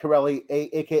Bianca Corelli,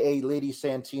 aka Lady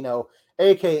Santino,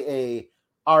 aka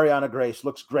Ariana Grace,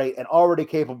 looks great and already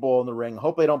capable in the ring.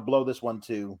 Hope they don't blow this one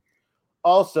too.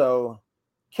 Also,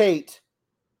 Kate,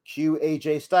 cue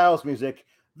AJ Styles music.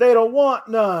 They don't want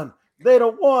none. They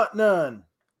don't want none.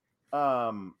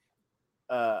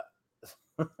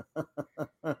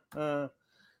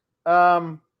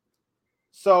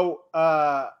 So,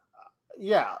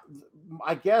 yeah,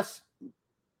 I guess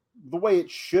the way it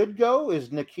should go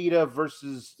is Nikita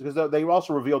versus, because they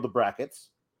also revealed the brackets.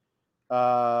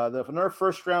 Their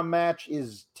first round match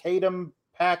is Tatum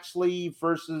Paxley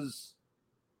versus,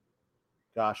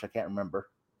 gosh, I can't remember.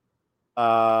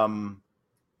 And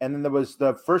then there was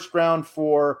the first round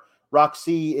for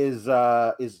Roxy is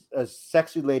a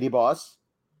Sexy Lady Boss.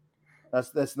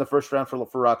 That's in the first round for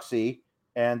Roxy,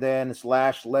 and then it's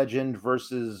Lash Legend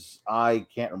versus I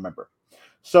can't remember.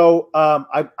 So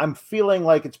I'm feeling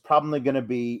like it's probably going to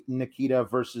be Nikita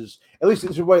versus, at least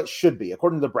this is the way it should be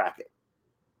according to the bracket.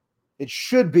 It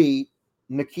should be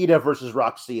Nikita versus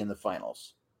Roxy in the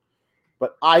finals,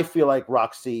 but I feel like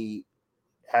Roxy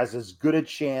has as good a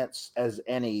chance as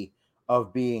any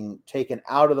of being taken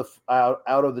out of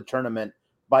the tournament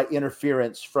by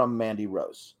interference from Mandy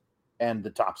Rose and the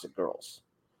Toxic Girls,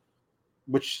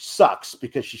 which sucks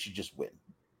because she should just win.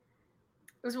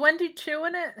 Was Wendy Chu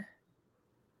in it?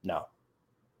 No.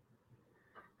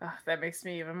 Oh, that makes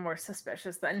me even more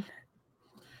suspicious then.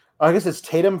 I guess it's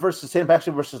Tatum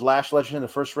Paxley versus Lash Legend in the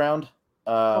first round.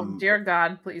 Oh dear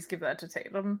God, please give that to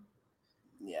Tatum.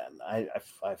 Yeah,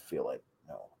 I feel like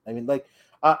no. I mean, like,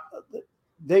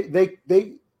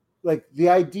 they like the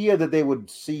idea that they would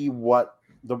see what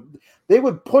they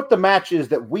would put the matches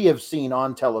that we have seen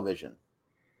on television,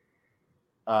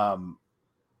 and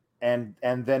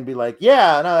then be like,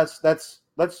 yeah, no,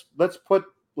 let's put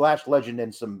Lash Legend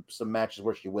in some matches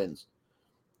where she wins.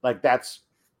 Like that's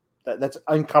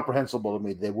incomprehensible to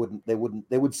me. They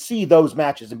would see those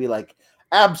matches and be like,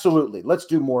 absolutely, let's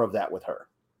do more of that with her.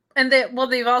 And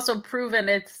they've also proven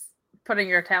it's putting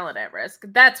your talent at risk.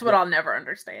 That's what I'll never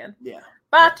understand. Yeah.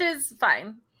 Botches,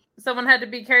 fine. Someone had to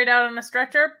be carried out on a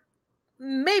stretcher.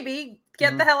 Maybe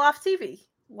get the hell off TV.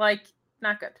 Like,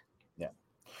 not good. Yeah.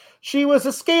 She was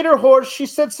a skater horse. She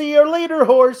said, see you later,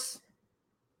 horse.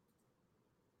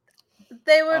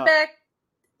 They were back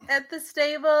at the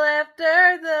stable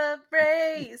after the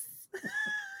race.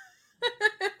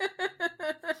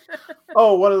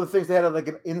 Oh, one of the things they had like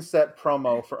an inset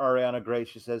promo for Ariana Grey.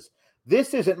 She says,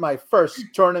 this isn't my first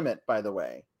tournament, by the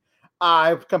way.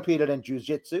 I've competed in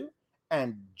jiu-jitsu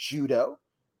and judo,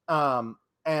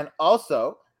 and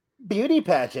also beauty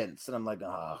pageants. And I'm like,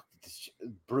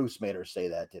 Bruce made her say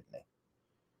that, didn't he?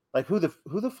 Like, who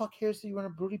the fuck cares that you run a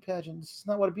beauty pageant? This is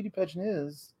not what a beauty pageant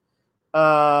is.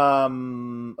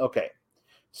 Okay.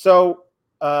 So,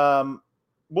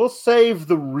 we'll save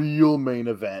the real main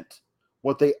event,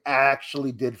 what they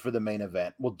actually did for the main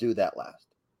event. We'll do that last.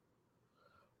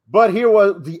 But here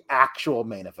was the actual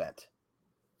main event.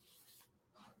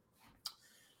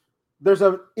 There's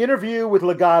an interview with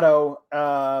Legato.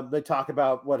 They talk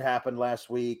about what happened last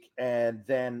week, and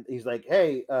then he's like,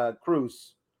 hey,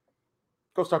 Cruz,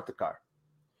 go start the car.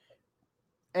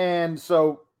 And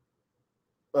so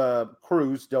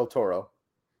Cruz Del Toro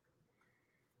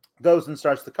goes and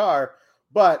starts the car,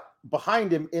 but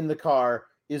behind him in the car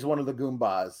is one of the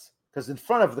Goombas, because in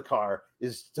front of the car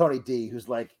is Tony D, who's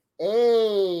like,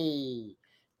 hey,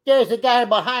 there's a guy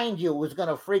behind you who's going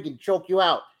to freaking choke you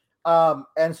out.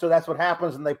 And so that's what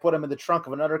happens, and they put him in the trunk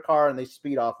of another car, and they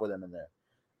speed off with him in there.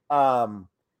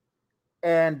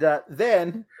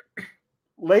 Then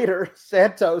later,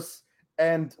 Santos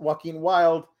and Joaquin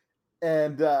Wilde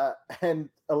and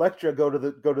Elektra go to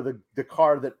the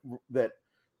car that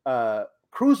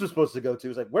Cruz was supposed to go to.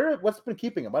 He's like, what's been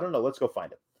keeping him? I don't know. Let's go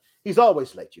find him. He's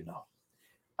always late, you know.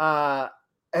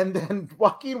 And then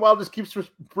Joaquin Wilde just keeps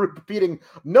repeating,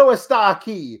 no está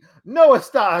aquí, no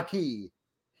está aquí.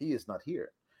 He is not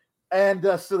here. And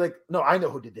so like, no, I know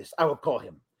who did this. I will call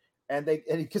him. And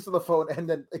he kisses on the phone, and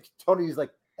then Tony's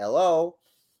like, hello,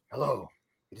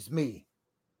 it is me.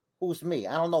 Who's me?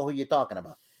 I don't know who you're talking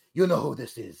about. You know who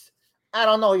this is. I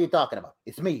don't know who you're talking about.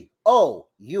 It's me. Oh,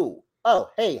 you. Oh,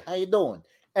 hey, how you doing?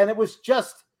 And it was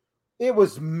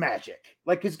magic.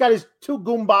 Like, he's got his two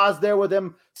Goombas there with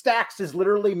him. Stax is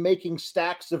literally making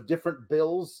stacks of different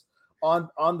bills on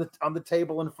the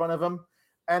table in front of him.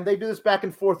 And they do this back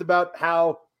and forth about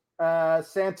how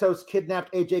Santos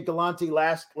kidnapped AJ Galante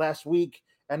last week,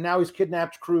 and now he's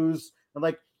kidnapped Cruz. And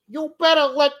like, you better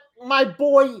let my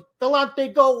boy Galante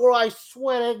go, or I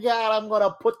swear to God, I'm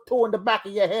gonna put two in the back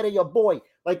of your head of your boy.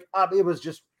 Like, it was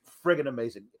just friggin'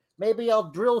 amazing. Maybe I'll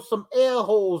drill some air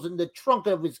holes in the trunk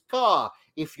of his car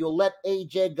if you let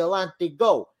AJ Galante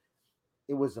go.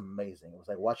 It was amazing. It was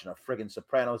like watching a friggin'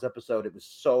 Sopranos episode. It was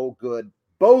so good.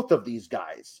 Both of these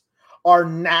guys are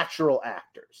natural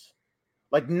actors.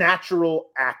 Like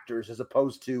natural actors as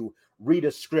opposed to read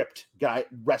a script guy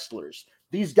wrestlers.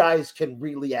 These guys can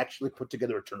really actually put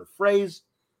together a turn of phrase.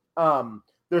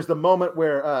 There's the moment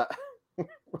where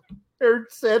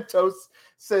Santos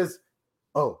says,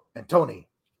 oh, and Tony,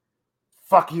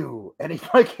 fuck you. And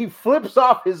he flips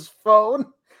off his phone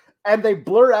and they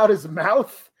blur out his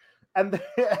mouth. And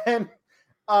then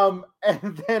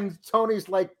Tony's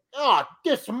like, oh,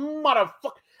 this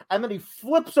motherfucker. And then he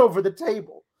flips over the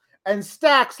table. And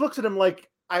Stax looks at him like,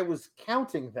 I was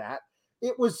counting that.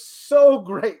 It was so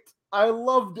great. I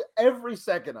loved every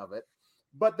second of it.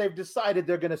 But they've decided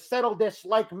they're going to settle this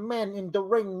like men in the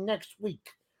ring next week.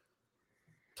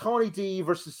 Tony D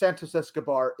versus Santos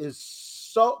Escobar is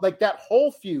so, like, that whole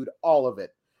feud, all of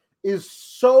it, is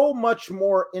so much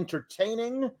more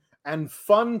entertaining and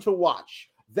fun to watch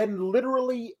than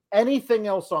literally anything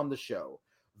else on the show.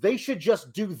 They should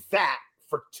just do that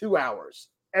for 2 hours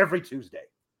every Tuesday.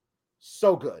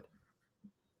 So good.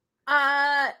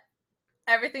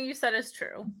 Everything you said is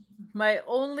true. My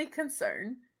only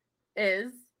concern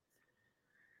is,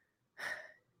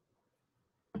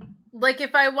 like,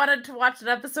 if I wanted to watch an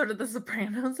episode of The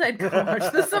Sopranos, I'd go watch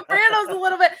The Sopranos a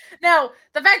little bit. Now,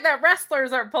 the fact that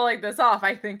wrestlers are pulling this off,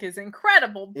 I think, is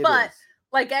incredible. But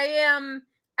like, I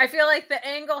feel like the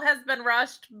angle has been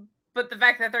rushed, but the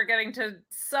fact that they're getting to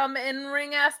some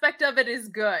in-ring aspect of it is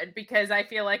good, because I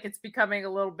feel like it's becoming a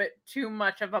little bit too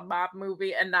much of a mob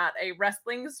movie and not a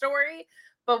wrestling story.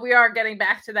 But we are getting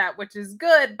back to that, which is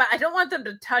good. But I don't want them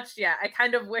to touch yet. I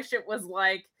kind of wish it was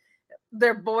like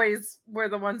their boys were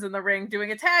the ones in the ring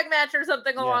doing a tag match or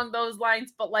something along those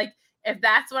lines. But like, if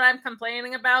that's what I'm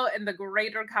complaining about in the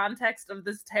greater context of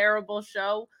this terrible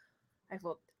show, I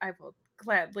will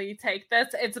gladly take this.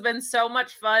 It's been so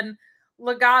much fun.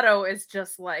 Legato is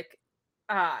just like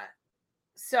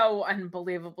so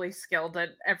unbelievably skilled at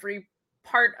every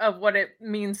part of what it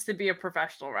means to be a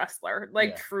professional wrestler,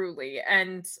 like truly.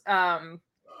 And I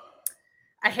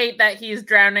hate that he's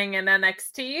drowning in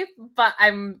NXT, but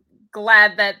I'm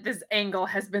glad that this angle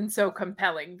has been so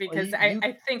compelling, because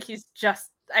I think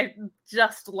I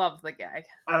just love the guy.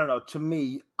 I don't know. To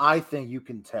me, I think you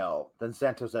can tell that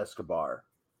Santos Escobar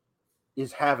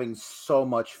is having so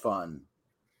much fun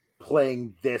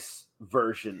playing this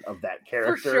version of that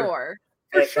character. For sure.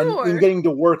 And getting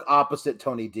to work opposite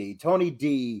Tony D. Tony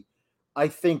D, I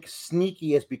think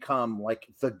Sneaky has become like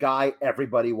the guy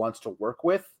everybody wants to work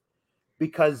with,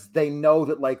 because they know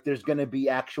that, like, there's going to be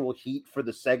actual heat for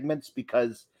the segments,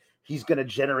 because he's going to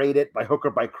generate it by hook or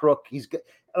by crook. He's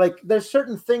like, there's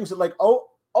certain things that, like,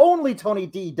 only Tony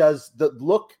D does. The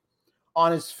look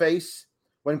on his face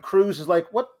when Cruz is like,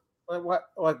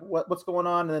 what's going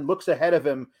on? And then looks ahead of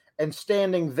him, and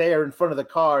standing there in front of the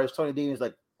car is Tony D. And he's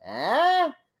like,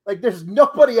 like, there's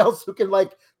nobody else who can,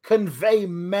 like, convey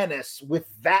menace with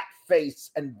that face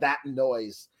and that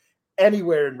noise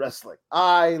anywhere in wrestling.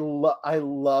 I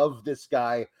love this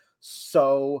guy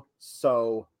so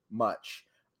much.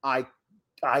 I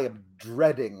am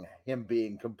dreading him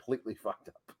being completely fucked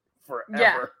up forever.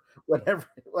 Yeah. Whenever,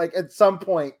 like, at some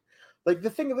point, like, the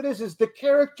thing of it is the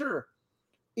character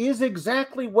is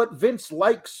exactly what Vince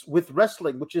likes with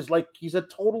wrestling, which is, like, he's a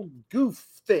total goof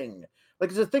thing. Like,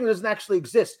 it's a thing that doesn't actually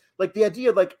exist. Like, the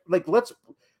idea,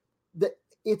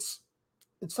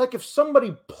 it's like if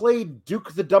somebody played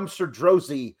Duke the Dumpster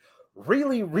Drozy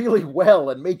really, really well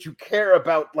and made you care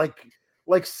about, like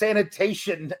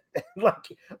sanitation. like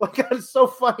it's so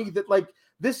funny that, like,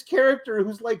 this character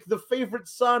who's like the favorite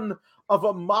son of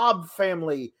a mob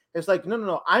family is like,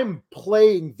 no, I'm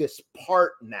playing this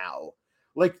part now.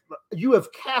 Like, you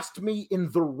have cast me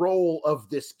in the role of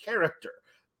this character.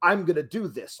 I'm going to do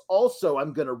this. Also,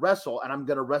 I'm going to wrestle, and I'm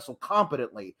going to wrestle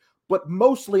competently. But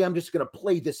mostly, I'm just going to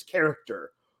play this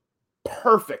character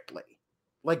perfectly.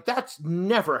 Like, that's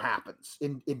never happens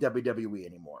in WWE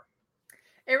anymore.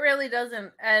 It really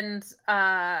doesn't. And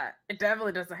it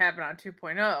definitely doesn't happen on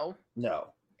 2.0. No.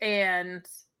 And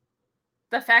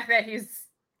the fact that he's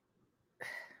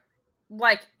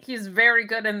very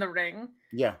good in the ring.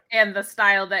 Yeah. And the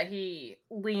style that he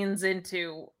leans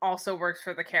into also works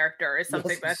for the character is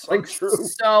something that's so, like, true.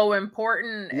 So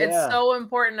important. Yeah. It's so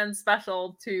important and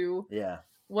special to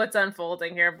what's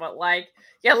unfolding here. But, like,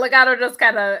 Legato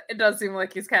it does seem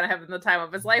like he's kind of having the time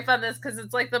of his life on this, because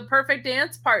it's like the perfect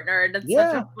dance partner, and it's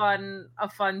such a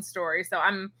fun story. So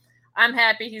I'm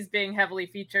happy he's being heavily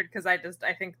featured, because I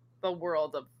think the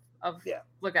world of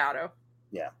Legato.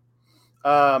 Yeah.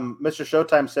 Mr.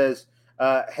 Showtime says,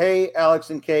 hey,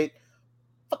 Alex and Kate,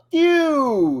 fuck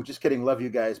you. Just kidding. Love you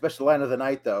guys. Best line of the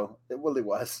night, though. It really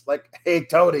was. Like, hey,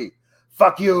 Tony,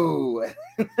 fuck you.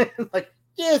 Like,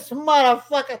 yes,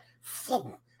 motherfucker.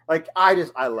 Like, I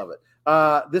love it.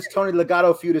 This Tony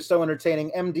Legato feud is so entertaining.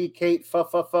 MD Kate, for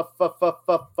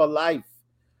life.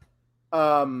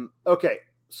 Okay,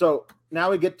 so now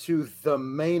we get to the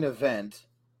main event.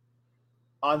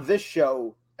 On this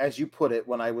show, as you put it,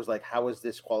 when I was like, how does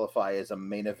this qualify as a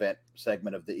main event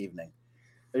segment of the evening?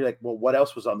 And you're like, well, what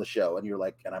else was on the show? And you're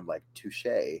like, and I'm like, touche.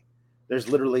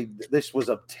 This was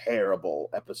a terrible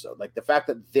episode. Like the fact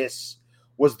that this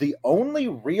was the only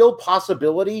real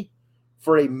possibility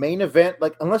for a main event,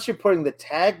 like unless you're putting the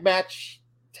tag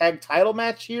title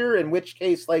match here, in which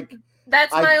case, like,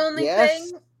 that's my only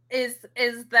thing is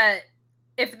that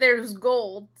if there's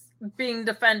gold being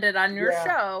defended on your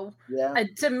show,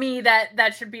 to me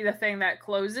that should be the thing that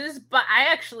closes. But I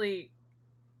actually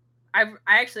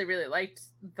really liked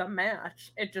the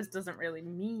match. It just doesn't really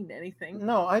mean anything.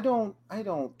 No, I don't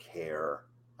care.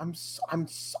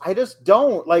 I just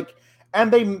don't like.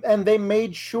 And they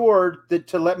made sure that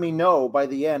to let me know by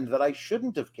the end that I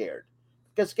shouldn't have cared.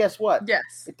 Because guess what?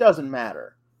 Yes. It doesn't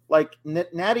matter. Like,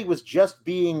 Natty was just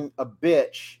being a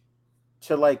bitch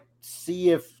to, like,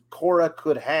 see if Cora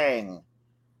could hang.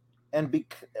 And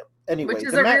anyway. Which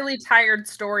is a really tired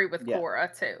story with Cora,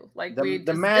 too. Like, we just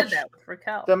did that with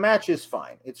Raquel. The match is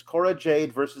fine. It's Cora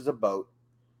Jade versus a boat.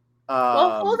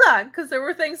 Well, hold on, because there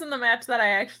were things in the match that I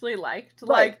actually liked.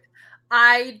 Right. Like,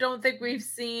 I don't think we've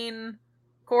seen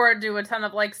Cora do a ton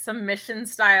of like submission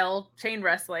style chain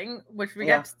wrestling, which we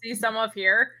get to see some of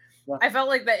here. Yeah. I felt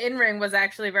like the in-ring was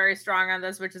actually very strong on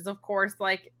this, which is of course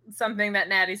like something that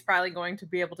Natty's probably going to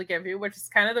be able to give you, which is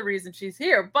kind of the reason she's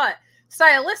here. But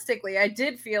stylistically, I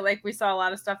did feel like we saw a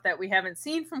lot of stuff that we haven't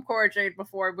seen from Cora Jade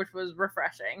before, which was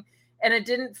refreshing. And it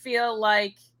didn't feel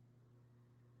like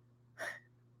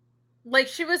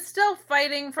she was still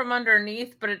fighting from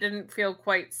underneath, but it didn't feel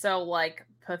quite so like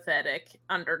pathetic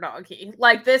underdoggy.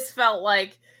 Like this felt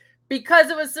like,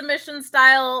 because it was submission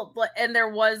style and there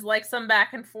was like some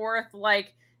back and forth,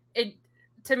 like it,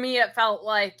 to me, it felt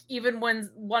like even when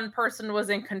one person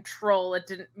was in control, it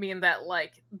didn't mean that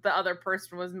like the other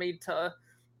person was made to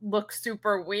look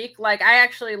super weak. Like I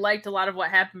actually liked a lot of what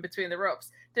happened between the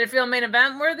ropes. Did it feel main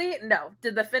event worthy? No.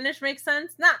 Did the finish make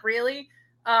sense? Not really.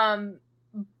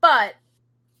 But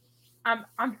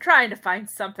I'm trying to find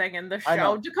something in the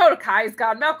show. Dakota Kai's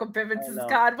gone. Malcolm Bivens is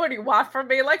gone. What do you want from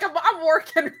me? Like I'm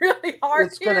working really hard.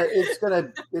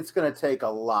 It's gonna take a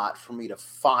lot for me to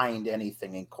find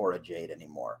anything in Cora Jade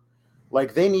anymore.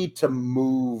 Like they need to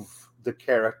move the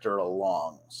character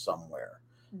along somewhere.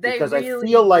 Because I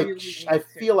feel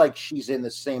like she's in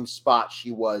the same spot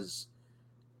she was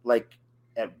like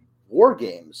at War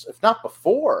Games, if not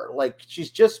before. Like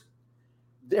she's just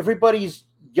everybody's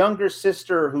younger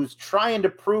sister who's trying to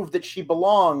prove that she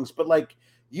belongs, but like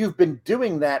you've been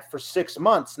doing that for 6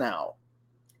 months now.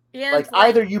 Yeah, like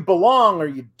either you belong or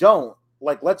you don't.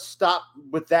 Like let's stop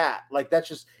with that. Like that's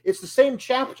just, it's the same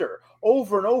chapter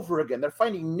over and over again. They're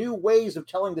finding new ways of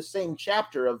telling the same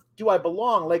chapter of do I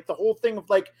belong? Like the whole thing of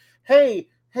like, hey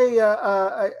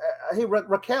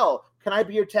Raquel, can I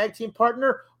be your tag team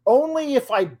partner? Only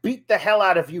if I beat the hell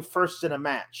out of you first in a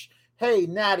match. Hey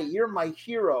Natty, you're my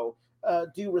hero.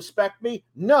 Do you respect me?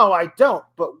 No, I don't.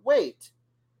 But wait,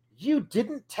 you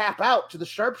didn't tap out to the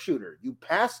sharpshooter. You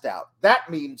passed out. That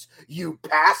means you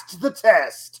passed the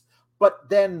test. But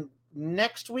then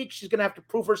next week, she's going to have to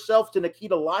prove herself to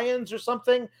Nikita Lyons or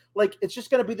something. Like, it's just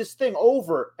going to be this thing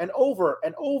over and over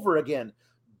and over again.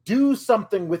 Do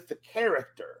something with the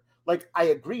character. Like, I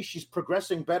agree she's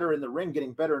progressing better in the ring,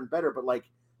 getting better and better. But, like,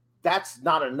 that's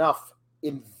not enough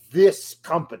in this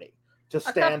company to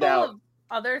stand out.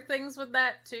 Other things with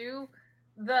that too,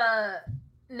 the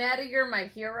Natty, you're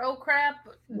my hero crap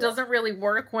doesn't really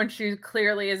work when she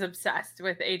clearly is obsessed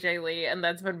with AJ Lee, and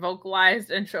that's been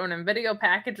vocalized and shown in video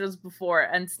packages before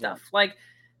and stuff. Like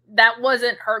that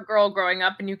wasn't her girl growing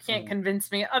up, and you can't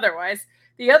convince me otherwise.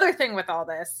 The other thing with all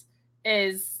this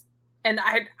is, and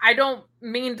I don't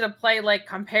mean to play like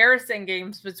comparison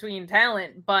games between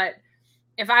talent, but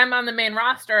if I'm on the main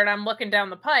roster and I'm looking down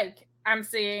the pike, I'm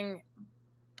seeing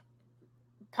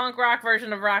punk rock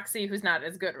version of Roxy who's not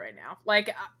as good right now.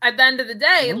 Like at the end of the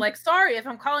day, like sorry, if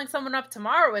I'm calling someone up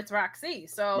tomorrow, it's Roxy.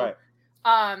 So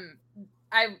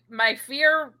my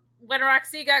fear when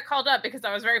Roxy got called up, because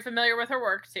I was very familiar with her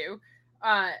work too,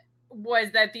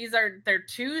 was that they're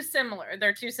too similar.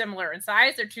 They're too similar in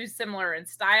size, they're too similar in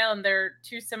style, and they're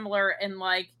too similar in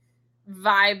like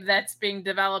vibe that's being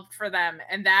developed for them.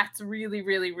 And that's really,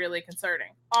 really, really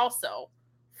concerning. Also,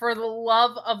 for the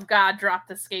love of God, drop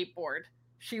the skateboard.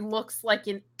 She looks like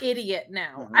an idiot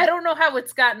now. I don't know how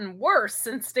it's gotten worse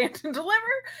since Stand and Deliver.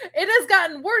 It has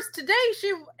gotten worse. Today,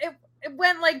 it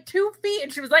went like 2 feet,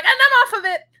 and she was like, and I'm off of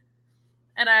it.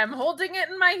 And I'm holding it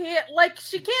in my hand. Like,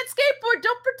 she can't skateboard.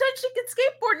 Don't pretend she can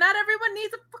skateboard. Not everyone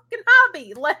needs a fucking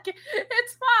hobby. Like,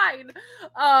 it's fine.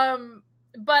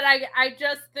 But I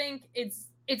just think it's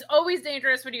always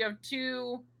dangerous when you have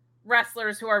two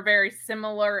wrestlers who are very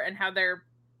similar in how they're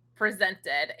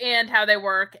presented and how they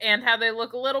work and how they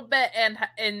look a little bit and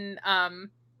in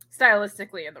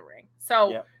stylistically in the ring.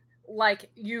 So like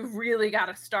you really got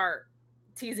to start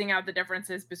teasing out the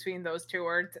differences between those two,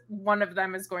 or one of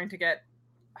them is going to get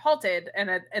halted. And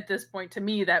at this point, to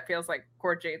me, that feels like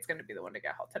Cora Jade's going to be the one to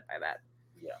get halted by that.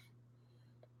 Yeah,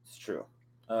 it's true.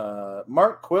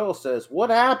 Mark Quill says, what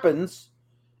happens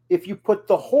if you put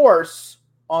the horse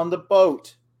on the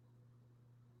boat?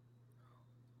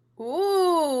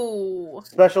 Ooh.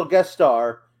 Special guest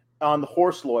star on the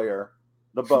horse lawyer,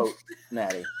 the boat,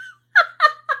 Natty.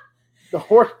 The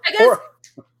horse. I guess,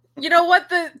 you know what?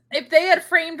 If they had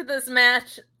framed this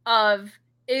match of,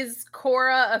 is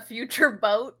Cora a future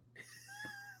boat?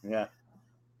 Yeah.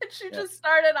 And she just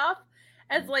started off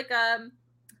as like a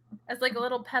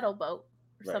little pedal boat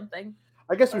or something.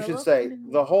 I guess we should say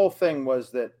the whole thing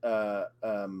was that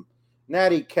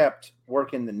Natty kept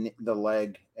working the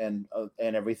leg and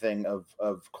everything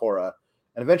of Cora,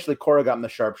 and eventually Cora got in the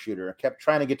sharpshooter, kept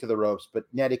trying to get to the ropes, but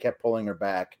Natty kept pulling her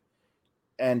back,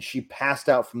 and she passed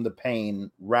out from the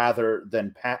pain rather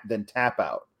than tap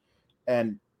out.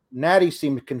 And Natty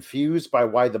seemed confused by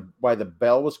why the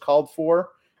bell was called for,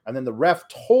 and then the ref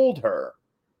told her,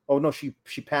 "Oh no, she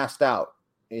passed out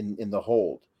in the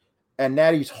hold." And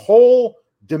Natty's whole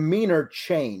demeanor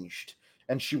changed,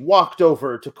 and she walked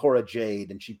over to Cora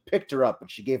Jade and she picked her up and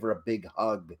she gave her a big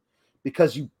hug,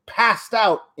 because you passed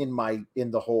out in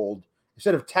the hold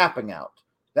instead of tapping out.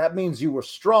 That means you were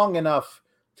strong enough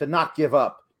to not give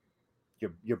up.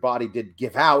 Your body did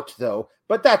give out though,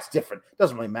 but that's different.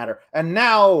 Doesn't really matter. And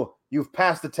now you've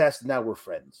passed the test and now we're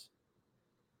friends.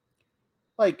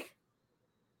 Like,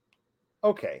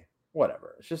 okay,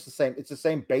 whatever. It's just the same. It's the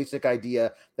same basic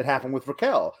idea that happened with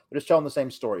Raquel. They're just telling the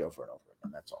same story over and over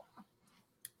again. That's all.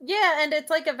 Yeah, and it's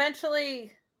like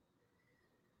eventually,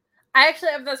 I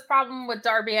actually have this problem with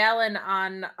Darby Allin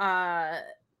on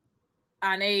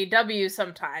AEW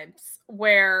sometimes,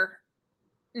 where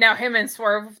now him and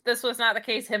Swerve, this was not the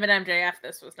case. Him and MJF,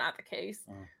 this was not the case.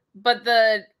 But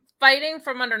the fighting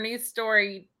from underneath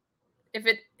story,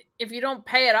 if you don't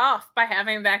pay it off by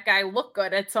having that guy look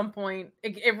good at some point,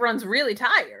 it runs really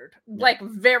tired, like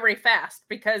very fast,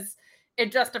 because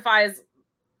it justifies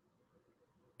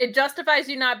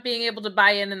you not being able to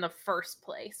buy in the first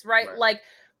place, right? Like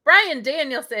Bryan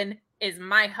Danielson is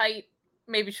my height,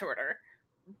 maybe shorter,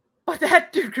 but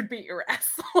that dude could beat your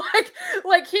ass.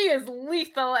 like he is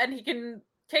lethal and he can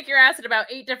kick your ass in about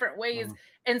 8 different ways.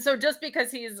 And so just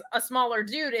because he's a smaller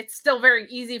dude, it's still very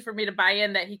easy for me to buy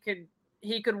in that he could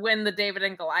win the David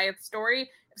and Goliath story.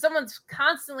 If someone's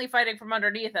constantly fighting from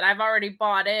underneath it, I've already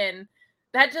bought in.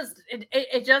 That just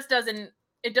it just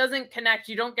doesn't connect.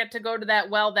 You don't get to go to that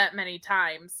well that many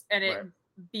times and it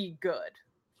be good.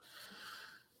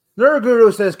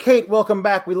 Nurguru says, Kate, welcome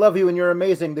back. We love you and you're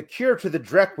amazing. The cure to the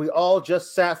dreck we all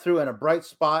just sat through in a bright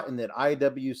spot in that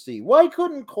IWC. Why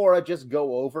couldn't Cora just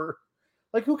go over?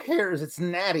 Like, who cares? It's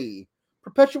Natty.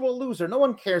 Perpetual loser. No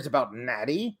one cares about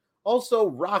Natty. Also,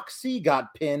 Roxy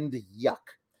got pinned. Yuck.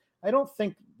 I don't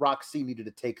think Roxy needed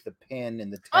to take the pin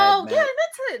in the tag match. Yeah,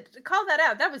 that's it. Call that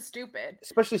out. That was stupid.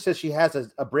 Especially since she has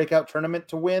a breakout tournament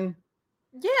to win.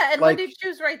 Yeah, and Wendy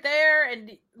Chu's right there,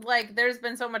 and like there's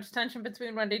been so much tension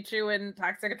between Wendy Chu and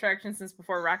Toxic Attraction since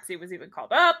before Roxy was even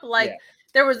called up.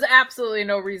 There was absolutely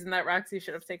no reason that Roxy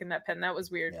should have taken that pin. That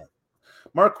was weird. Yeah.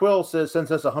 Mark Quill sends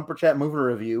us a Humper Chat movie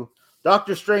review.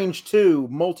 Doctor Strange 2,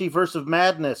 Multiverse of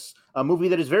Madness, a movie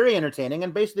that is very entertaining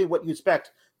and basically what you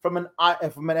expect from an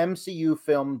MCU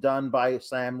film done by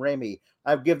Sam Raimi.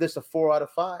 I give this a 4 out of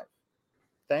 5.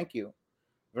 Thank you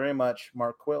very much,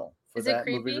 Mark Quill. Is it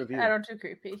creepy? I don't do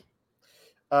creepy.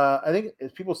 I think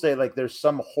people say like there's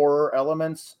some horror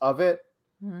elements of it.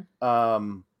 But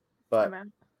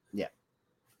yeah.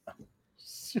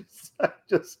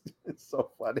 It's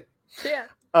so funny. Yeah.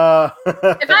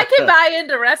 If I can buy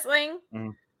into wrestling,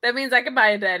 that means I can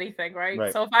buy into anything,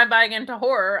 right? So if I'm buying into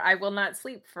horror, I will not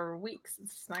sleep for weeks.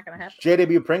 It's just not going to happen.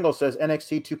 JW Pringle says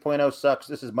NXT 2.0 sucks.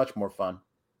 This is much more fun.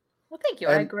 Well, thank you.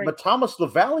 I agree. But Thomas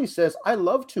LaValle says, I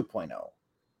love 2.0.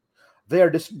 They are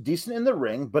decent in the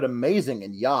ring, but amazing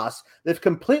in Yas. They've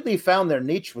completely found their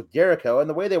niche with Jericho, and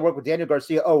the way they work with Daniel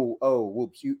Garcia.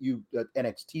 Whoops, you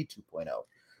NXT 2.0.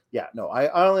 Yeah, no,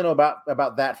 I only know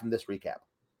about that from this recap.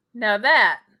 Now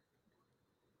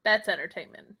that's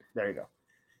entertainment. There you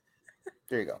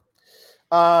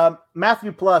go.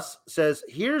 Matthew Plus says,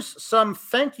 here's some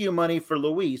thank you money for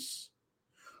Luis.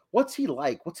 What's he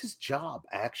like? What's his job,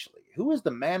 actually? Who is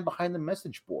the man behind the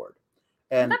message board?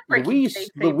 And Luis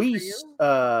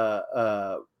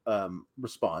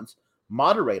responds,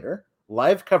 moderator,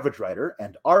 live coverage writer,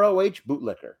 and ROH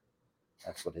bootlicker.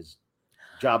 That's what his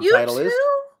job You title too? is.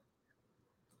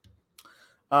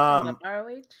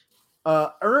 ROH?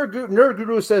 Nerd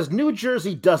Guru says New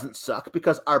Jersey doesn't suck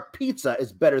because our pizza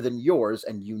is better than yours,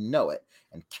 and you know it.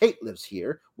 And Kate lives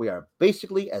here. We are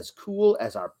basically as cool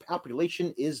as our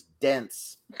population is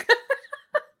dense.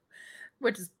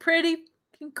 Which is pretty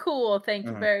cool. Thank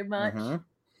you very much.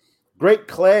 Great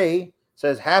Clay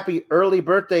says, happy early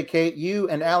birthday, Kate. You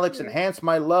and Alex enhance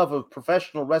my love of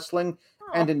professional wrestling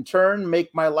and in turn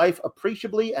make my life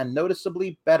appreciably and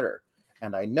noticeably better.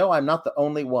 And I know I'm not the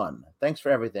only one. Thanks for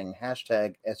everything.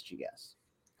 Hashtag SGS.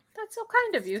 That's so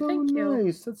kind of you. So Thank you.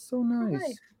 Nice. That's so nice.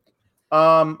 Right.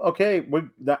 Okay,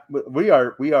 we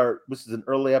are. This is an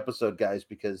early episode, guys,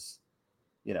 because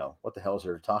what the hell is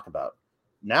there to talk about?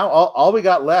 Now all we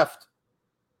got left.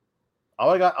 All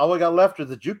I got left is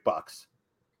the jukebox.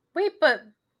 Wait, but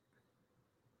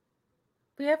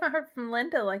we haven't heard from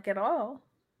Linda at all.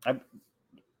 I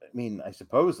mean, I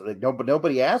suppose but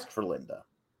nobody asked for Linda.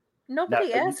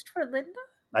 Nobody asked for Linda?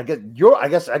 I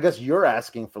guess you're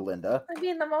asking for Linda. I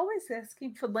mean, I'm always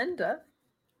asking for Linda.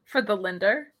 For the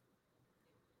Linder.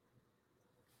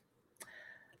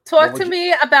 Talk to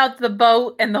me about the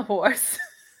boat and the horse.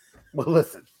 Well,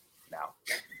 listen. Now,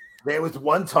 there was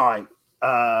one time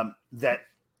that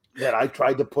I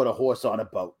tried to put a horse on a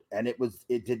boat, and it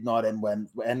did not end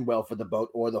well for the boat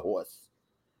or the horse.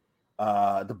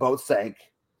 The boat sank,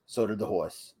 so did the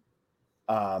horse.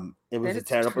 It was a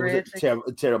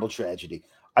terrible tragedy.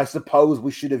 I suppose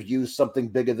we should have used something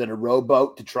bigger than a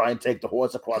rowboat to try and take the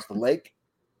horse across the lake.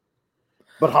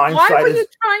 But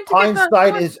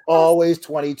hindsight is always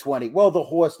 2020. Well, the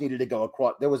horse needed to go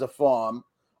across. There was a farm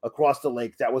across the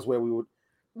lake. That was where we would.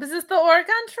 Was this the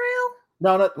Oregon Trail?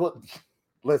 No. Well,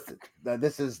 listen,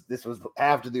 this was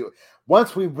after the.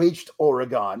 Once we reached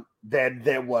Oregon, then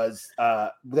there was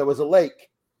a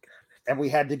lake, and we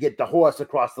had to get the horse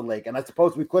across the lake. And I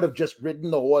suppose we could have just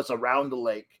ridden the horse around the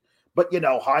lake. But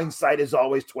hindsight is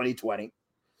always 2020.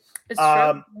 It's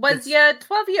true. Was your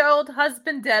 12-year-old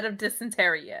husband dead of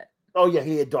dysentery yet? Oh yeah,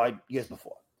 he had died years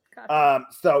before. Gotcha.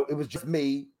 So it was just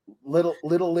me, little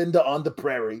Linda on the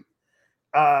prairie,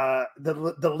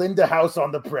 the Linda house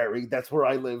on the prairie. That's where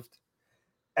I lived,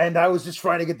 and I was just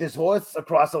trying to get this horse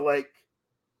across a lake,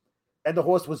 and the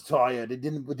horse was tired. We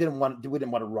didn't want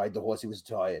to ride the horse. He was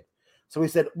tired, so we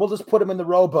said we'll just put him in the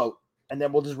rowboat, and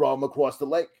then we'll just row him across the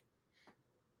lake.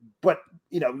 But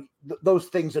those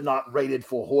things are not rated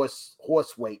for horse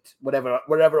weight. Whatever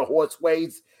a horse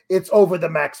weighs, it's over the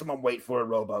maximum weight for a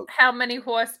rowboat. How many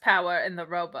horsepower in the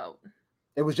rowboat?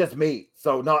 It was just me,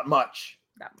 so not much.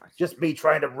 Not much. Just me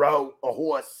trying to row a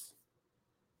horse.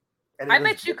 And I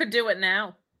bet you could do it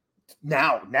now.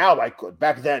 Now I could.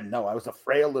 Back then, no, I was a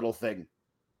frail little thing.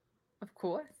 Of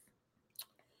course.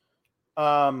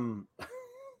 There's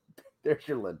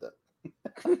your Linda.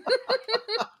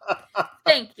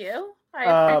 Thank you.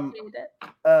 I appreciate it.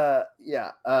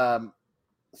 Yeah.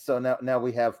 So now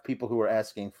we have people who are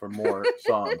asking for more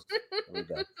songs. There we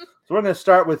go. So we're going to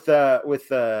start with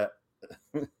the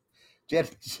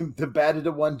batted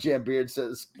to one Jam Beard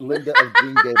says Linda of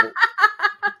Green Gable.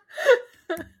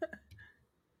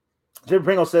 Jim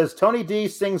Pringle says Tony D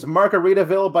sings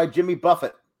Margaritaville by Jimmy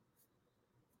Buffett.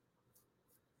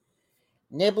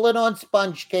 Nibbling on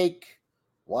sponge cake,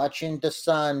 watching the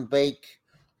sun bake.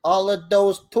 All of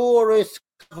those tourists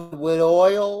covered with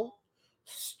oil,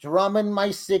 strumming my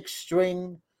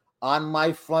 6-string on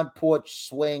my front porch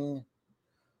swing.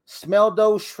 Smell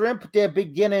those shrimp, they're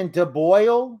beginning to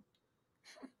boil.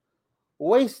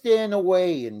 Wasting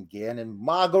away again in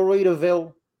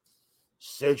Margaritaville,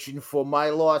 searching for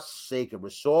my lost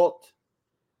sacred salt.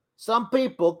 Some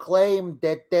people claim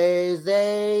that there's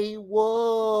a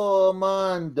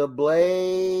woman to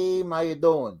blame. How you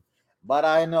doing? But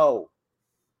I know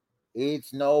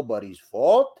it's nobody's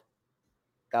fault.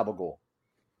 Gabagool.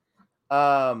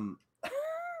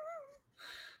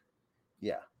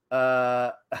 Yeah.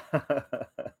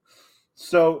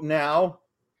 So now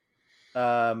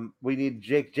we need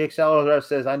Jake Salazar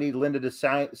says I need Linda to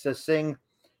sing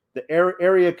the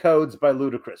area codes by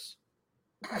Ludacris.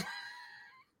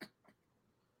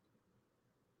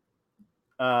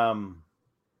 What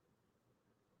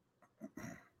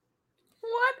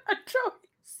a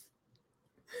choice.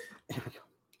 Here we go.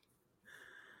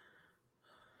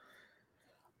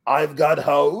 I've got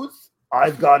hoes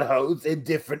in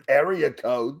different area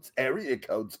codes.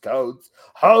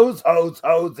 Hoes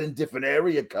in different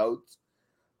area codes.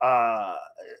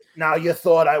 Now you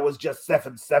thought I was just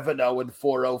 770 and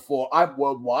 404. I'm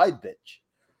worldwide, bitch.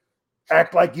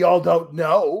 Act like y'all don't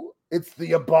know. It's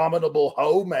the abominable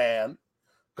hoe man.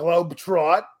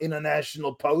 Globetrot,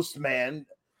 International Postman,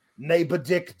 Neighbor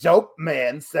Dick Dope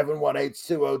Man,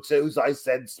 718-202s. I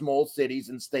said small cities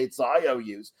and states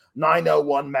IOUs.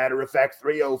 901, matter of fact,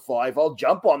 305. I'll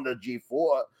jump on the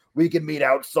G4. We can meet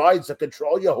outside, so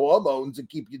control your hormones and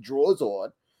keep your drawers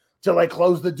on. Till I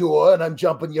close the door and I'm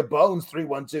jumping your bones.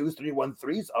 312s,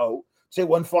 313s,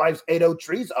 215s,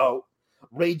 803s,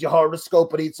 read your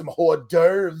horoscope and eat some hors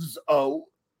d'oeuvres,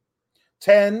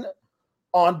 10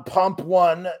 on pump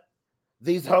 1.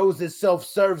 These hoes is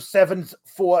self-serve.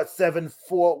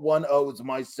 74741 is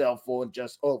my cell phone.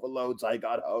 Just overloads. I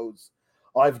got hoes.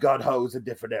 I've got hoes in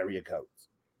different area codes.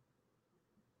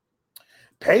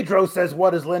 Pedro says, what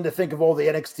does Linda think of all the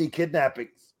NXT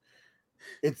kidnappings?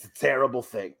 It's a terrible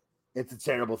thing. It's a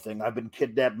terrible thing. I've been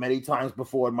kidnapped many times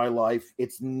before in my life.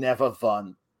 It's never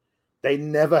fun. They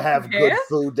never have good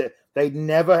food. They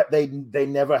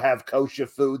never have kosher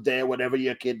food there whenever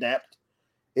you're kidnapped.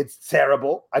 It's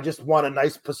terrible. I just want a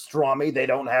nice pastrami. They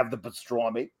don't have the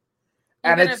pastrami.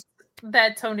 And Even it's if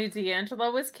that Tony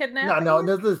D'Angelo was kidnapped. no,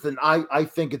 listen, I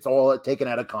think it's all taken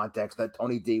out of context that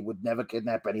Tony D would never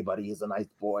kidnap anybody. He's a nice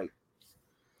boy.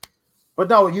 But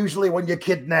no, usually when you're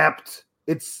kidnapped,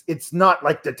 it's not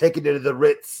like they're taking you to the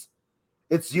Ritz.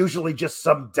 It's usually just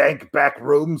some dank back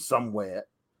room somewhere.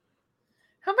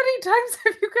 How many times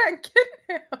have you gotten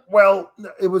kidnapped? Well,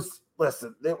 it was my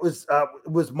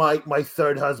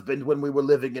third husband when we were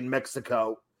living in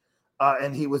Mexico,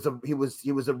 and he was a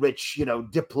rich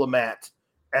diplomat,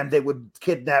 and they would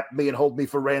kidnap me and hold me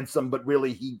for ransom, but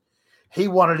really he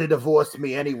wanted to divorce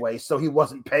me anyway, so he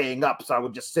wasn't paying up, so I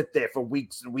would just sit there for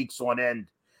weeks and weeks on end,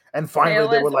 and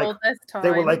finally they were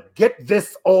like, get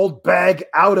this old bag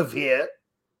out of here,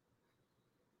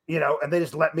 and they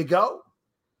just let me go.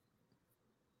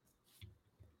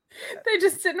 They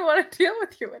just didn't want to deal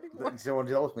with you anymore. They didn't want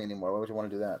to deal with me anymore. Why would you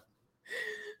want to do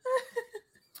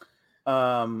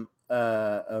that?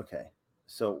 Okay.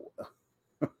 So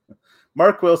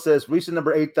Mark Will says, recent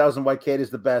number 8,000 White Kate is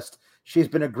the best. She's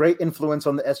been a great influence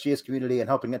on the SGS community and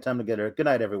helping get time together. Good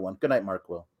night, everyone. Good night, Mark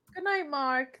Will. Good night,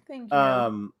 Mark. Thank you.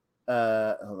 Hold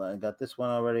on. I got this one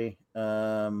already.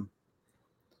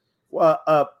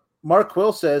 Mark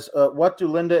Will says, what do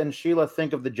Linda and Sheila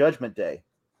think of the Judgment Day?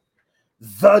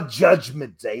 The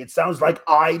Judgment Day. It sounds like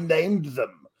I named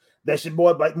them. They should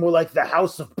more like the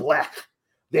House of Black.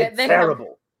 They're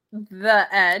terrible. The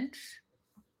Edge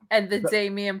and the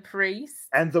Damian Priest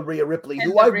and the Rhea Ripley,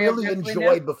 who I really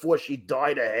enjoyed before she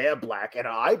dyed her hair black and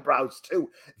her eyebrows too.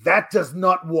 That does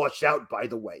not wash out, by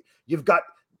the way. You've got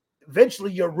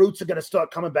eventually your roots are going to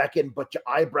start coming back in, but your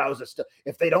eyebrows are still.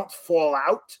 If they don't fall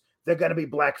out, they're going to be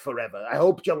black forever. I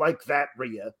hope you like that,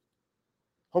 Rhea.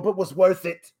 Hope it was worth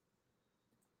it.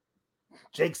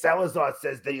 Jake Salazar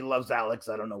says that he loves Alex.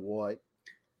 I don't know why.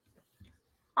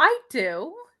 I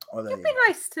do. Oh, You'd be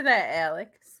nice to that,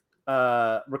 Alex.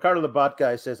 Ricardo the Bot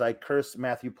Guy says, I curse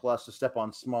Matthew Plus to step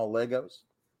on small Legos.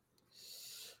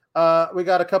 We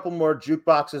got a couple more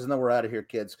jukeboxes and then we're out of here,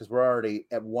 kids, because we're already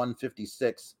at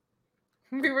 1:56.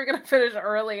 We were going to finish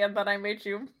early and then I made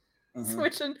you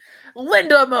switch in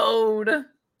Linda mode.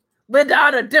 Linda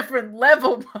on a different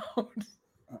level mode.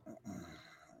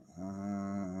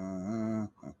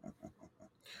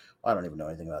 I don't even know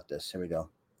anything about this. Here we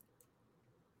go.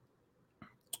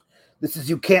 This is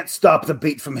You Can't Stop the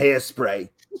Beat from Hairspray.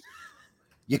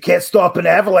 You can't stop an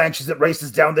avalanche as it races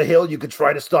down the hill. You could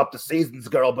try to stop the seasons,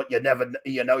 girl, but you never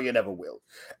will.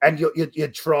 And you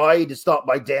try to stop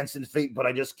my dancing feet, but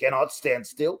I just cannot stand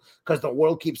still because the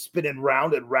world keeps spinning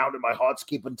round and round and my heart's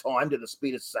keeping time to the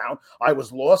speed of sound. I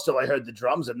was lost till I heard the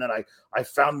drums and then I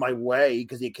found my way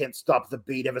because you can't stop the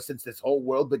beat. Ever since this whole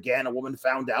world began, a woman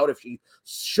found out if she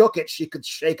shook it, she could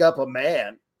shake up a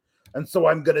man. And so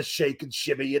I'm going to shake and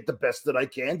shimmy it the best that I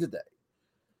can today.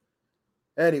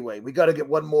 Anyway, we got to get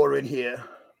one more in here.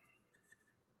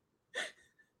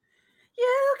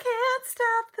 You can't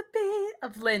stop the beat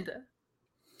of Linda.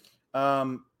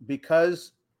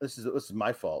 Because this is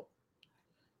my fault.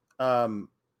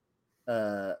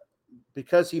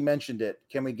 Because he mentioned it,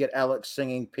 can we get Alex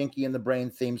singing Pinky in the Brain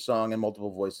theme song in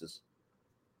multiple voices?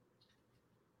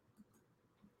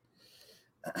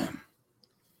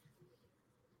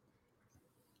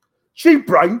 Gee,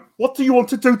 Brain, what do you want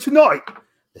to do tonight?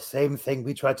 The same thing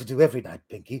we try to do every night,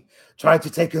 Pinky. Try to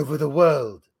take over the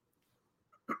world.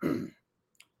 The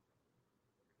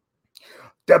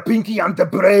Pinky and the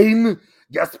Brain.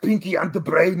 Yes, Pinky and the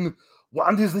Brain.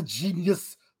 One is a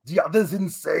genius, the other's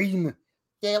insane.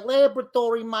 Their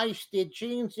laboratory mice, their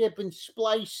genes have been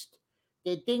spliced.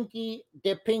 The Dinky,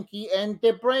 the Pinky, and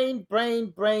the Brain.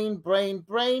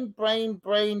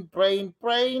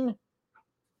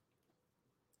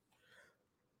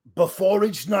 Before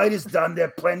each night is done,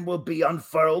 their plan will be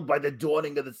unfurled. By the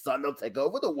dawning of the sun, they'll take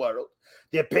over the world.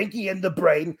 Their pinky in the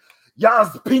brain.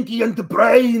 Yes, pinky in the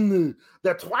brain.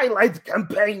 The Twilight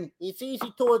campaign. It's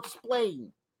easy to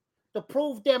explain. To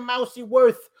prove their mousy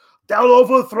worth, they'll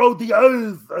overthrow the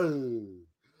earth.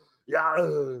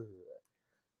 Yeah.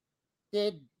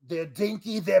 They're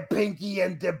dinky, they're pinky,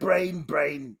 and their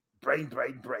brain.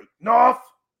 North.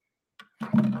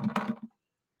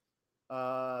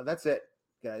 That's it,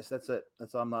 guys. That's it.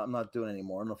 That's all. I'm not doing any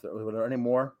more. I don't know if there are any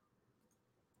more.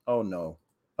 Oh no.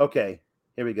 Okay,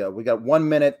 here we go. We got 1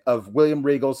 minute of William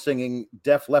Regal singing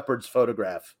Def Leppard's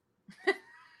Photograph.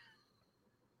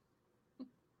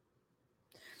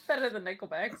 Better than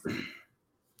Nickelback's.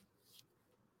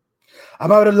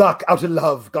 I'm out of luck, out of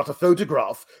love, got a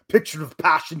photograph, picture of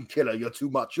passion killer, you're too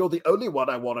much, you're the only one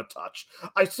I want to touch.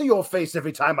 I see your face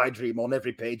every time I dream, on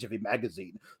every page, every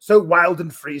magazine. So wild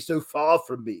and free, so far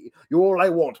from me, you're all I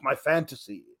want, my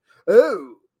fantasy.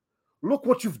 Oh, look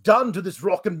what you've done to this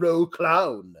rock and roll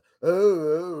clown.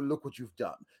 Oh, look what you've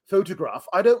done. Photograph,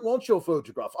 I don't want your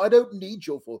photograph, I don't need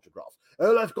your photograph.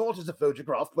 All I've got is a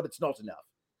photograph, but it's not enough.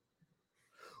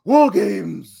 War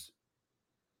Games!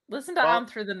 Listen to On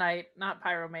Through the Night, not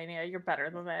Pyromania. You're better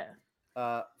than that.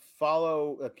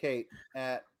 Follow Kate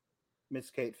at Miss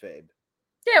Kate Fabe.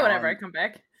 Yeah, whenever I come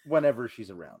back. Whenever she's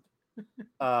around.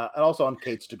 And also on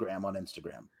Kate'stagram on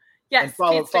Instagram. Yes.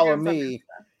 And follow me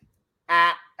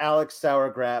at Alex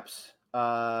Sour Graps.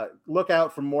 Look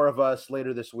out for more of us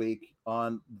later this week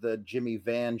on the Jimmy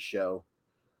Van show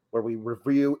where we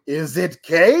review Is It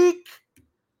Cake?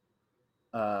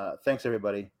 Thanks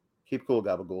everybody. Keep cool,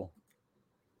 Gabagool.